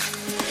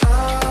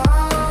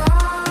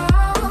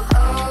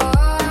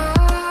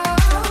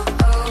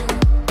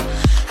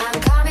 I'm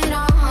coming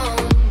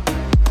home.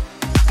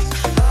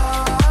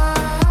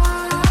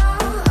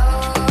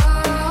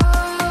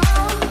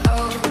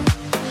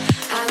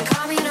 I'm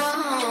coming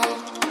home.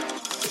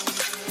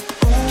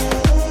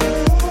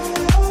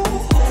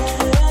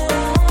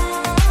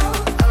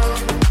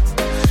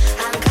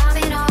 I'm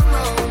coming home.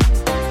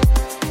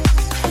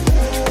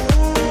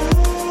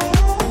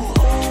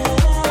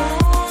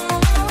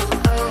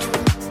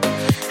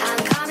 I'm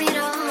coming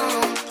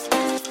home.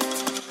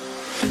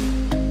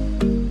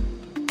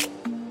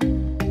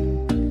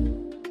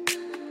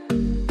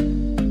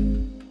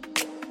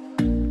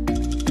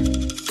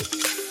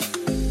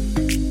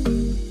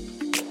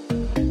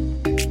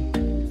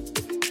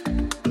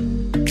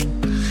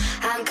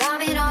 I'm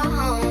coming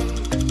home.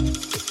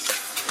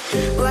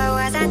 What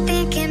was I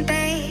thinking,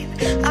 babe?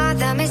 All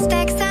the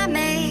mistakes I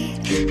made.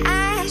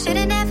 I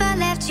should've never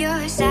left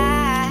your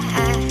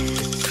side.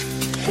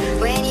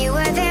 When you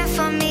were there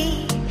for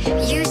me,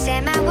 you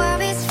set my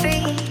worries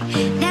free.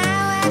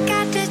 Now I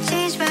got to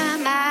change my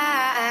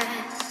mind.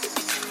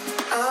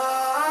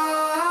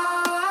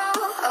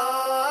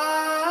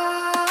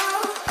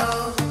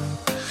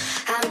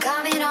 I'm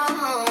coming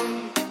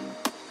home.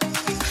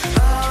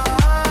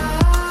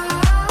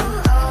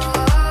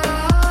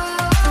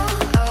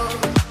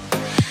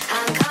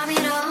 I'm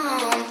coming home. I'm coming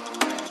home.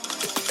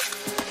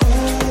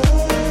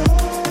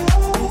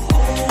 I'm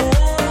coming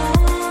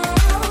home.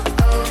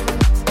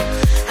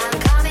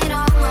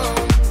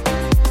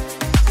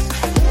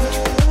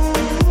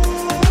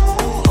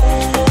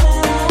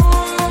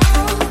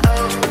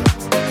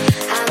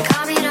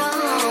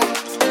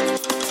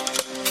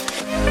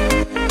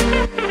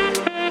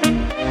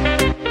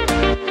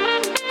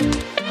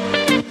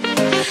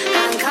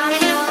 I'm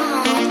coming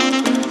home.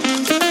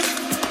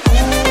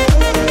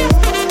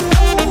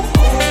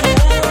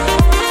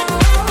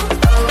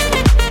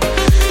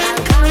 I'm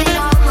coming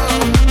home.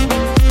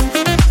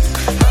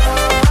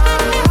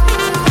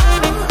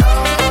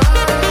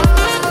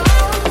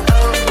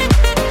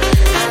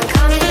 I'm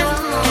coming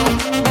home.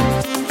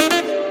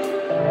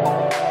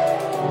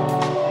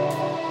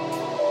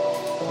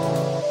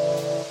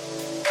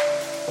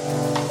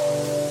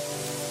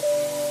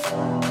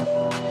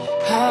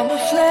 I'm a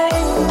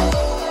flame,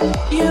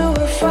 you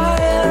are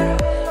fire.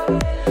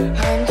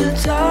 I'm the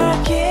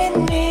dark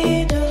in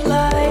need of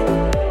light.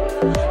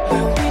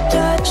 When we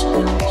touch,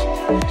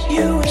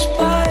 you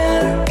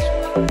inspire.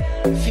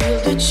 Feel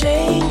the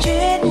change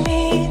in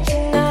me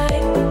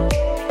tonight.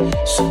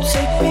 So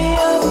take me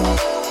up,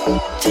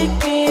 take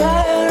me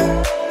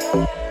higher.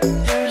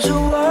 There's a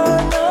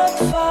world not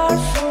far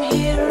from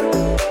here.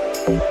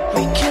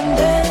 We can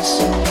dance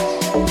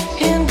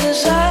in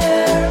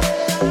desire.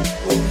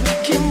 We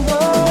can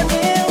burn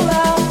it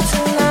loud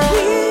tonight.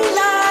 We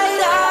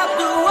light up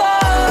the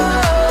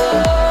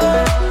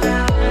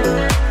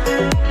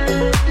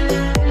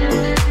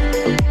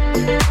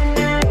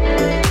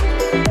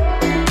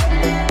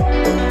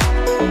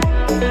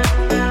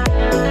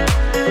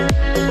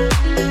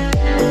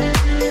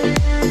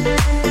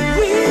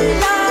We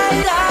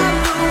light up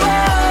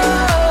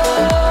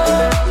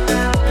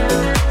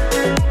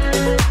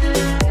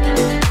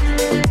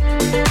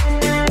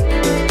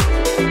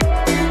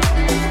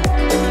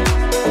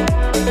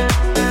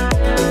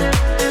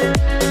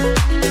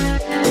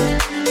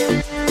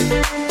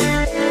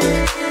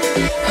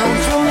I'm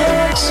from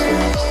X,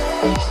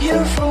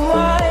 you're from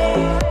Y.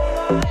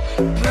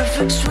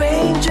 Perfect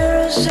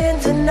strangers in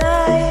the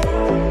night.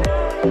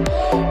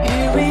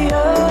 Here we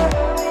are,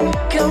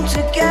 come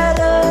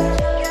together.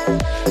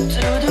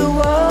 To the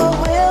world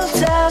we'll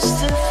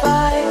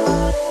testify.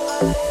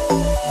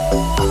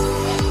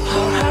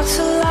 Our hearts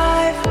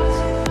alive,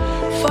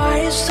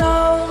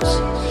 firestones.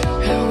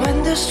 And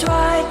when they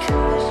strike,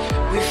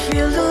 we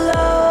feel the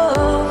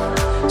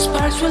love.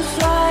 Sparks will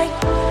fly,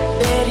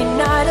 very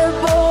night a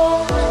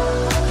ball.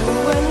 And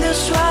when they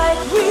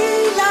strike, we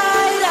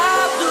light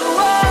up the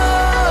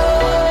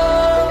world.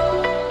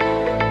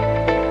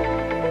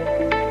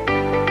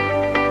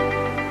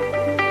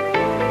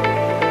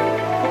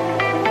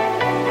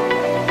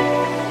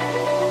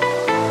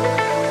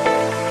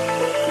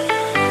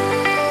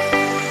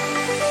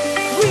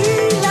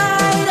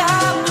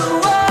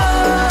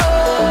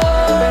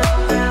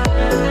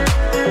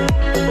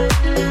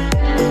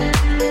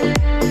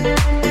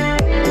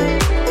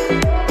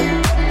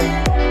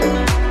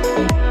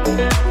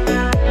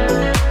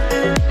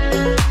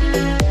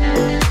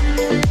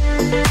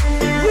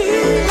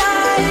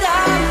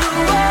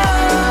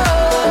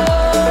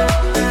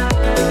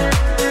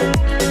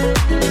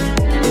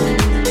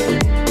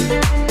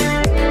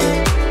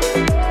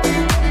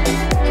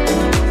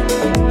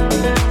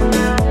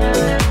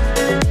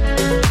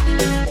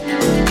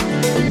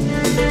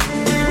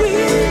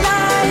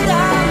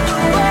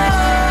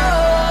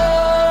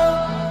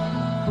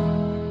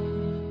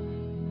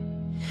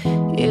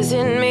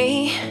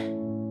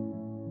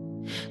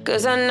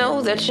 'Cause I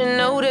know that you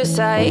notice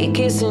I hate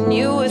kissing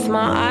you with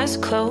my eyes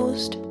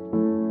closed.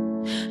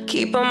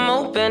 Keep them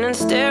open and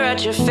stare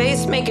at your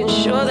face, making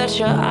sure that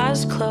your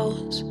eyes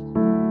close.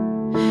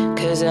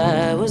 'Cause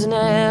I was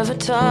never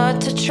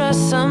taught to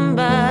trust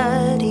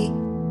somebody.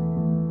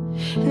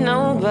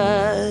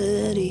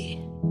 Nobody.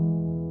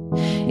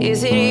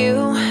 Is it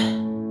you?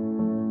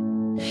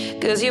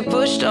 'Cause you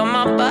pushed all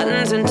my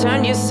buttons and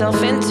turned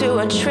yourself into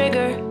a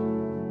trigger.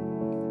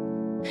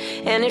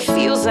 And it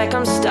feels like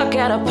I'm stuck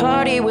at a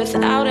party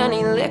without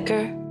any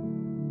liquor.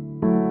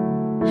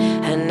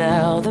 And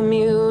now the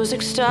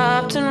music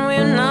stopped and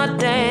we're not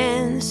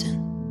dancing.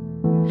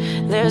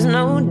 There's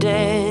no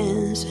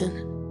dancing.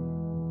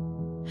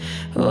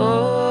 Oh,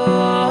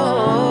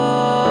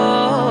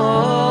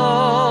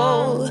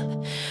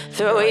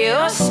 throw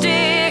your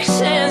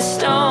sticks and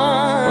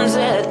stones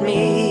at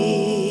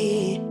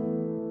me,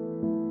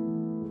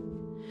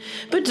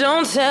 but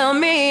don't tell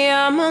me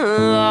I'm a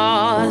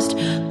lost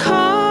cause.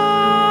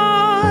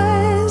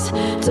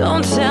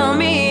 Don't tell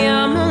me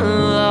I'm a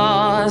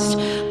lost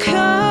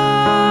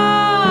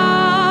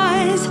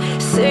cause.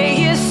 Say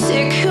you're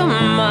sick of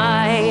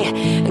my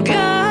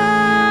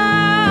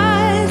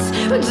guts,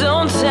 but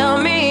don't tell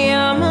me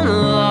I'm a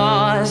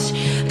lost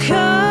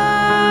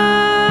cause.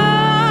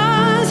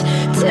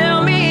 Tell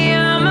me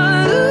I'm a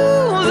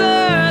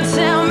loser.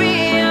 Tell me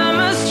I'm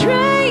a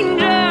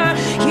stranger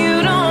you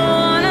don't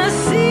wanna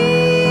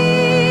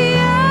see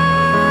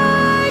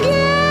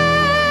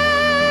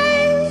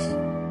again.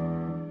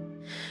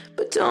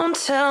 But don't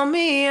tell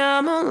me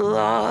I'm a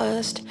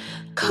lost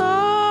cause.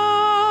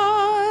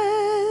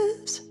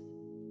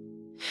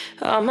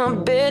 I'm a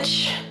bitch,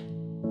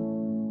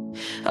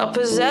 a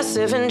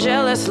possessive and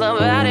jealous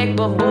love addict,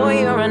 but boy,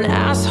 you're an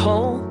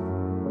asshole.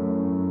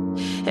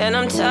 And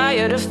I'm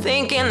tired of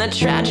thinking the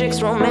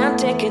tragic's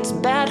romantic, it's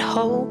bad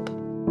hope.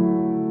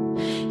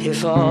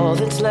 If all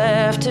that's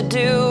left to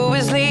do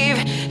is leave,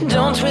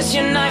 don't twist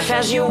your knife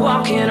as you're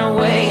walking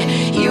away.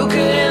 You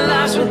couldn't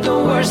last with the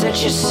words that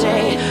you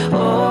say. Oh,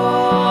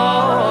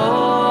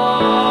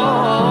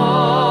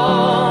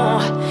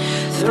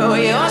 throw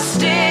your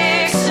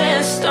sticks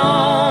and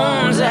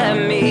stones at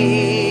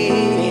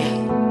me,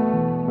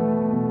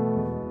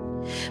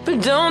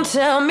 but don't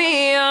tell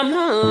me I'm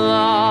a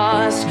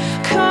lost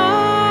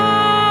cause.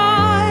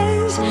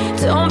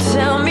 Don't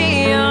tell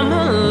me I'm a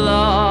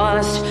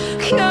lost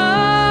cause.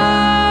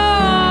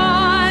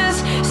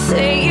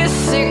 Say you're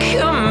sick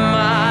of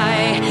my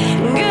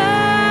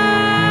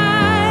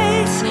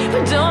guts,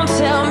 but don't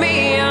tell me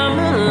I'm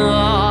a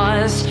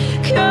lost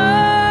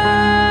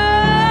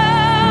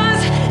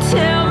cause.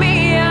 Tell me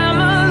I'm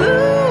a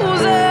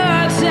loser.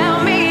 Tell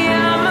me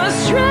I'm a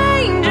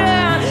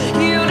stranger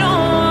you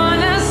don't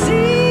wanna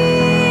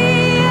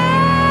see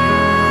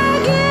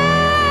again.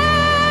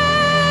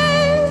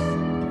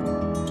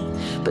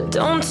 But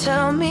don't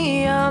tell me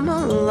I'm a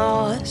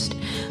lost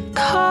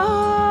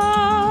cause.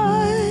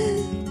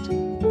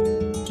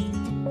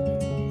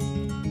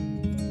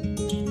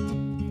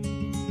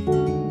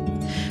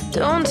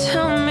 Don't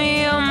tell me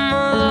I'm a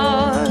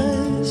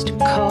lost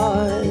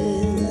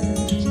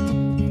cause.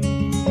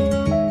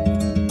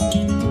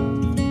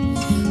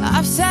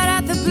 I've sat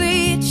at the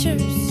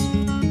bleachers,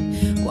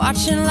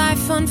 watching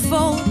life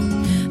unfold.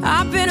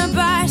 I've been a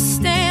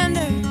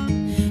bystander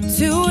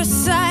to a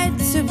sight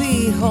to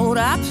behold.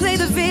 I play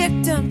the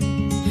victim,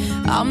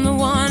 I'm the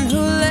one who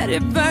let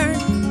it burn.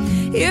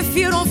 If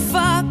you don't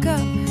fuck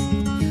up,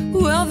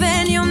 well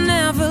then you'll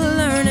never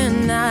learn.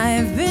 And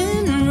I've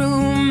been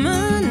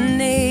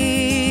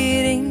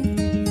ruminating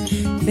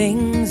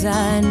things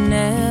I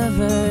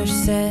never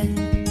said.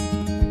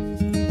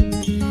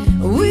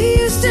 We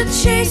used to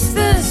chase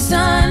the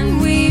sun,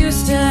 we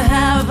used to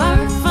have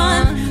our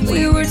fun.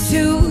 We were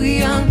too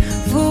young,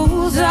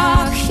 fools,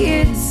 our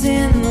kids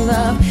in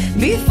love.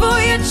 Before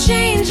your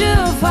change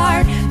of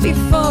heart,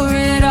 before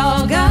it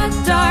all got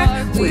dark,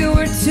 we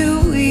were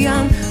too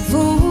young,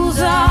 fools,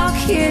 our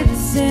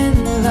kids in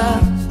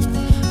love.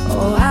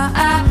 Oh,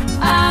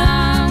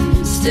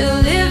 I'm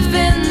still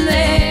living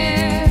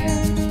there.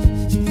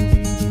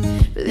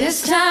 But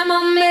this time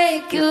I'll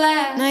make you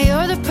laugh. Now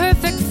you're the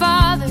perfect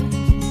father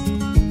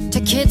to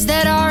kids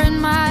that aren't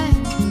mine.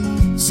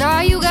 Saw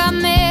you got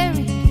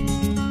married,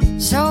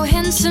 so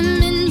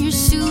handsome in your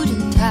suit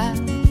and tie,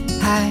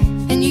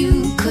 and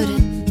you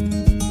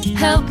couldn't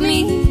help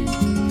me.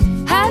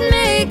 I'd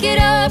make it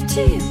up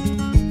to you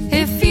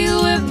if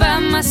you were by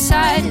my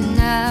side. And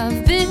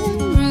I've been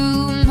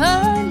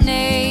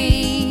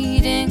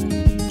ruminating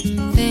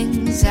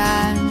things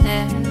I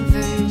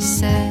never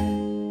said.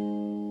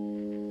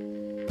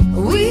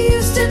 We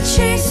used to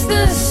chase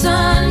the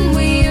sun,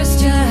 we used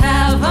to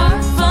have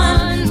our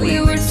fun.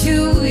 We were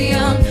too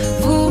young,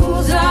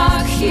 fools,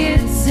 our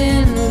kids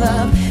in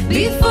love.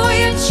 Before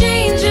your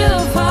change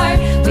of heart,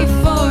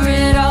 before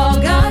it all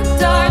got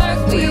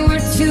dark, we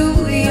were too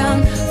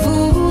young,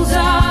 fools,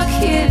 our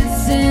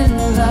kids in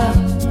love.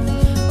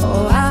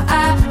 Oh,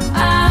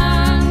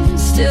 I'm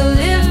still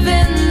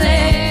living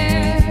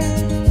there.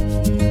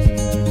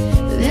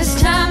 This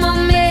time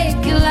I'll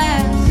make it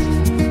last.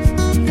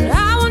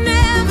 I will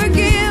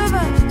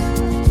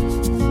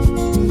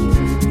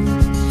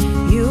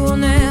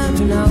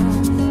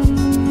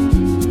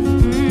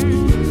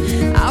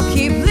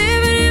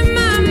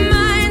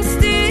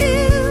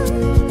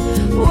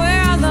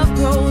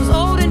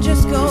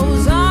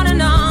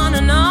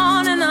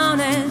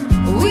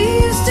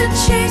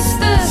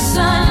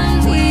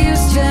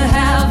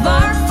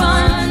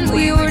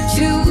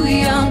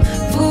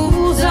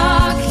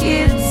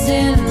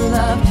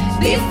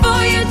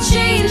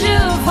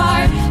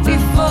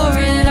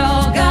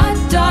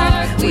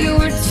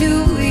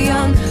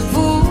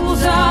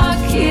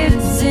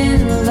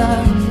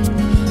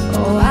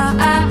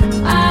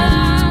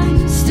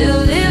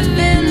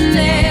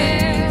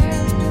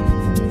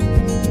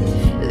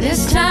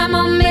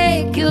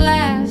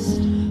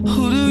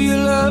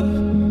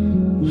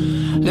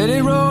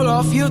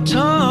off your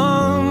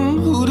tongue.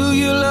 Who do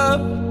you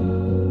love?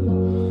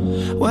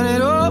 When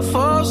it all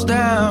falls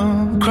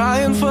down,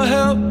 crying for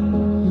help,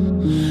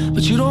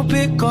 but you don't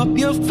pick up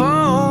your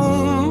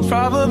phone,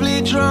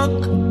 probably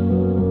drunk.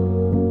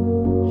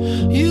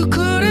 You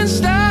couldn't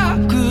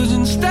stop,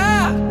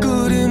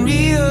 couldn't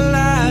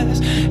realize.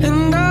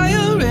 And are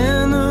your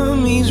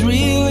enemies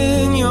real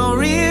in your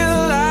real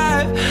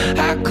life?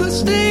 I could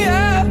stay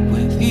up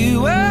with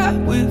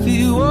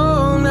you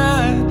all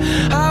night.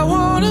 I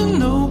wanna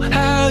know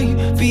how you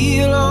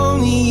feel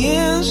on the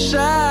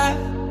inside.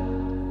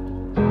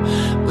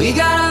 We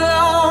got a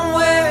long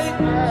way,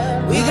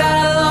 we got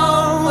a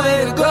long way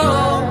to go.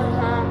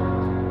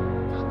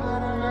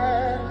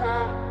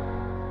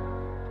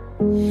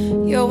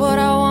 You're what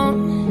I want,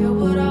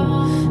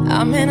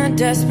 I'm in a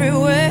desperate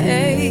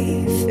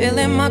way.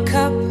 Filling my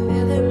cup,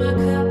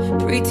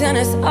 pretend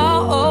it's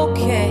all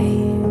okay.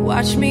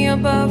 Watch me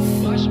above,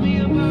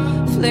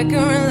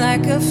 flickering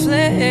like a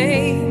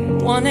flame.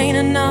 One ain't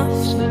enough.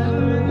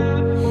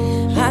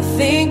 I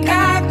think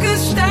I could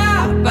stop.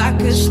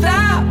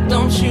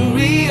 Don't you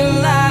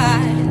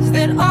realize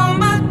that all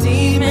my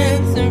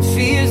demons and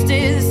fears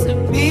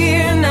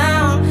disappear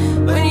now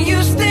when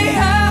you stay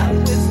up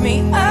with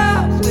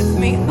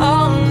me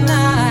all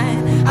night?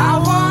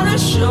 I wanna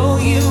show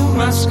you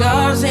my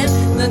scars in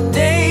the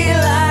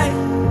daylight.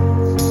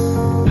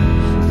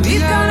 We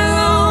got a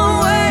long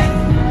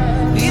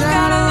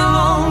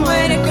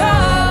way to go.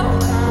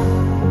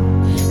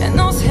 And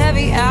those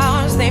heavy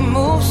hours, they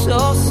move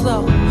so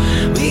slow.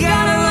 We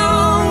got a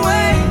long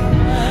way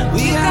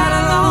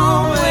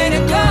to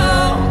go.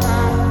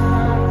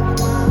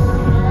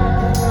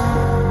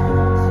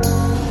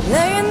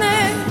 Laying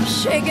there,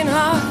 shaking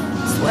hard,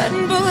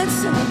 sweating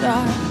bullets in the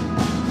dark.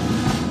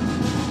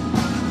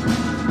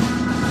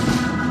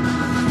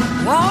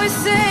 You always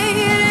say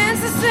it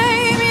ends the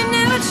same. You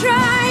never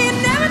try, you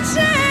never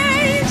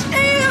change.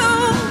 And you,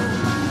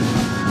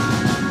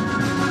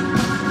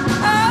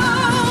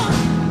 oh,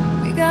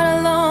 we got a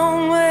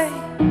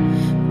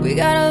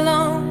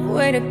long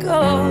way to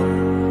go.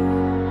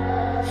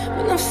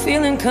 When the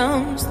feeling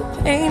comes, the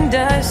pain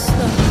dies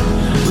slow.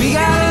 We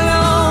got a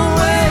long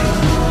way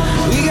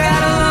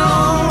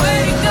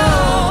to go.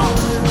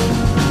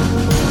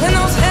 And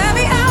those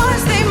heavy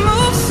hours, they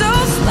move so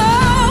slow.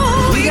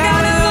 We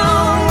got a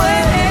long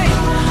way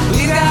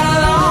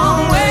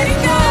to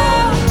go.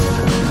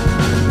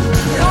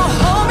 Don't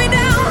hold me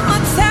down or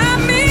tie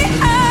me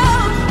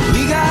up.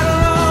 We got a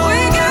long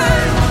way to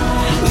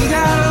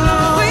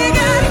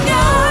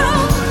go.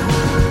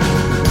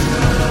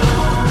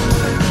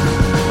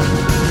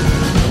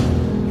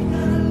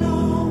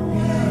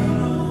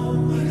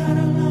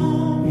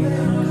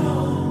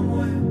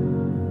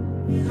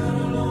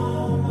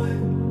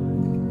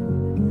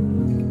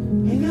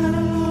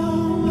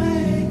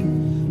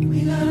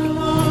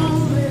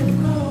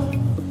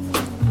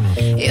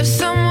 If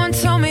someone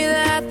told me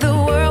that the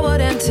world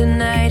would end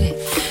tonight,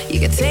 you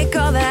could take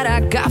all that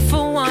I got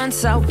for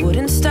once, I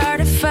wouldn't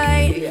start a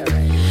fight.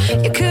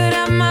 You could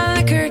have my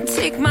liquor,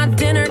 take my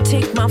dinner,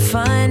 take my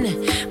fun,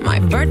 my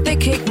birthday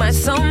cake, my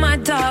soul, my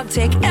dog,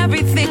 take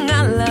everything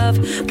I love.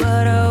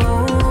 But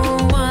oh,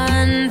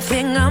 one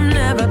thing I'm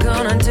never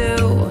gonna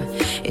do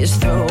is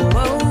throw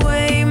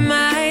away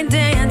my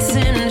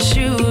dancing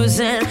shoes.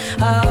 And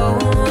oh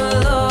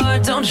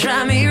Lord, don't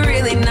try me,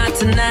 really not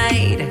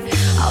tonight.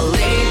 I'll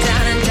lay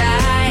down and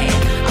die,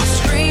 I'll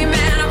scream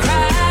and I'll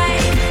cry.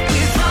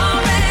 We've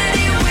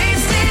already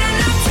wasted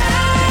enough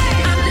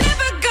time. I'm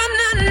never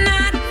gonna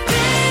not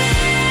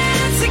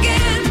dance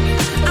again.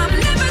 I'm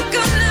never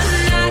gonna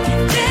not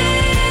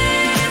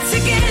dance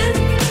again.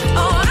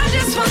 Oh, I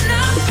just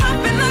wanna pop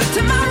and look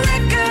to my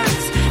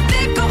records.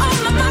 They go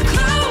all of my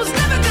clothes.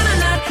 Never gonna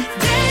not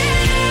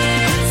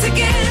dance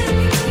again.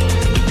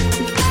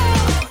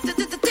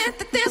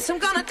 Dance, I'm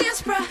gonna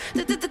dance, bruh.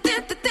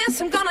 Dance,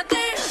 I'm gonna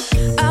dance.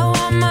 I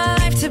want my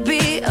life to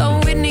be a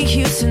Whitney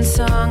Houston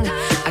song.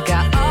 I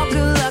got all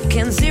good luck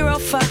and zero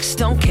fucks.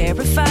 Don't care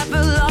if I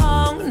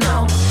belong,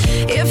 no.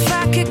 If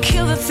I could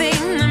kill the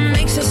thing that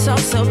makes us all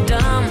so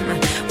dumb,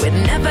 we're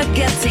never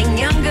getting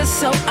younger,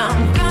 so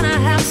I'm gonna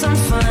have some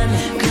fun.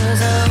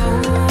 Cause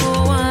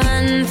oh,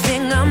 one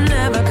thing I'm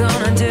never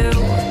gonna do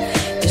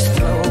is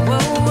throw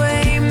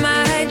away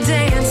my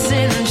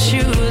dancing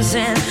shoes.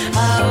 And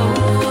oh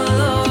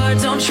Lord,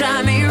 don't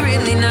try me,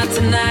 really not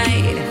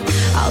tonight.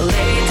 I'll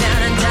lay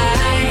down and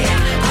die,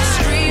 I'll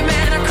scream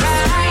and I'll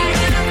cry.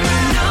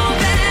 Know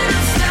that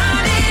I'm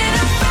starting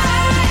a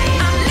fight.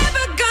 I'm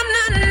never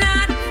gonna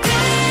not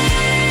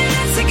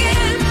dance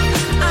again.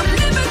 I'm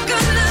never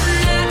gonna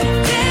not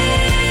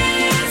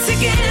dance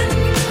again.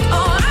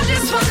 Oh, I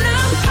just wanna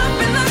pop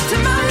and look to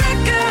my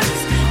records.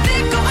 They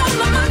go all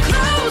of my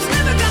clothes.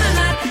 Never gonna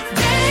not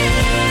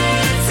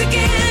dance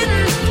again.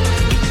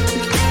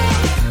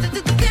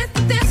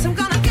 Dance, I'm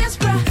gonna dance,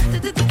 bruh.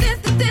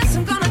 Dance,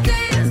 I'm gonna dance.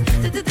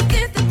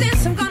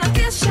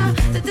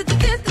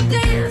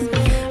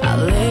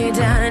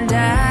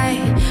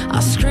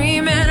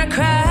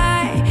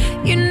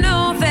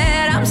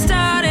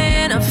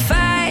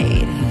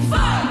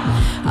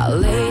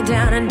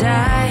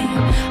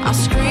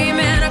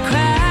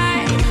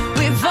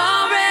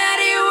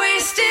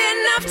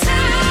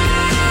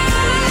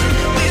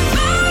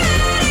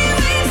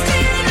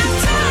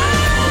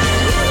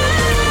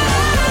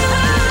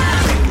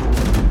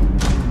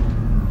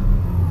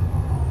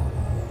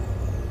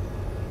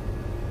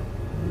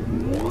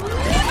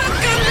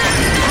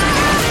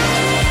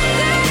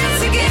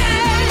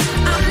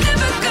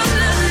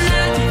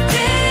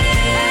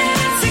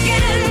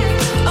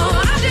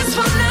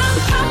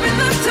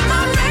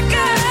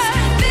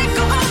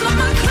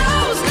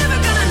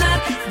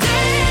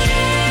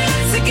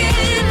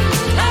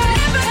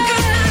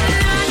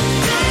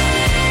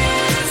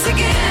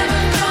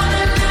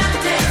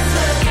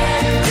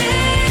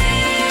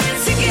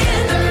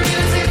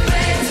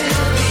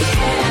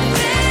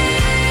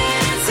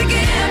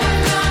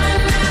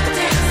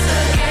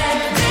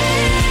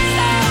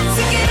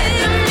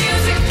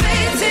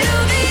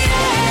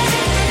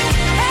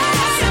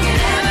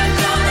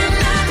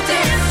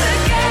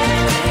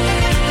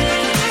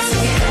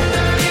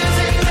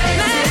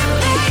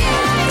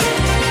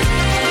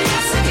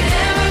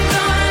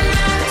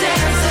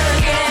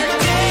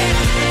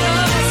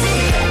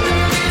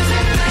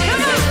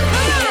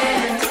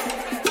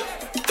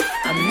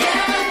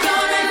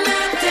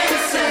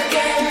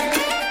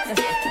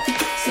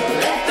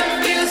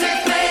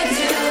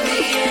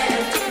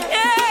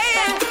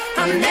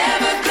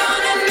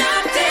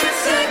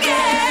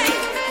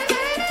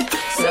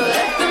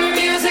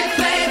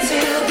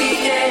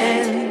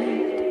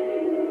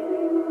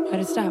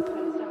 stop.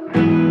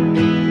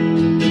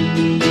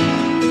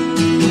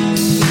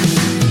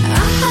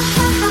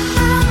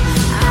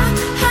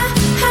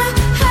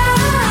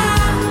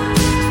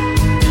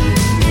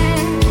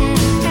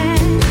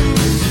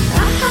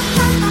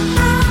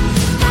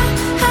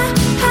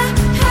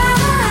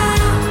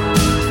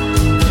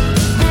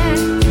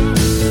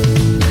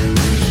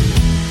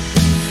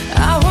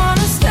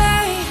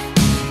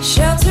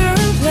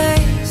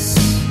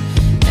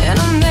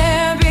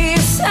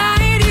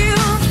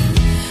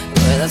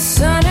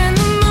 Sun and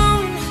the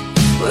moon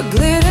with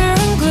glitter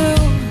and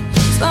glue.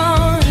 As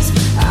long as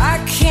I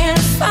can't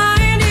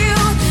find you,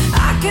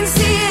 I can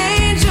see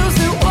angels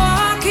that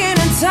walking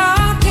and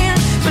talking,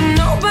 but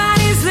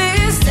nobody's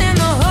listening.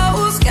 The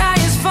whole sky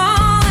is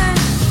falling.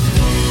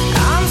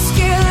 I'm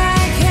scared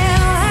like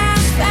hell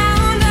has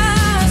found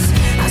us.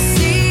 I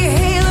see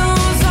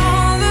halos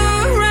all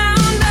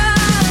around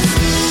us.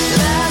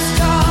 Last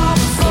call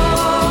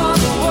before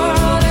the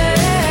world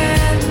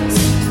ends,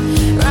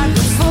 right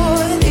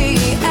before the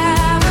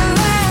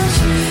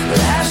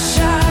last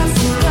shot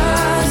for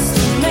us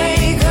to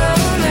make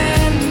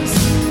amends.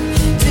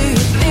 Do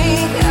you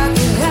think I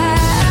could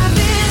have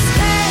this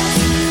dance?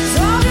 It's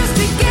all just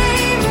a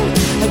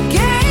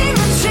game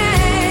of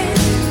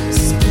chance.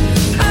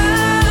 Oh,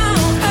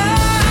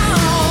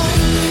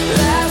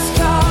 last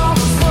call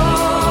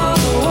before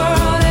the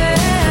world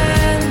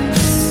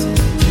ends,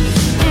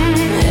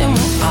 and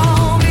we'll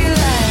all be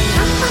like,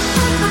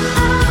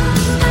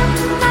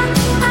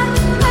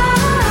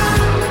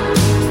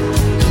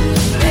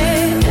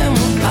 and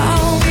we'll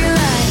all be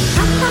like,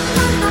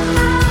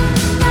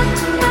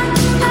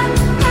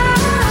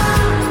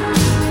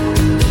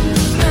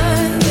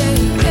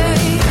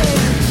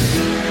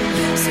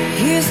 so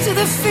here's to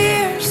the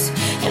fears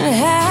and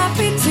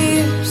happy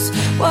tears.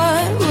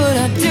 What would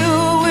I do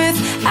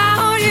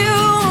without you?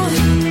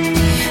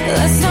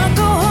 Let's not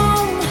go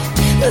home,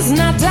 let's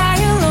not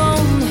die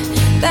alone.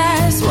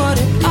 That's what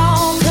it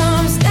all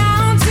comes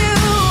down to.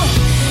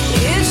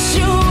 It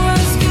sure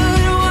was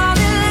good while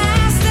it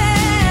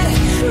lasted.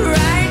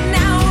 Right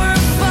now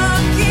we're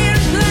fucking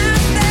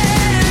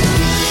blasted.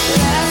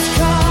 Last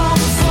call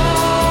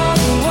before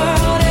the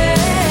world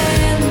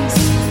ends,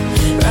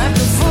 right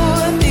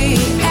before the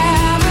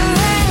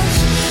avalanche.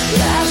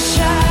 Last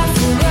shot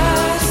for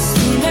us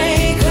to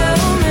make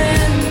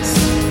amends.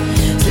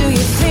 Do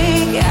you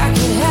think I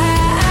could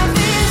have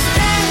this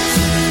dance?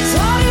 It's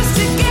all just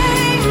a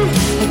game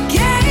of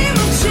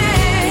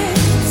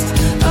chance.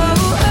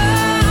 Oh,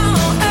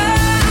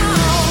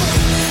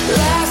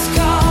 last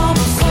call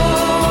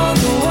before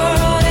the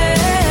world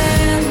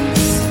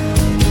ends,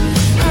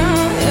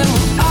 and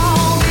we'll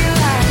all be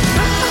like,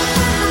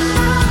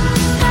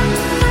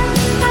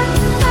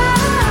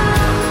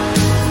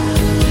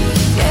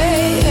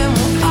 yeah, and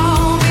we'll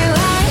all be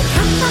like,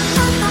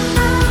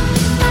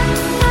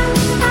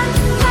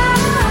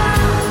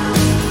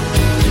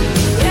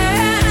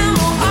 yeah, and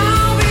we'll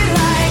all be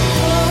like,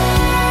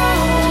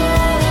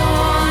 hold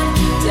on,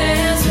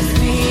 dance with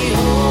me,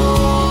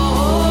 hold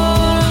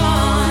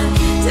on,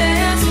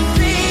 dance with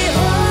me,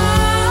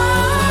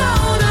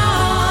 hold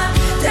on,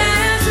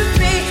 dance with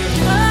me,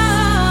 hold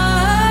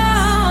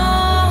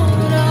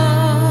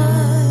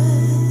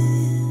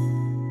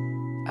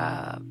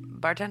on.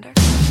 Bartender?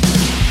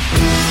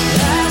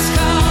 Last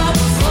call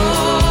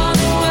before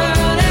the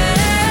world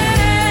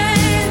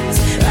ends,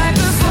 right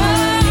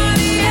before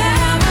the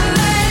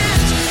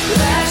avalanche.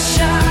 Last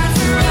shot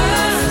for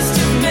us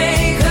to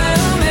make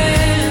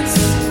amends.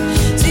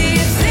 Do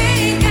you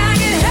think I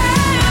could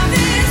have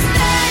this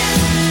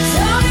dance? It's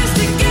all just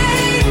a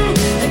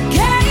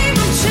game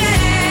of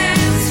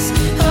chance.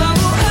 Oh,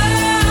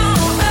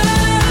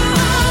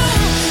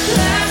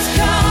 last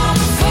call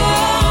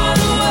before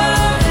the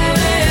world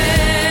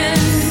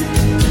ends.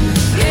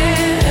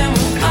 Yeah, and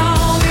we'll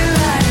all be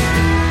like,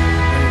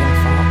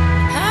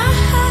 ha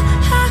ha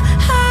ha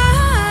ha.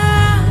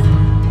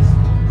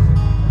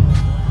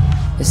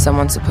 Is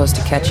someone supposed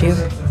to catch you?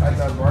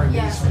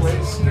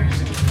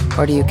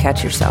 Or do you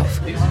catch yourself?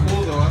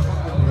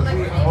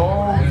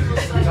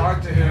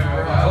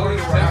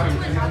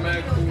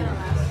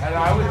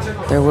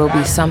 There will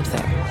be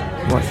something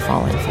worth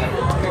falling for.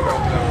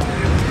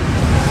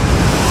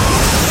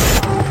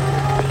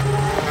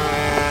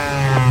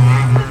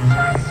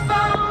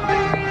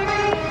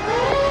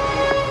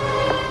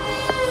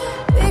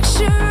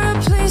 Picture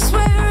a place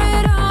where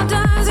it all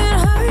doesn't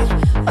hurt,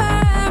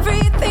 where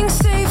everything's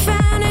safe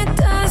and it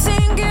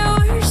doesn't get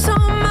worse.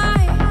 Oh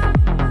my,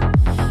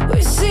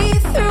 we see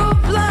through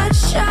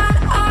bloodshot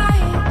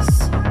eyes.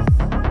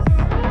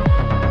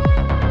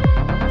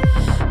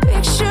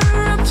 Picture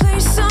a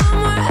place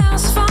somewhere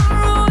else far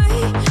away,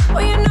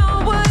 where you know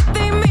what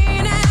they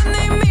mean and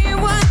they mean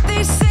what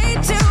they say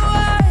to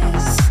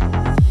us.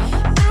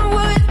 And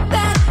would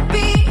that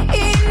be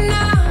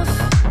enough?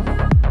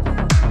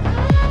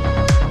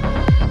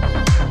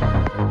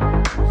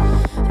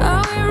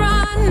 Are we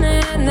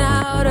running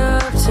out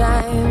of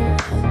time?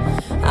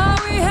 Are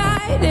we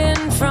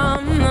hiding from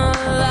the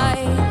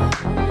light?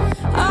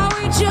 Are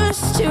we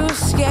just too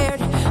scared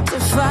to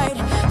fight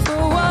for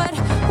what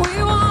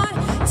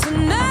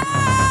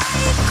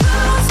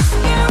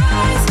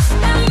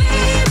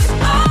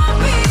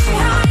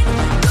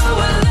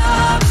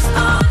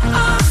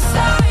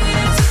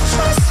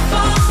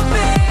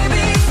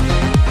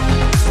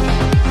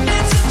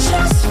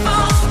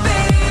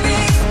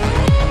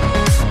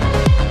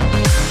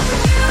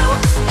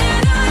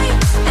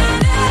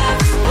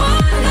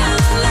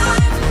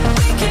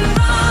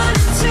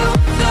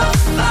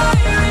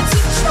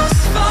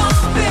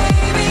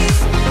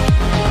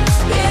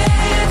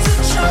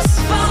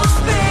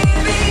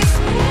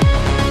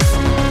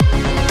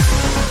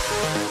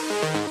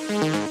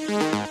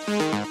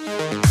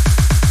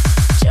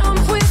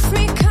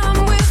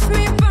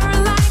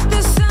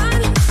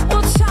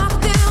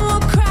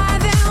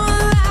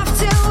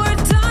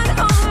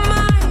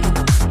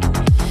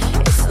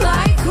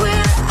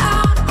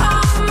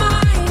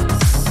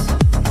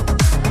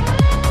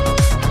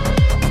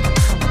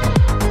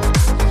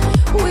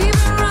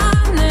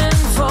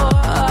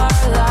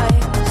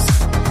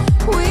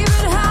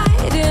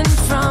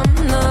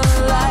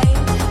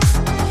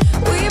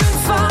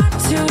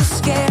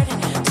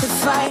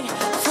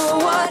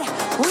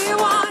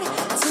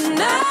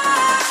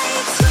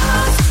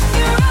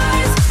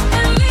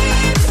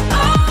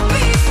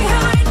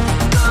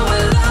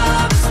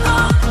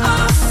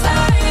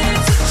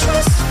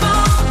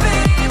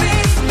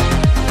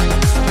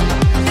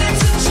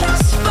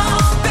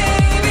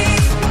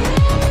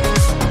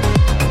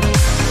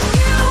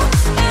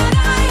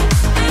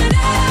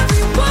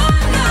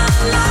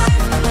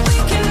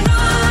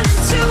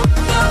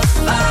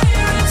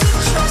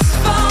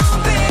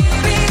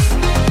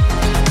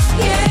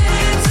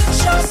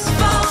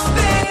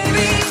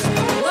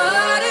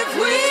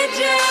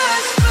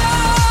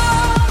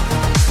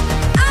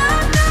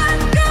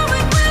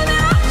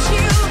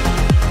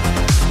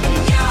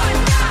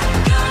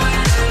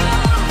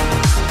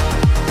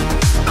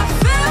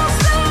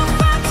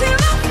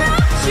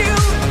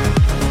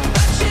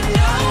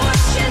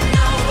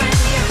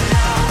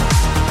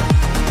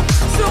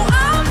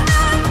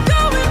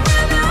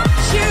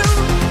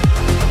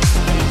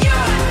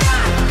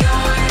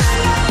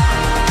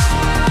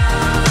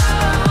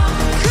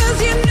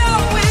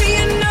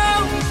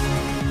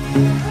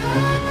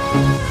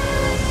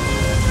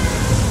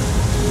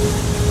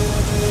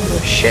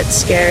shit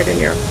scared and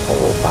your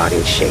whole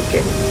body's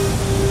shaking.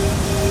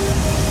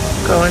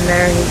 Go in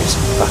there and you just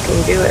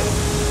fucking do it.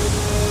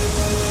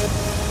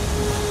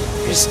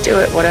 Just do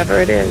it, whatever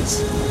it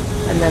is.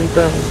 And then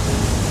boom,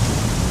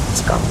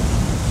 it's gone.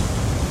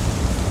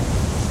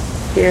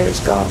 Fear is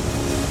gone.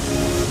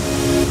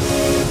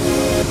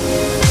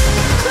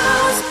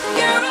 Close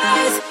your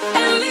eyes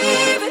and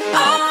leave it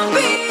all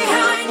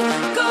behind.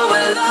 Go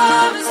where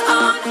love is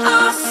on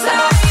our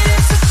side.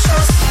 It's a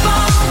trust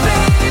fall,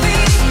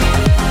 baby.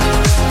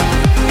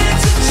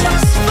 It's a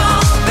trust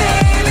fall,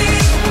 baby.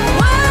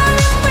 What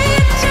if we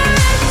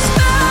just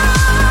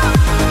fall?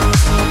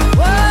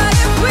 What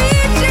if we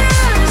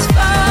just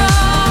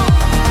fall?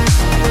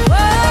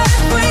 What if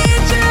we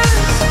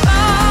just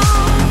fall?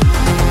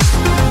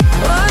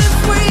 What if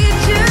we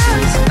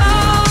just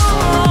fall?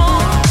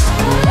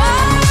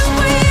 What if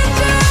we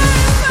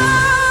just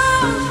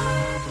fall?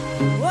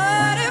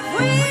 What if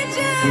we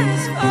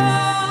just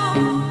fall?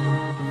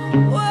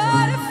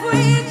 What if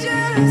we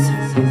just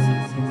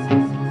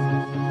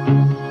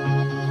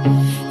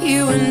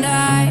You and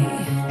I,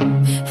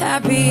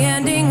 happy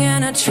ending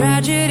and a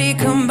tragedy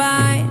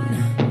combined.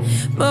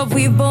 But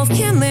we both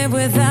can't live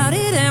without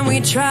it and we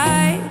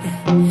tried.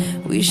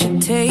 We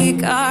should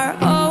take our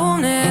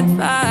own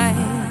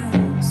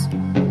advice.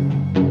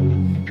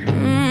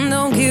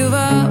 Don't give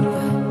up.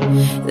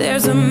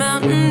 There's a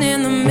mountain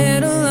in the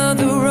middle of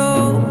the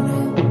road.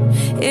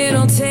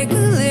 It'll take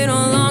a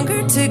little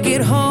longer to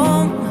get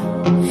home.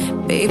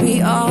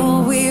 Baby,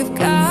 all we've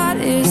got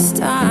is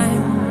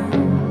time.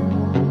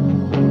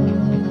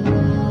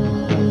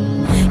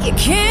 You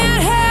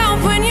can't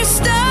help when your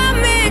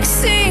stomach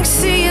sinks.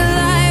 See your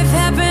life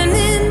happen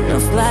in a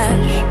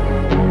flash.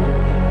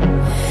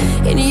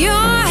 In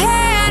your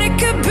head it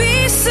could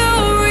be so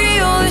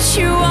real that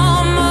you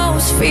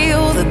almost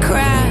feel the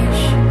crash.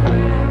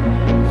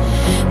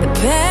 The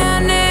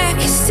panic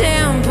is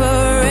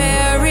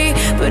temporary,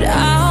 but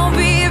I'll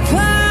be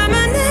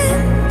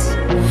permanent.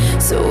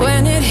 So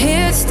when it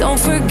hits, don't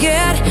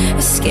forget,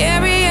 as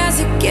scary as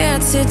it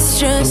gets, it's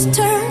just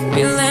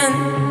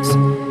turbulence.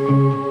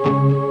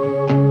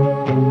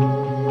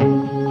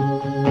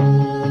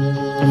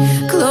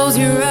 Close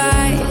your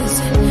eyes,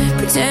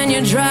 pretend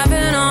you're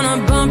driving on a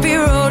bumpy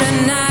road at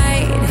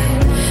night.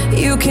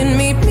 You can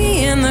meet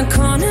me in the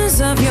corners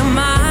of your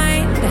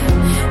mind.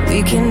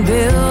 We can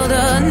build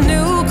a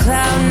new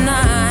cloud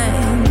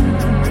nine.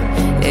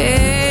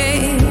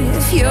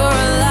 If you're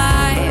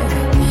alive,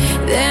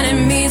 then it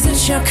means that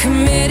you're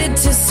committed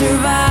to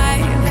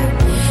survive.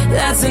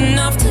 That's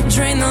enough to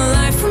drain the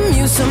life from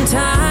you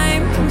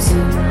sometimes.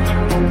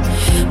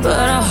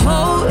 But I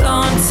hold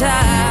on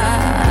tight.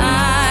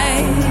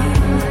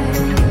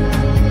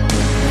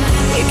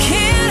 You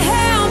can't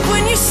help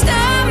when your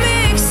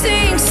stomach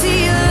sinks. See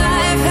your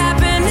life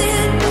happen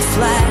in a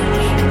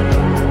flash.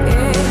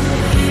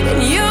 In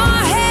your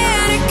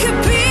head it could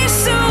be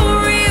so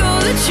real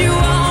that you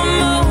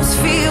almost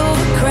feel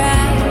the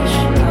crash.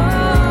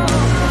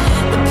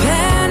 The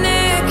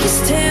panic is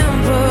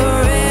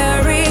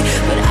temporary,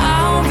 but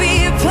I'll be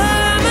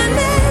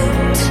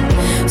permanent.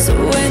 So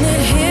when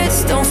it hits,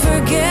 don't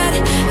forget,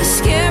 as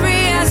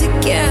scary as it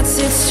gets,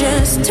 it's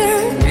just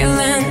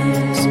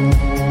turbulence.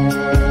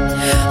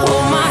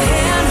 Hold my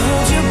hand,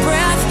 hold your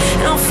breath,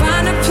 and I'll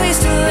find a place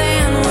to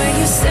land where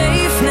you're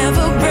safe,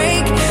 never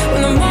break,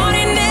 when the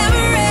morning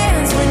never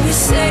ends. When you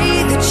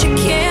say that you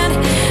can't,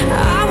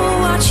 I will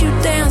watch you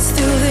dance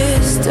through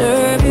this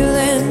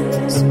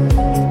turbulence.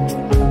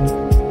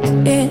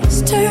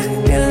 It's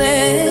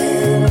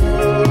turbulence.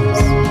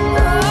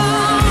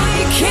 Oh,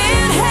 you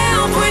can't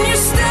help when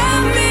your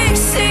stomach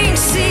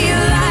sinks. See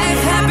your life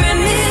happen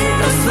in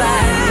a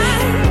flash.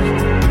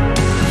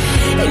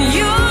 In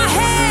your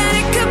head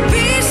it could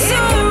be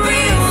so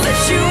real that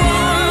you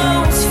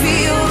almost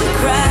feel the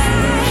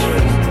crash.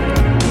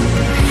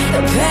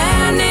 The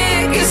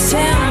panic is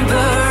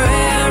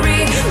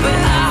temporary, but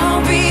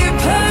I'll be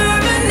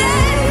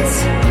permanent.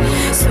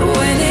 So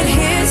when it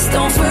hits,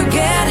 don't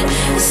forget,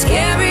 as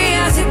scary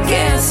as it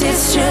gets,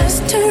 it's just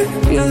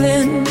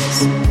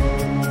turbulence.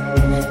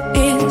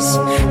 It's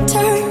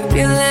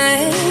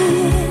turbulence.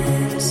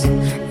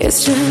 It's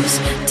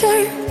just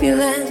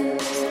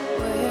turbulence.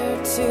 Where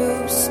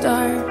to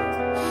start?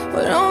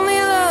 But only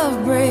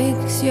love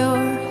breaks your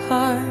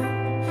heart.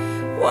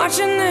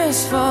 Watching this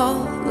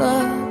fall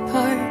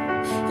apart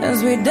as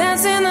we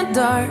dance in the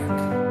dark.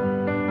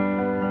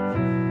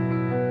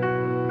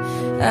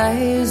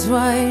 Eyes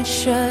wide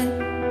shut.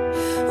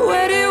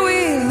 Where did we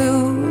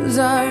lose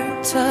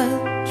our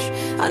touch?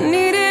 I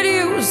needed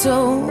you so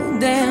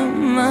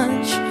damn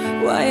much.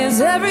 Why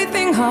is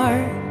everything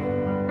hard?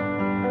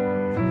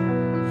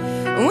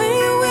 When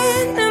you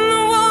win in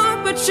the war,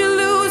 but you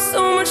lose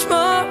so much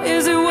more.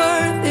 Is it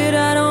worth it?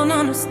 I don't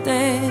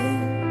understand.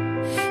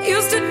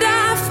 Used to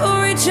die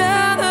for each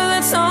other.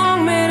 That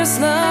song made us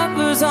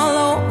lovers all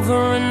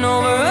over and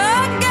over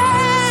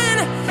again.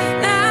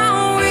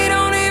 Now we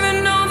don't even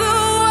know the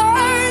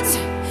words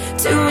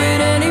to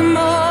it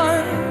anymore.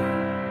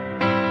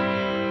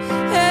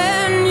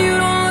 And you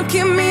don't look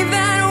at me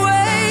that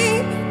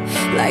way,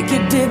 like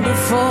you did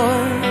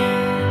before.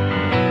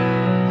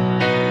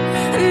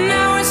 And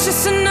now it's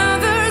just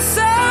another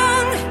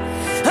song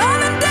on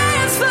the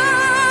dance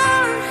floor,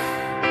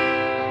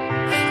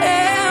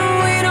 and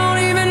we don't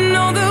even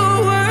know the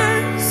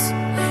words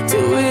to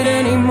it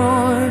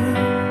anymore.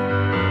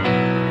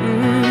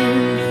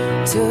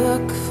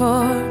 Took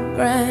for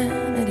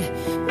granted,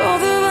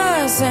 both of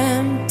us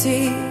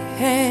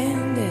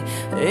empty-handed.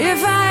 If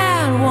I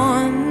had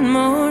one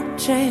more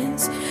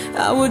chance,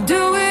 I would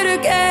do it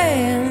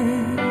again.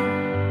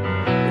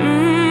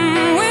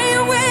 When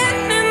you win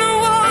in the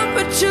war,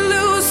 but you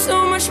lose so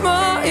much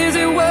more, is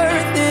it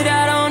worth it?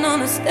 I don't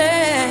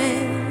understand.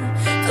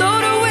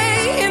 Float away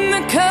in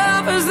the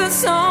covers, that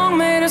song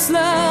made us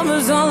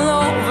lovers all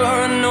over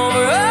and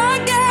over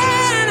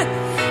again.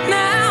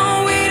 Now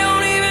we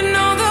don't even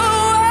know the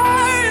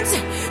words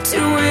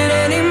to it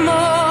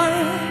anymore.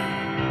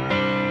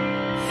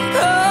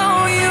 Oh,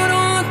 you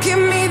don't look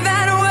at me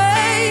that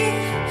way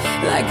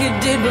like you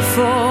did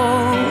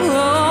before.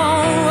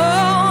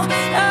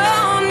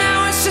 Now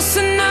it's just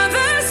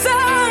another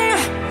song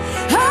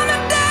on the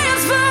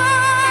dance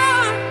floor,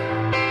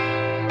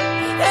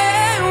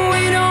 and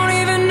we don't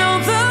even know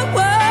the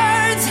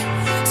words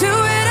to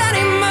it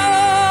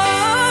anymore.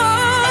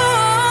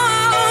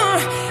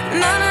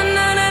 Na na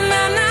na na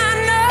na na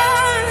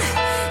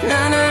na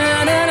na na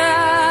na na.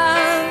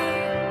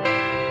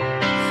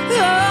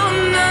 Oh,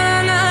 na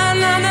na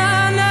na na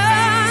na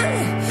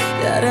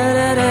da da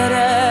da da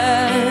da.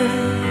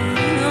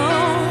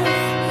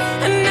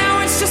 And now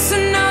it's just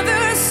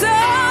another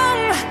song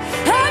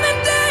on the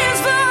dance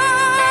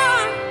floor,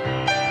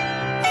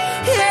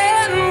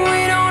 yeah, and we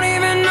don't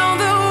even know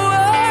the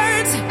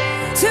words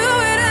to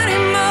it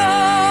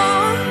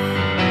anymore.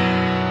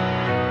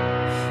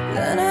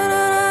 Na na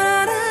na na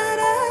na na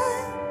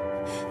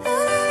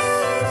na na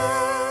na.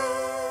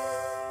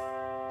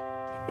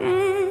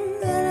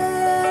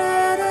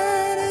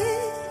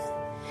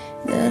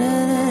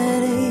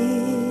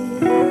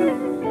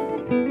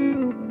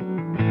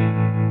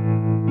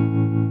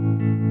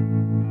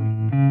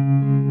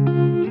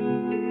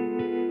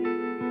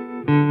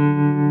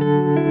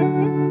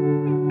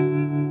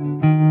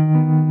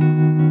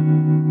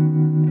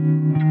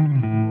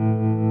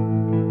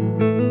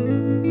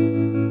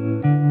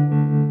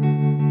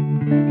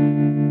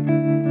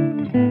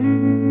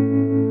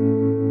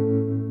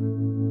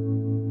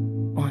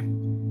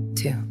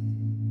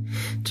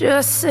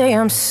 Just say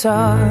I'm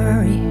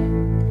sorry.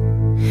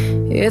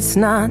 It's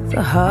not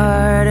the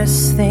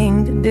hardest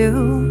thing to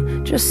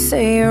do. Just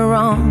say you're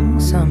wrong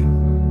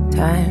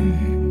sometimes,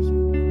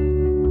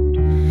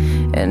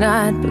 and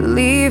I'd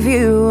believe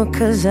you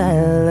 'cause I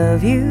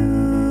love you.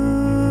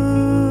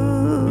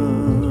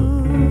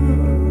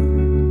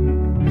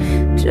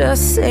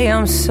 Just say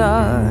I'm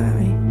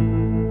sorry.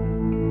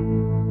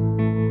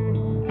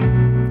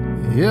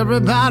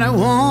 Everybody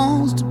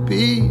wants to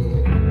be the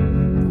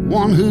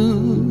one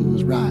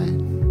who's right.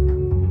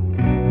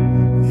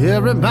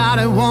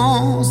 Everybody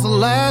wants the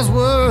last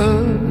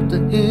word to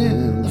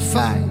end the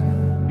fight.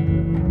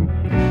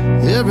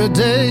 Every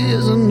day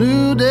is a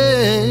new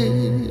day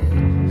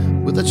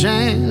with a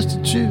chance to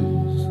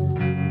choose.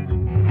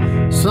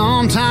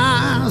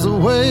 Sometimes the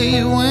way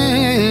you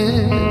win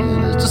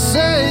is to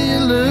say you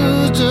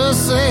lose. Just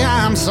say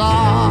I'm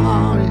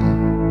sorry.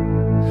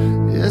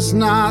 It's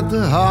not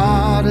the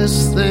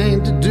hardest thing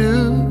to do.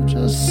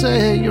 Just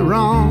say you're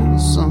wrong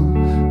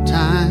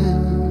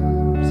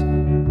sometimes,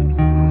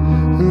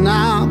 and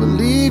I'll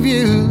believe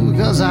you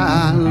 'cause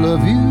I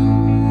love you.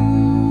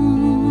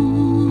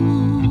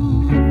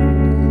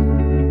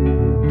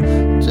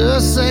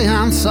 Just say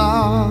I'm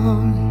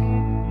sorry.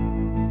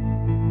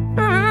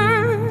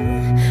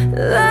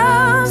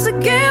 Love's a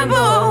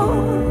gamble,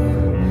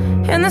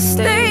 and the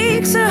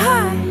stakes are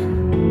high,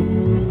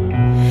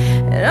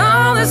 and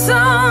all that's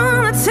on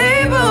the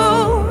table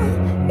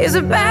is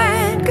a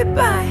bad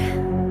goodbye.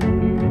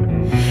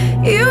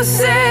 You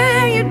say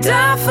you're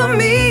done for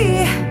me,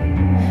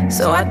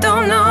 so I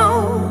don't know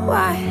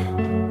why.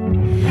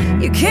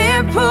 You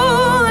can't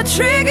pull the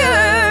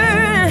trigger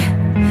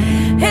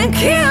and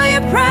kill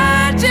your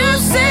pride.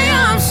 Just say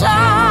I'm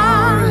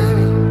sorry.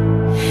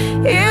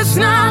 It's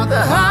not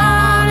the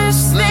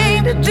hardest thing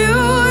to do.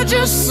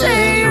 Just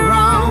say you're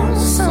wrong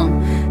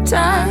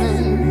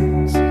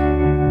sometimes,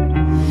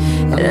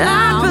 and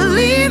I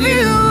believe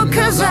you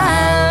 'cause I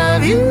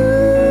love you.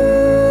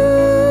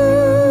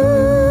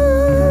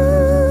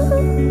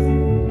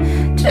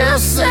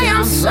 Just say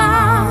I'm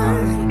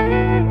sorry.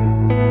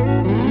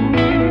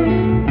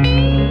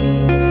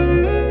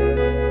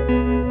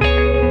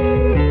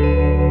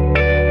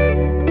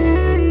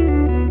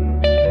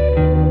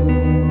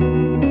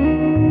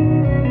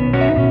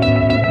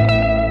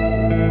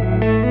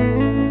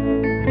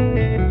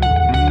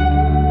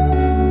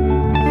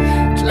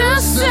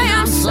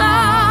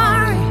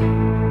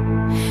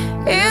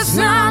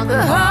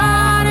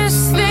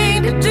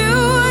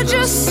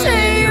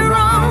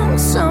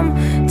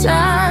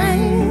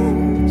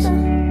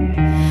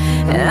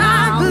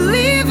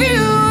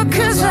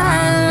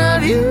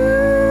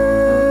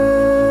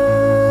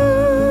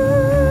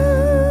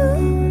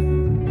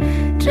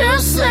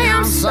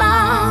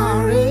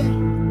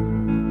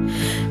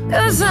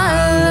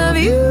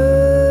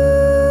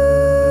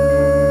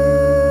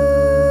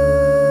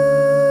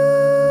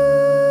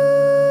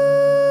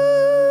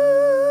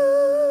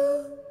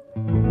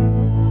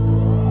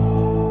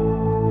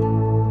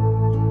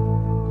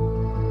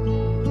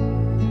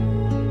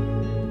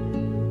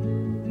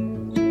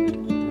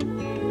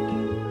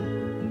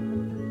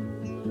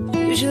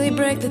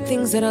 break the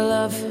things that I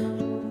love.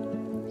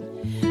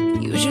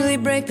 Usually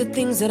break the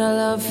things that I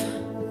love.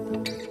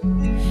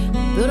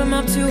 Build them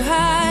up too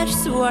high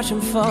just to watch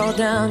them fall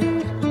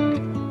down.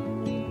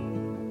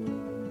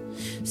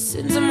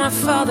 Sins of my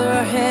father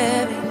are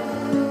heavy,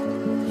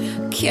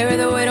 carry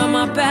the weight on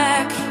my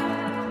back.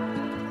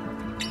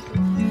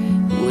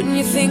 Wouldn't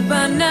you think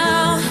by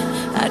now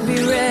I'd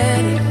be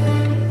ready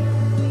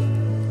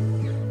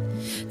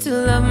to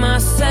love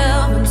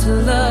myself and to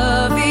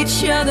love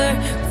each other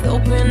with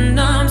open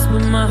arms,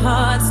 but my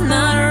heart's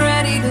not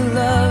ready to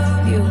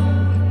love you.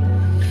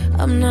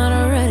 I'm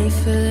not ready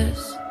for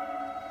this.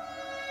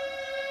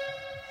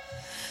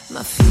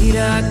 My feet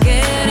are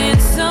getting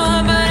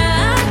sore, but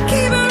I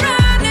keep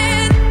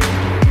running.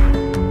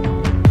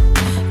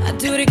 I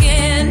do it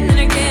again and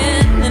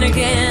again and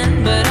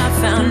again, but I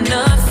found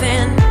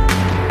nothing.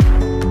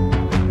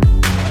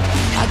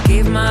 I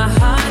gave my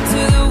heart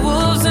to the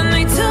wolves and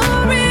they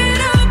tore it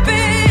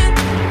open.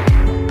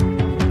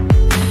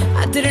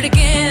 I did it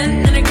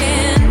again and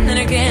again and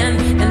again,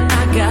 and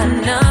I got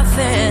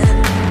nothing.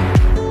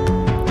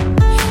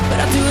 But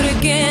I'll do it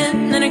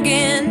again and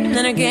again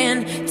and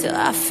again till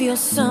I feel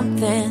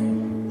something.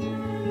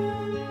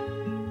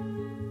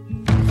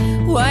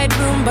 White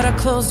room, but I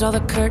closed all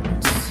the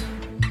curtains.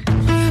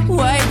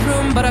 White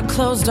room, but I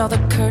closed all the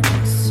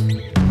curtains.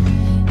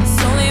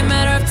 It's only a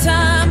matter of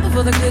time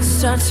before the good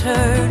starts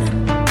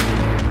hurting.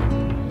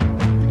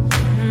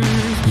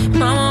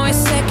 Mom always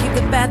said keep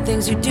the bad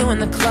things you do in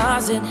the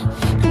closet.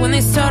 When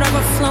they start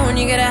overflowing,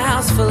 you get a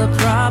house full of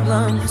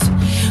problems.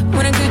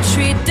 When a good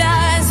tree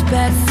dies,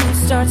 bad fruit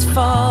starts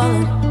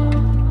falling.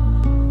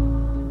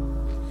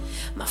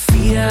 My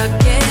feet are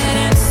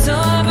getting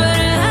sore, but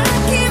I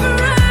keep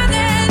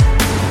running.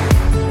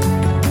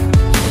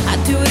 I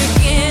do it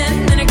again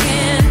and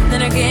again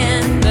and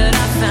again, but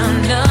I found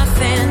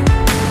nothing.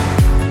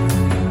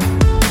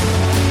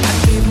 I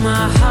gave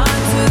my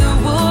heart to the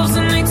wolves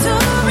and they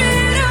tore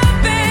it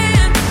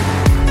open.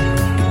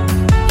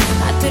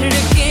 I did it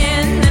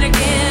again and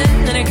again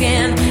and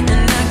again,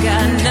 and I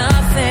got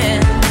nothing.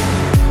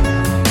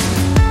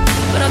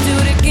 But I'll do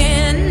it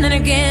again and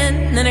again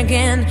and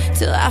again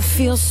till I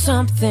feel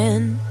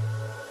something.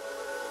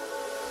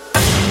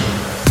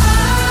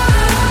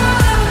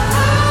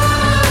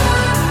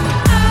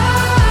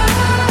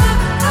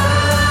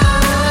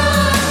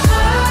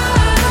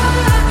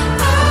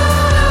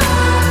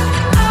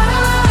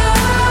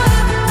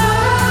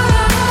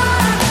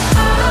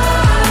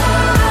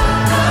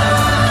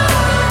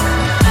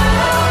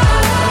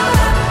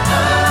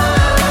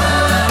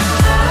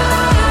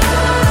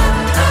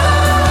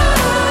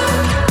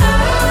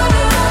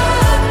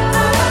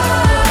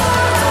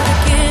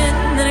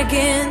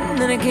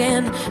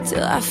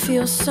 Till I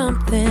feel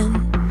something.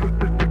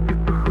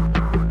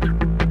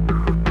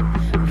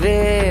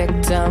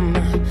 Victim,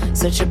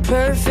 such a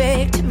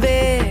perfect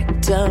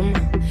victim.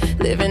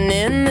 Living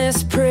in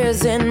this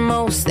prison,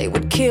 most they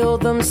would kill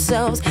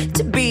themselves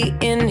to be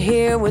in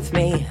here with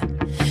me.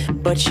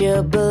 But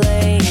you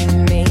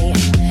blame me,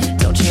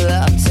 don't you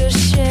love to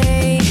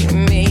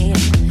shame me?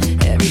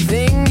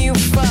 Everything you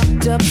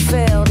fucked up,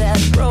 failed at,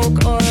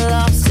 broke or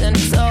lost, and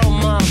it's all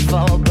my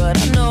fault, but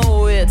I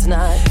know it's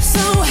not. So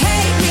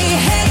hate me,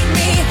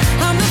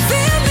 I'm the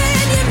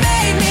villain you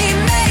made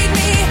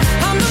me.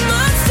 I'm the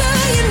monster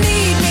you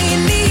need me,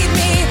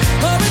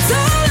 or it's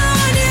all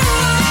on you.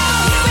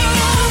 Here we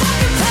go,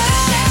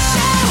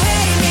 so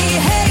hate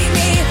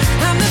me,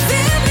 I'm the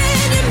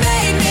villain you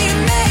made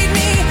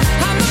me.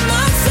 I'm the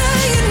monster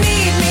you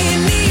need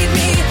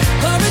me,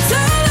 or it's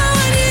all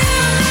on you.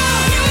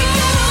 Here we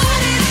go,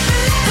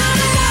 I'm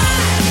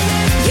not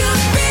your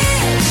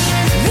bitch.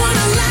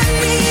 Wanna lock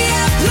me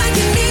up like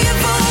an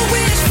evil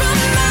witch from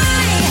my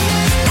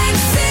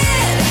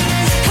exit.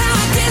 How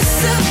I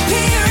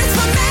disappear, it's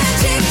my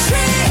magic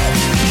trick.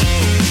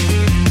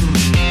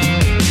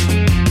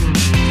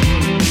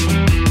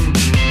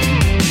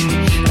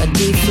 A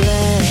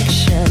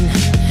deflection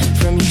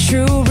from your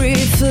true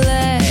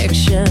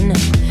reflection,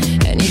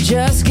 and you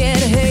just get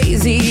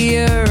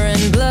hazier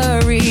and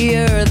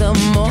blurrier the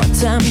more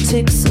time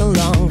ticks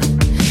along.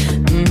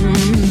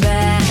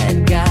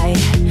 Bad guy,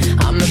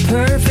 I'm the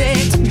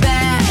perfect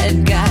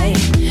bad guy.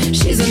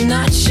 She's a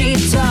nut, she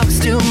talks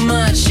too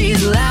much,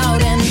 she's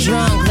loud and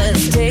drunk,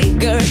 let's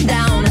take her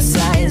down a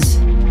size.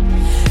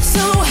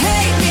 So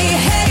hate me,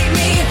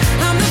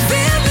 I'm the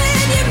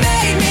villain you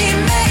made me.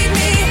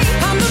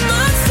 I'm the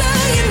monster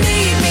you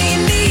need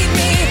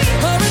me,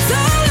 or it's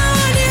all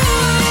on you.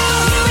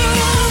 Here we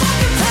go,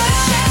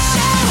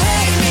 so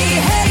hate me,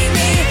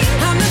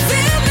 I'm the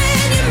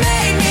villain you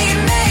made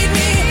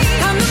me.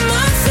 I'm the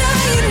monster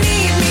you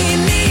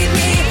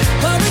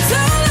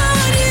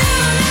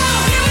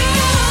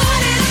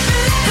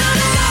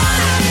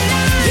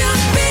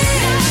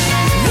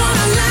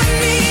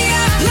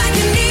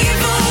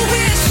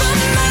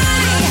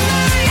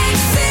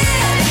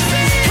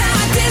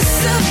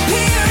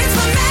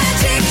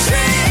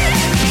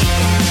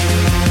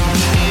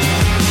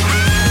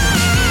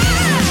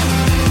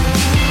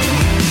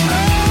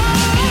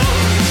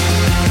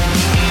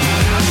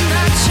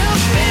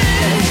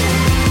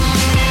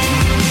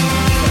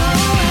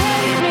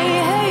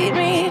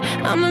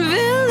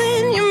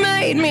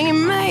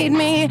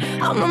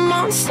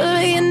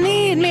monster. You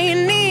need me,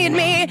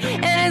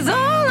 and it's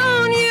all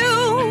on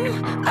you.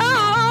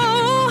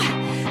 Oh,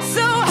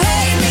 so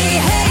hate me.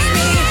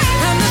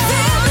 I'm the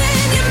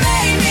villain you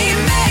made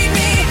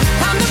me.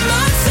 I'm the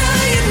monster.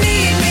 You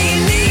need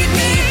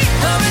me,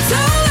 oh, it's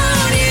all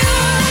on you.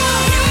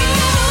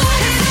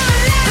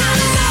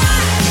 I'm not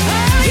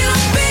your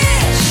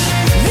bitch.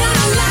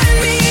 Wanna light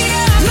me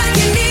up like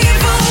an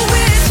evil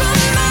wish from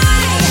my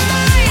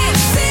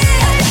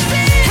exit.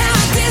 How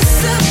I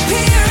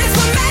disappear, it's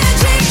my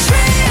magic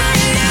trick.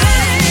 I'm not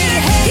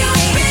your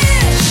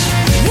bitch.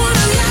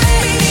 Wanna light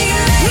me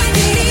up like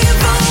an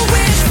evil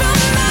wish from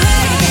my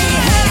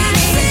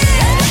exit.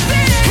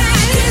 How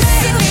I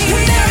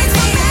disappear, it's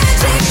my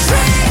magic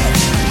trick.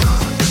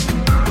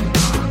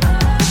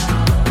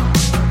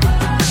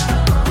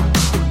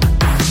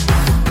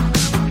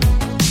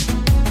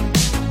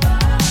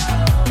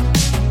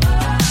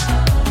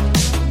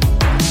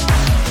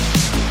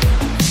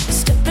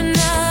 Stepping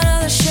out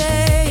of the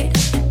shade,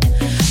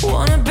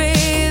 wanna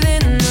bathe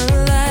in the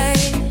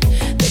light.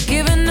 They're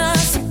giving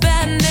us a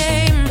bad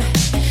name.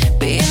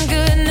 Being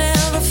good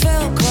never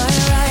felt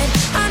quite right.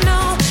 I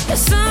know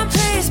there's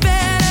someplace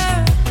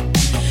better,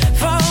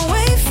 far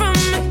away from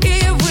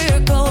here.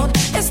 We're gold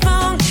as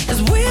long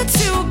as we're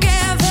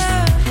together.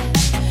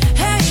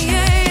 Hey,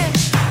 yeah,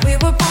 we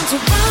were born to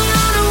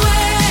run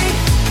away.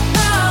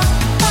 Oh,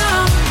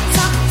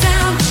 top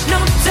down, no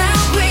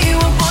doubt. We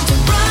were born to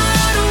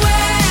run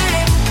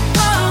away.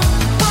 Oh,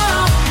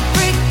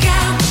 break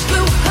out the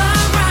blue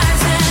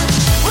horizon.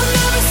 We'll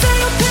never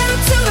settle down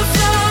to the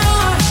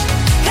floor.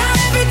 Got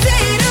every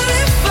day to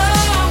live for.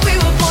 We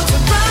were born to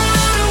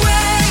run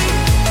away.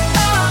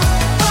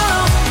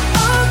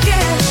 Oh,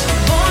 yeah,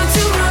 born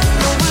to run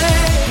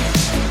away.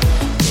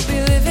 We'll be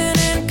living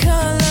in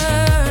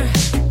color.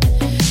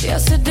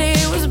 Yesterday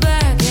was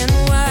black and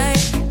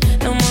white.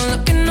 No more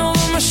looking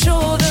over my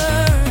shoulder.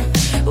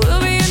 We'll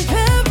be in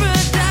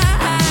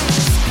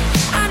paradise.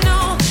 I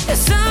know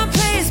there's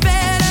someplace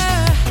better,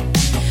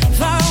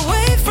 far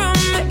away from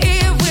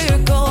here. We're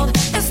gold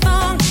as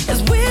long as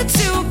we're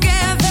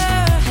together.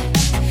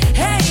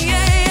 Hey,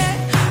 yeah,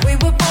 we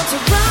were born to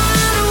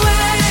run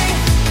away.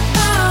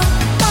 Oh,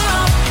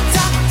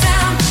 top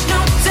down, no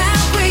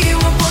doubt. We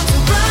were born to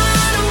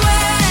run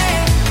away.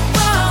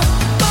 Oh,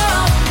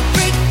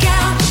 break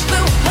out the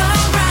blue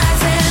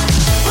horizon.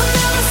 We'll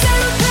never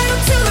settle down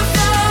to the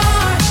floor.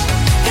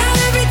 Got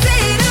every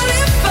day to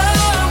live for.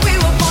 We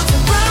were born to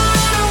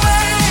run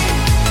away.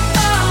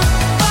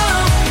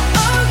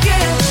 Oh,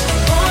 yeah,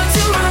 born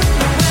to run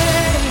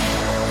away.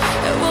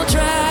 And we'll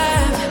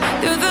drive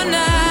through the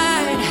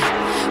night,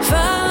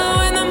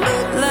 following the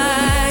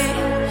moonlight.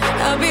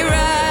 I'll be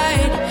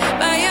right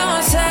by your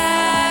side.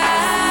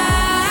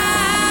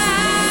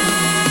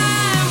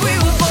 We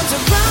were born to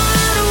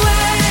run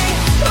away.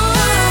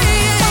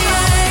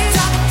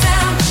 Top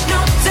down, no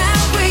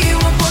doubt. We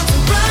were born to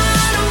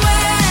run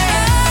away.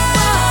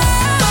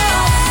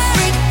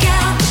 Break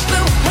out the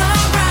blue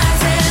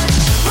horizon.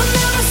 We'll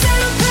never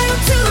settle down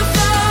to the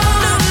floor.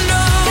 No.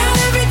 Got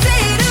every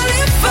day to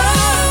live for.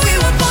 We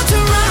were born to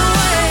run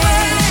away.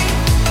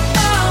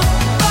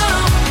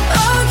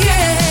 Oh,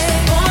 yeah,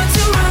 born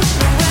to run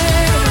away.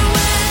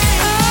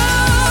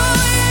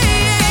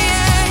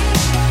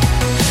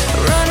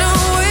 Run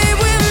away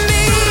with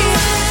me.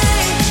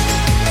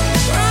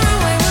 Run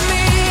away with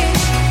me.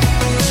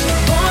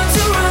 Born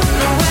to run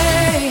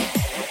away.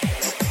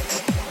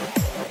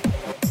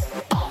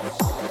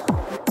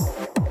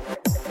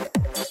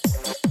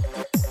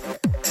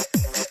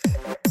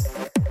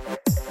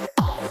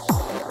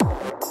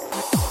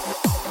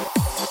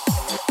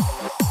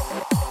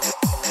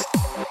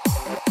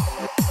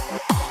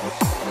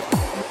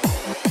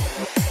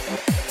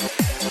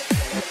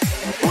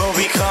 We'll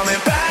be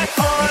coming back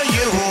for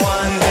you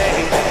one day.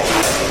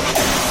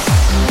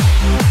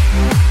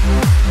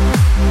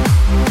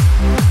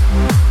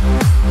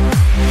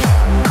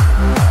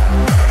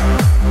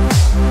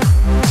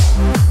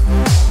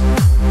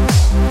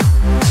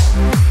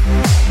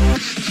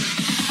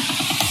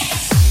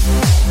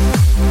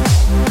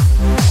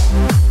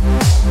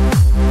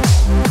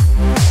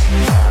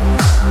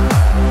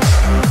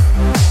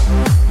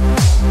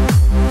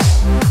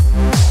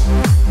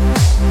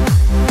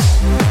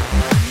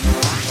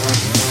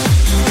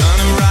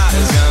 Gonna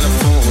rise, gonna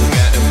fall,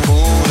 getting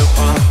pulled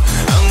apart.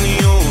 Only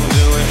you'll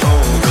do it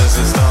all, 'cause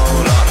it's all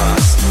on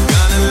us.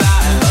 Gonna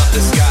light up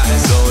the sky,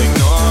 so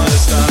ignore the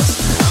stars.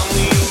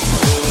 Only you'll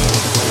do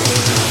it all,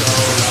 'cause it's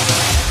all on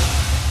us.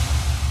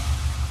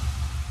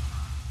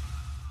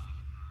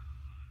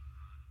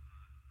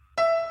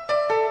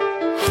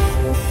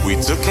 We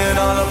took it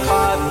all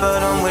apart,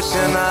 but I'm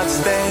wishing I'd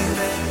stayed.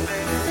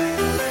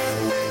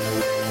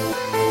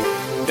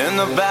 In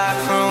the back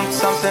room,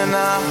 something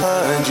I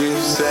heard you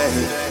say.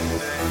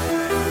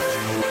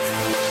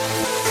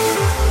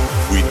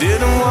 We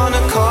didn't want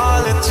to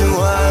call it too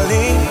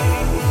early.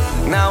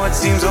 Now it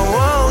seems a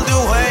world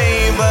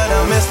away, but I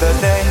miss the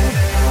day.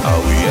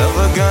 Are we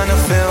ever gonna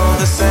feel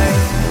the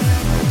same?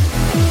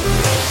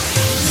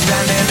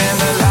 Standing in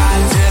the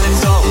light till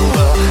it's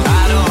over,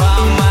 out of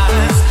our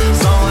minds.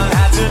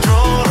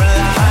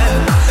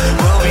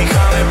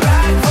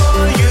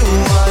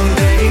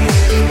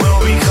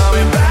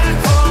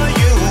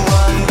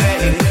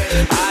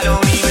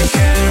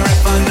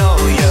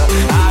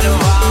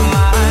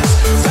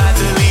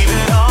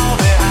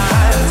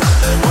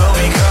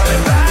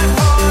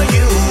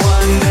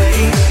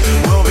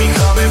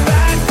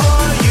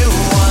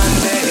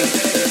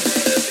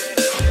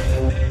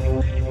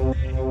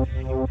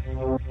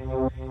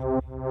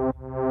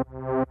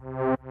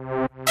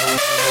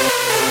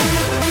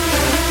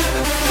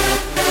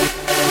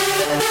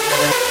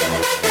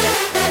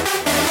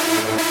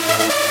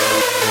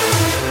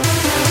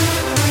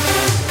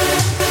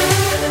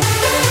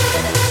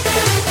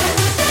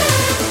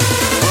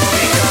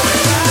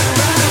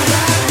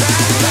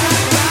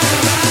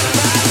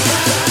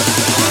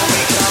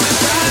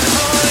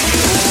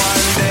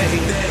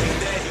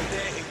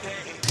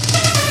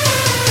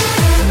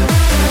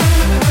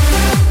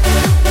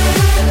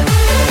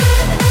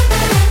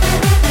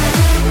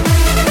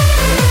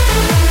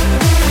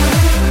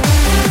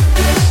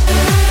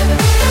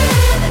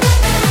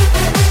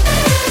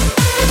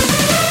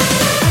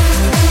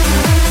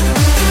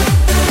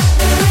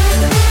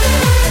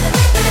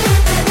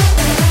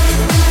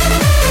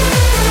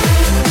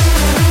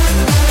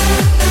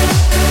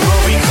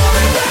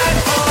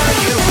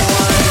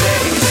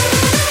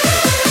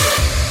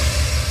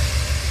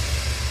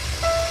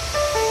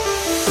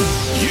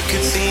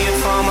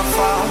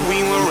 far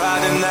we were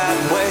riding that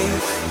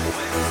wave.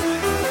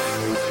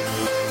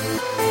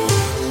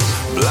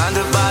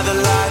 Blinded by the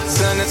lights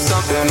and it's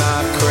something I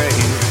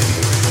crave.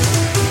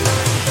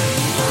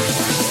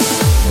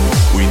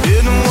 We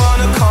didn't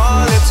wanna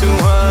call it too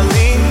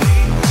early.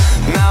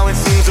 Now it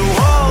seems a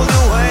world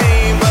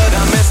away, but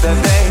I miss that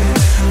day.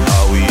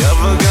 Are we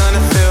ever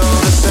gonna feel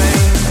the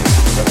same?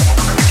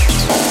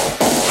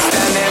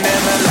 Standing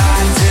in the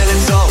light till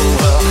it's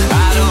over,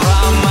 out of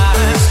our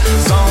minds.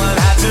 Someone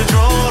had to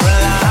draw a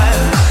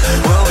line.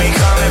 We'll be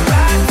coming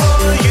back for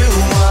you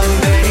one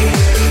day.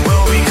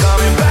 We'll be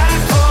coming back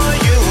for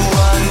you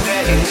one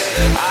day.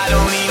 I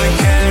don't even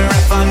care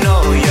if I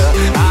know you.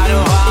 Out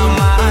of our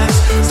minds,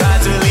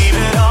 time to leave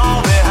it all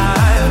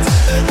behind.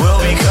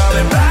 We'll be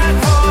coming back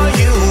for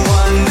you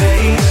one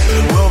day.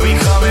 We'll be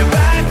coming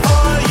back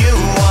for you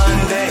one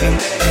day.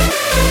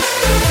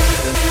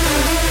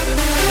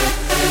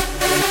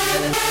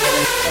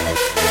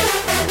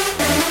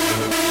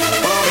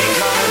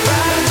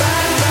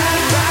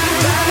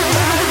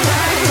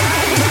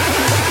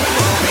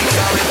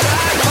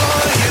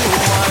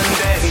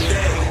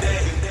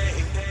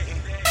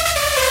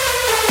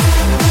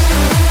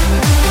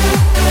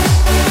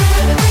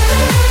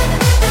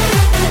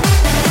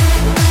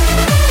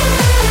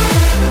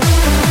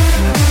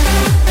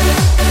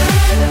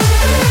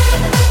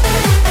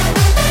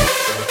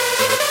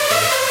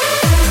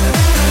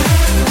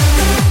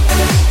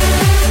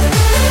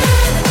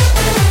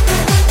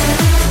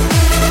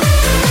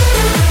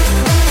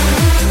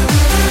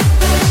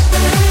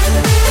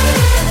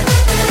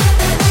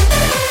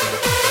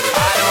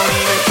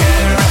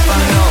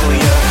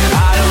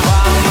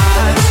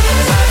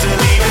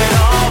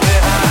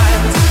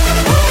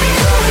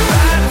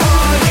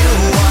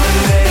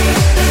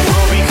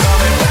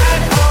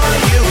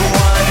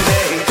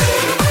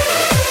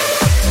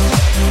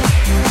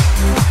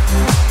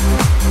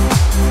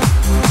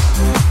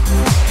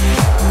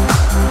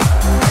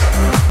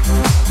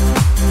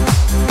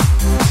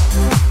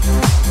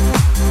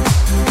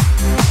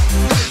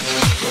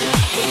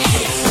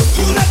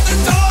 Who let the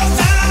dogs out?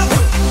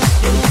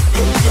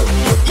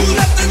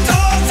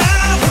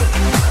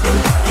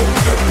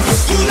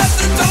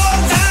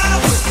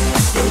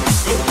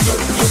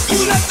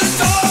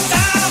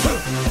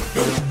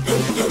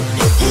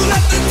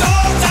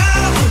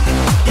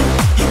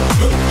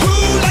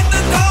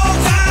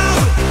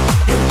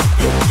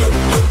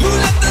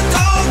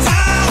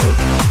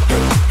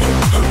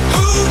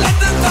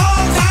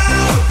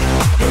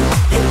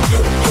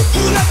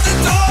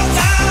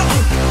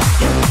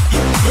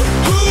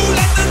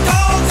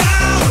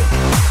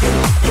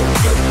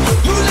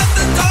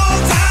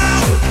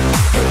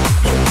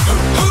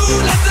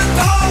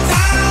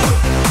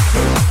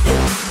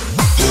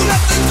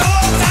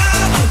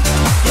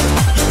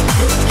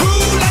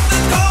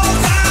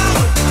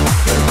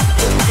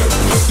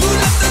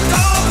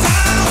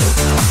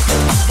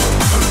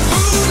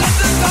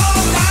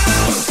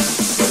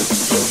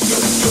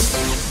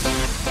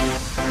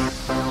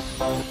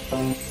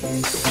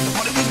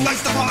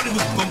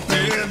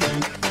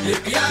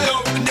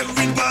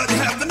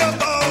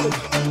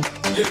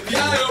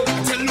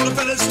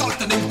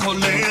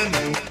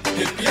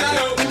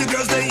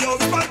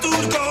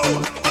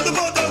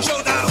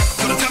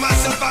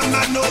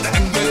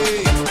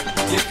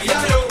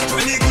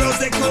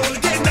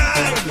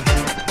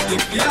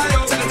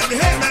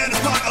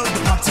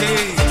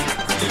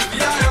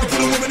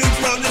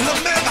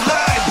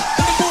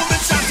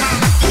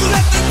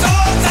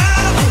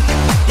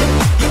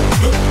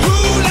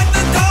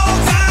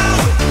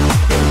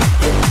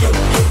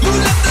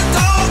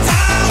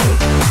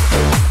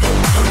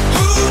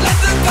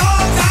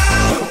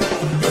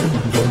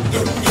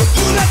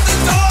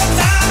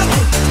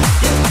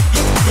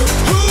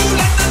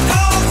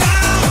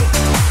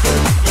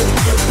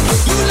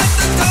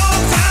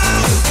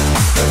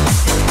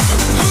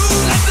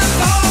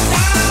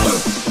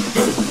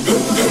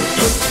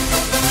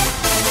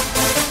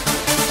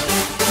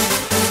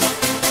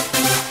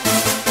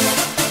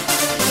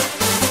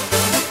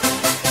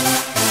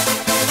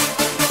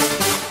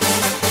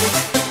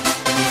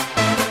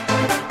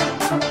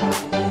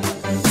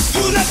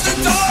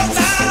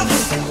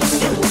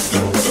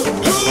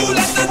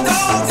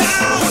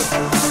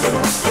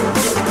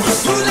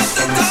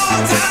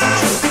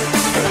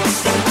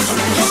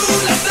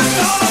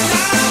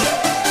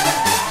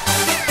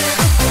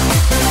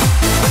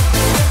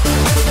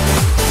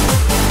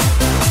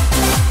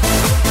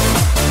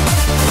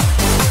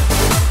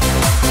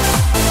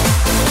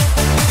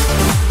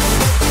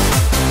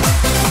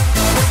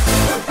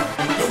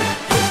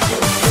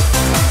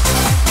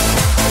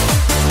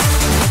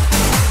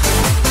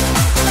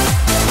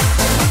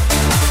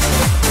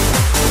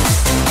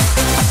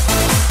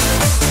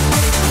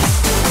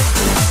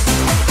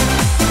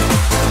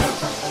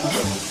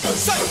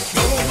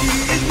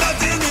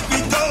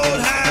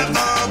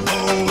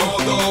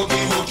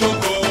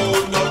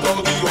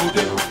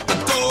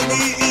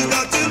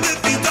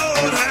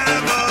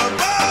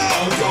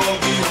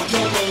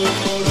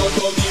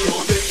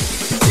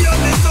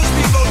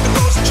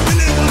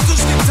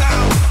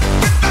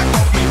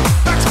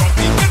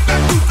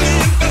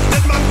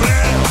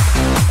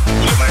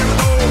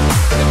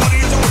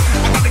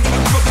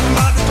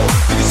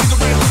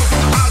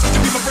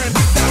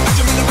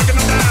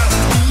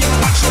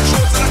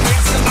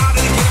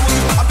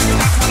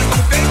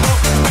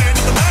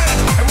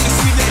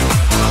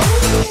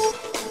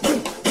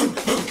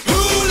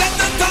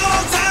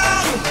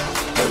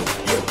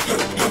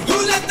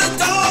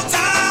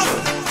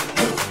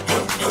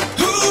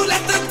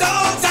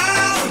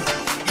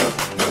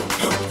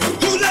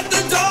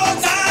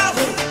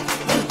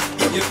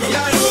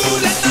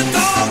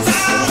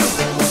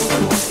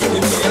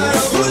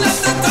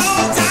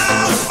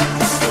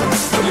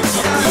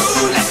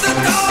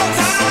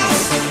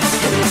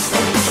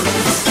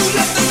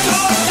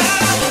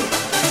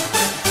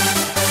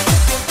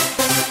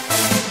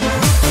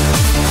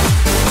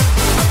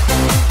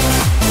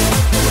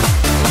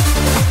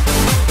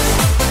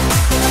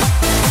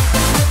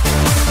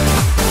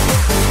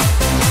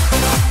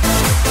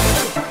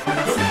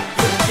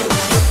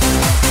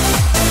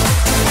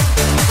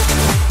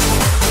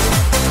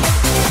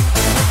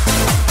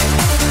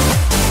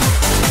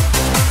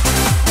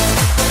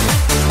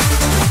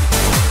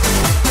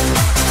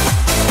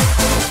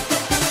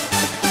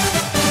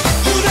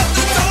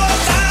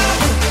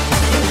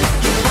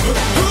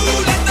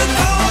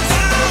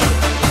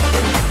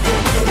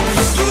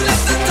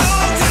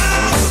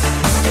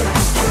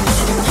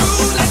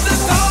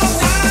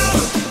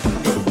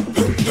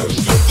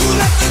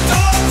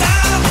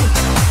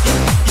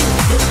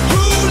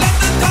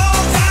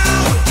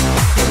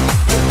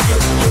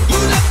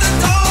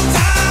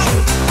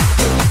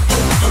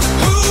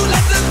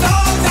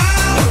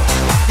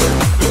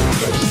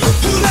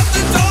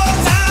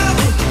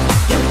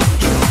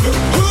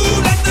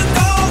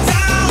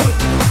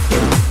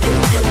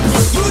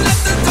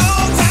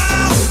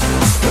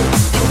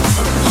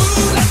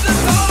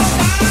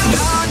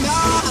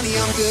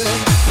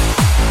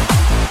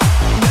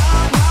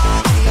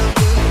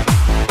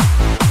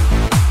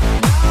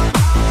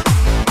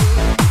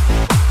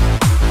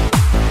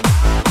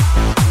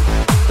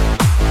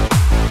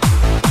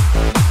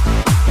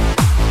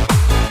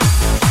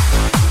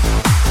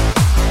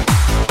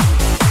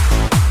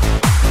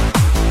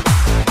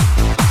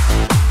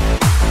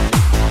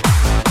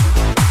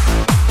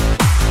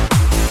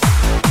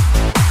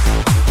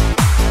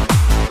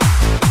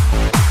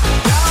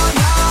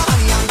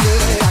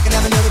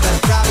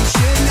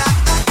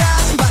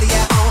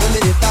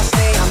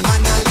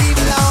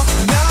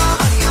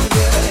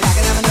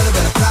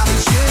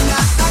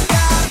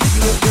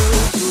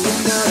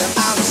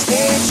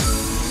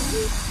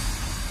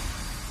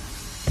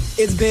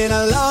 It's been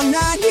a long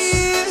night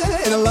here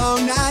and a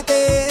long night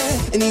there,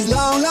 and these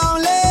long,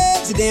 long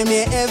legs are damn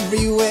near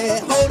everywhere.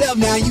 Hold up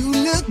now, you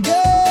look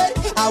good,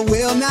 I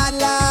will not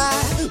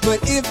lie, but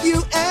if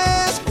you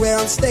ask where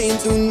I'm staying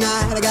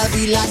tonight, I gotta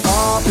be like,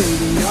 oh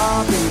baby, you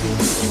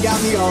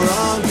got me all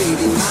wrong,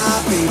 baby,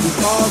 my baby,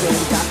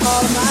 already got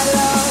all of my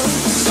love.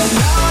 So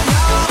no,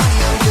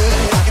 honey, I'm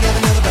good, I can have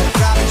another, but I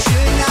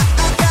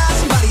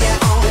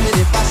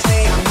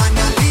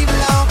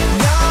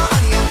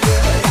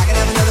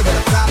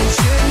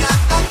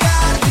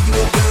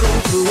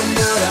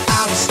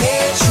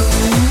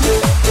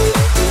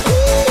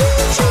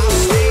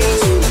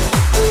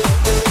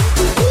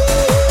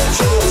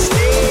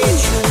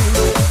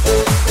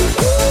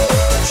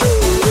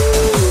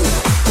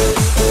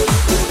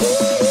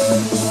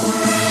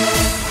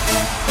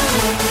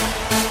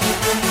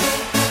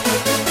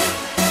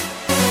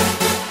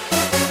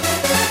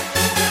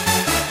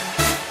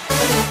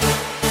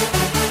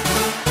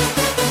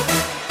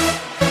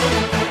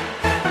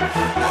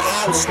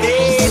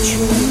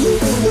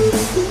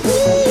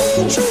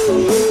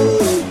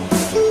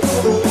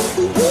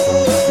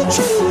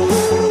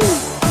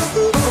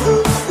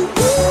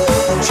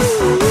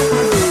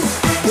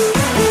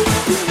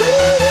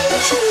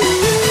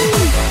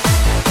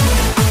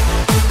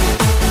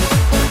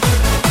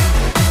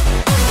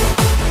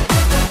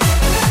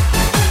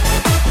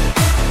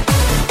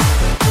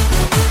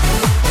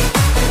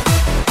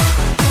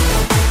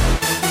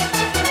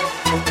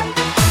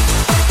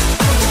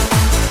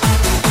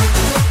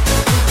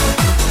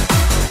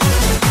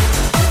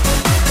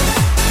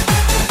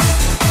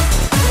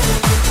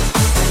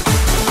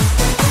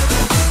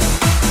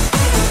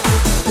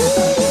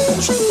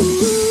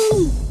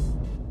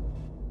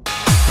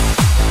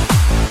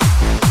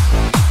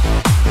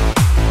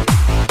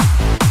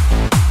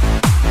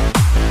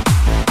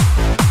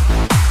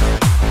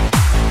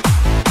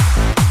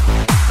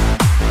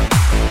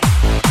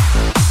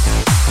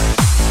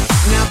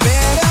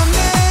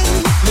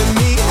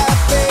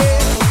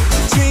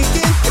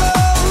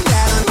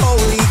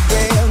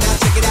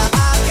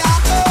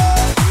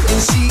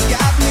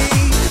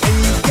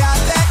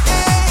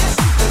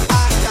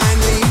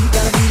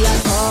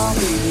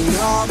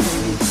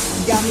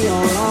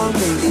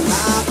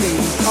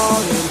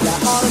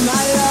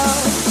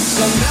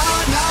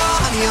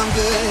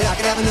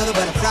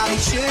probably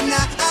should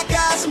not. I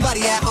got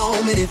somebody at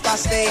home, and if I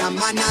stay, I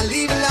might not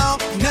leave alone.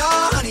 No,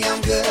 honey,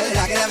 I'm good,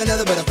 I can have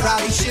another, but I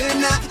probably should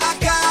not. I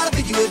gotta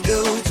think you would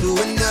go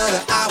through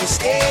another. I will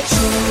stay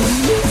true.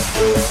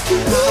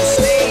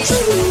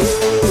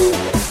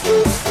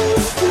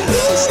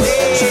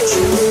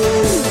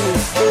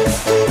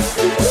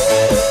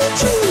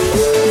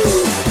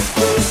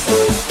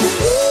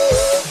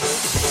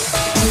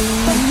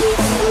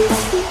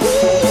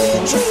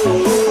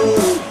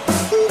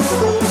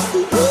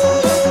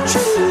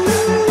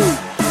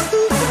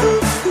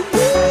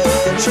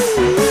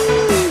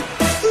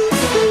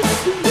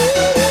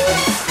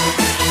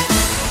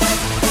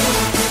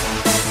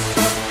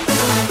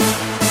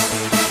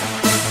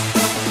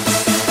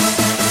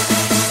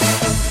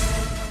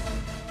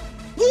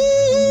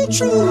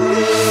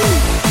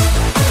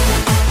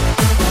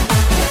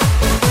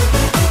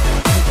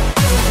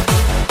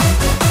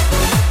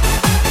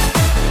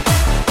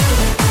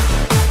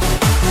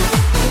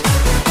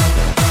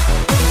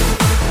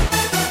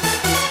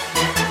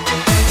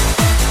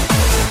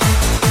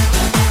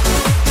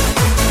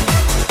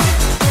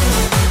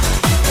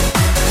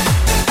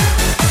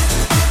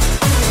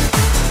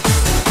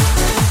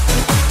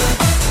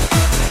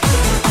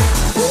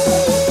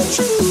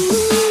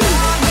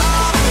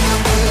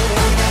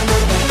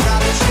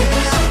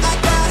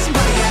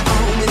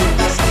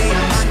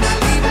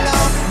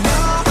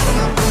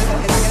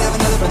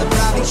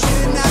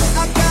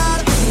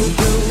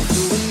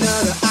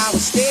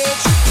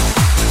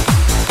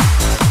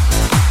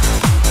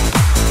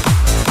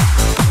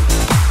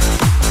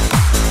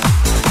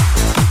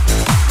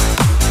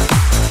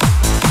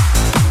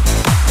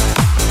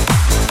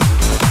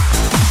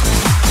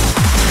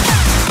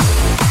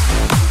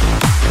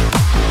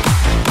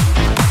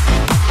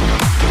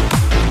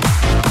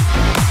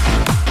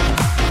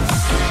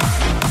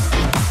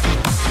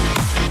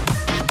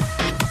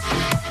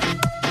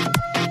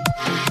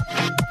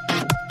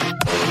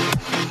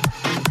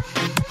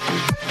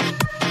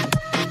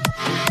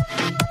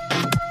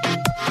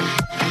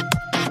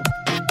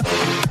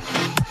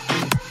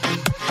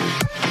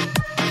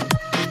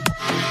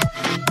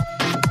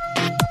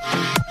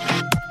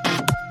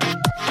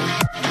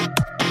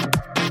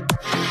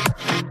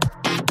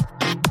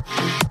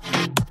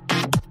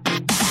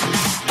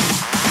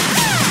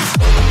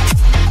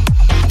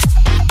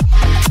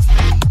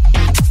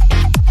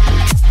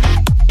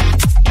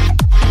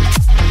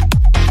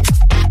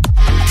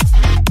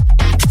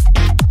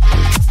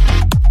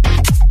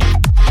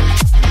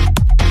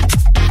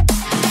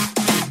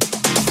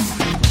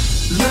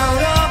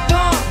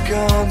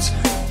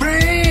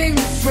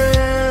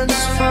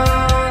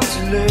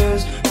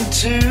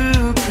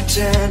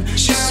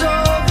 She's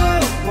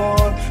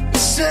overworn,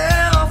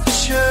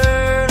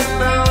 self-assured,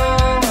 and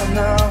all I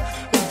know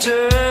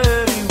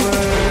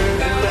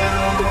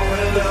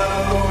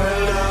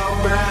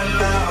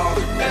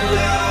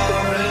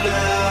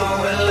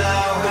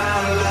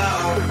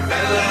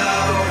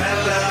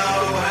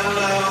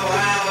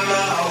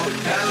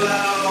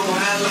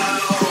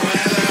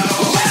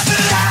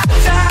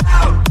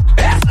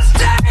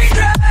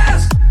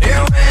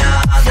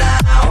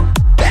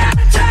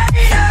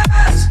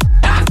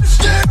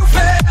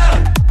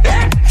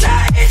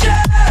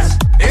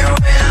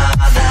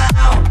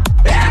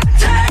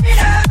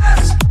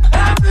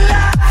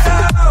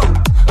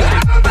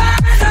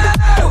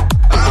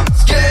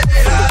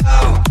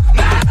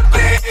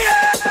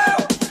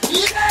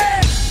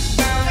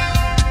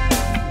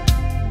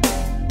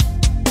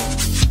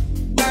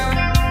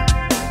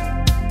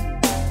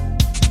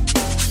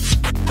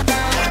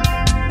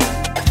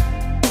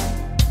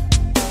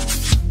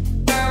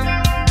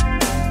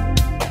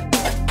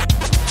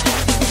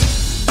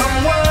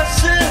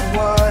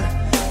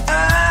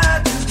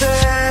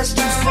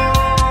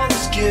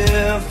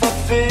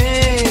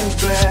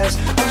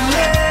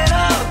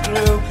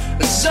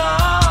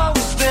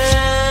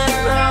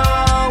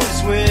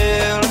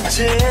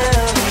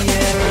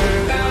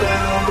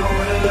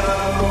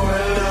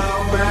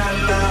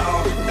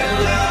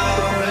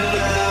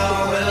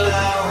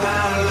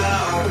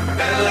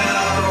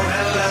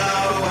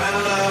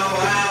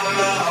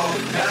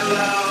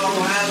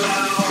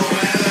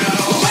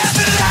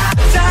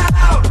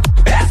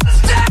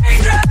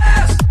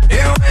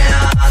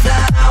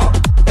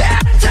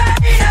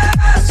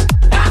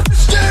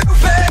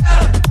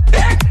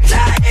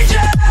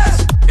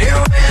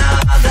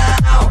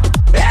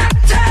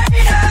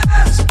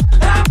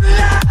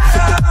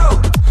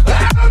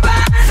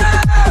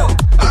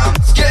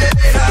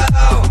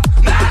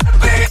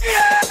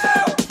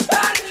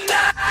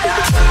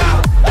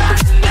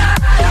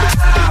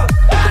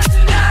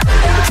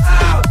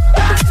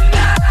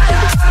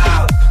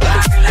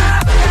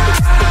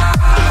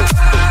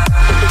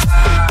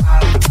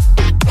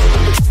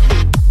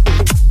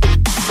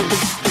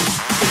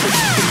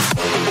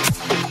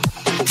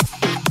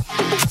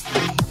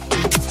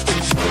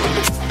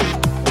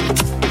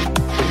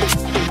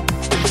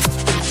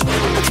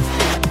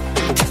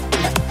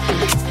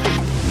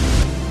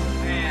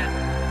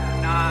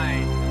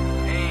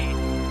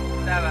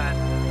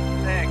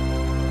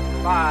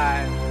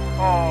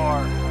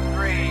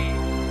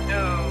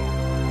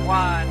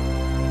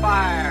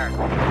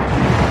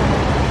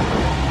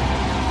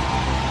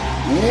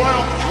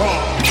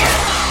wrong.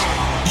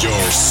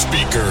 Your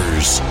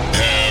speakers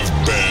have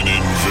been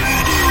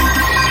invaded.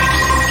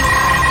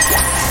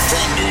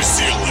 From New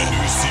Zealand,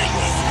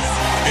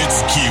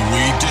 it's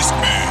Kiwi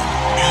Discman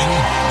in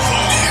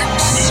the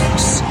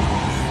mix.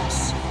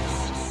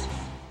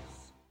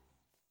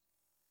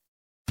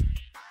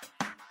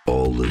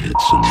 All the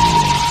hits and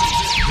more.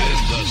 This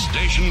is the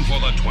station for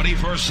the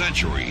 21st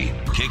century,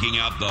 kicking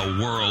out the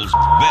world's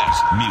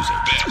best music.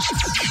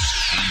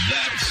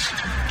 That's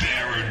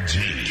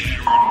guaranteed.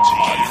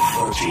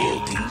 On Virtual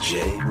DJ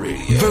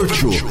Radio.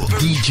 Virtual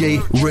DJ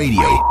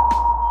Radio.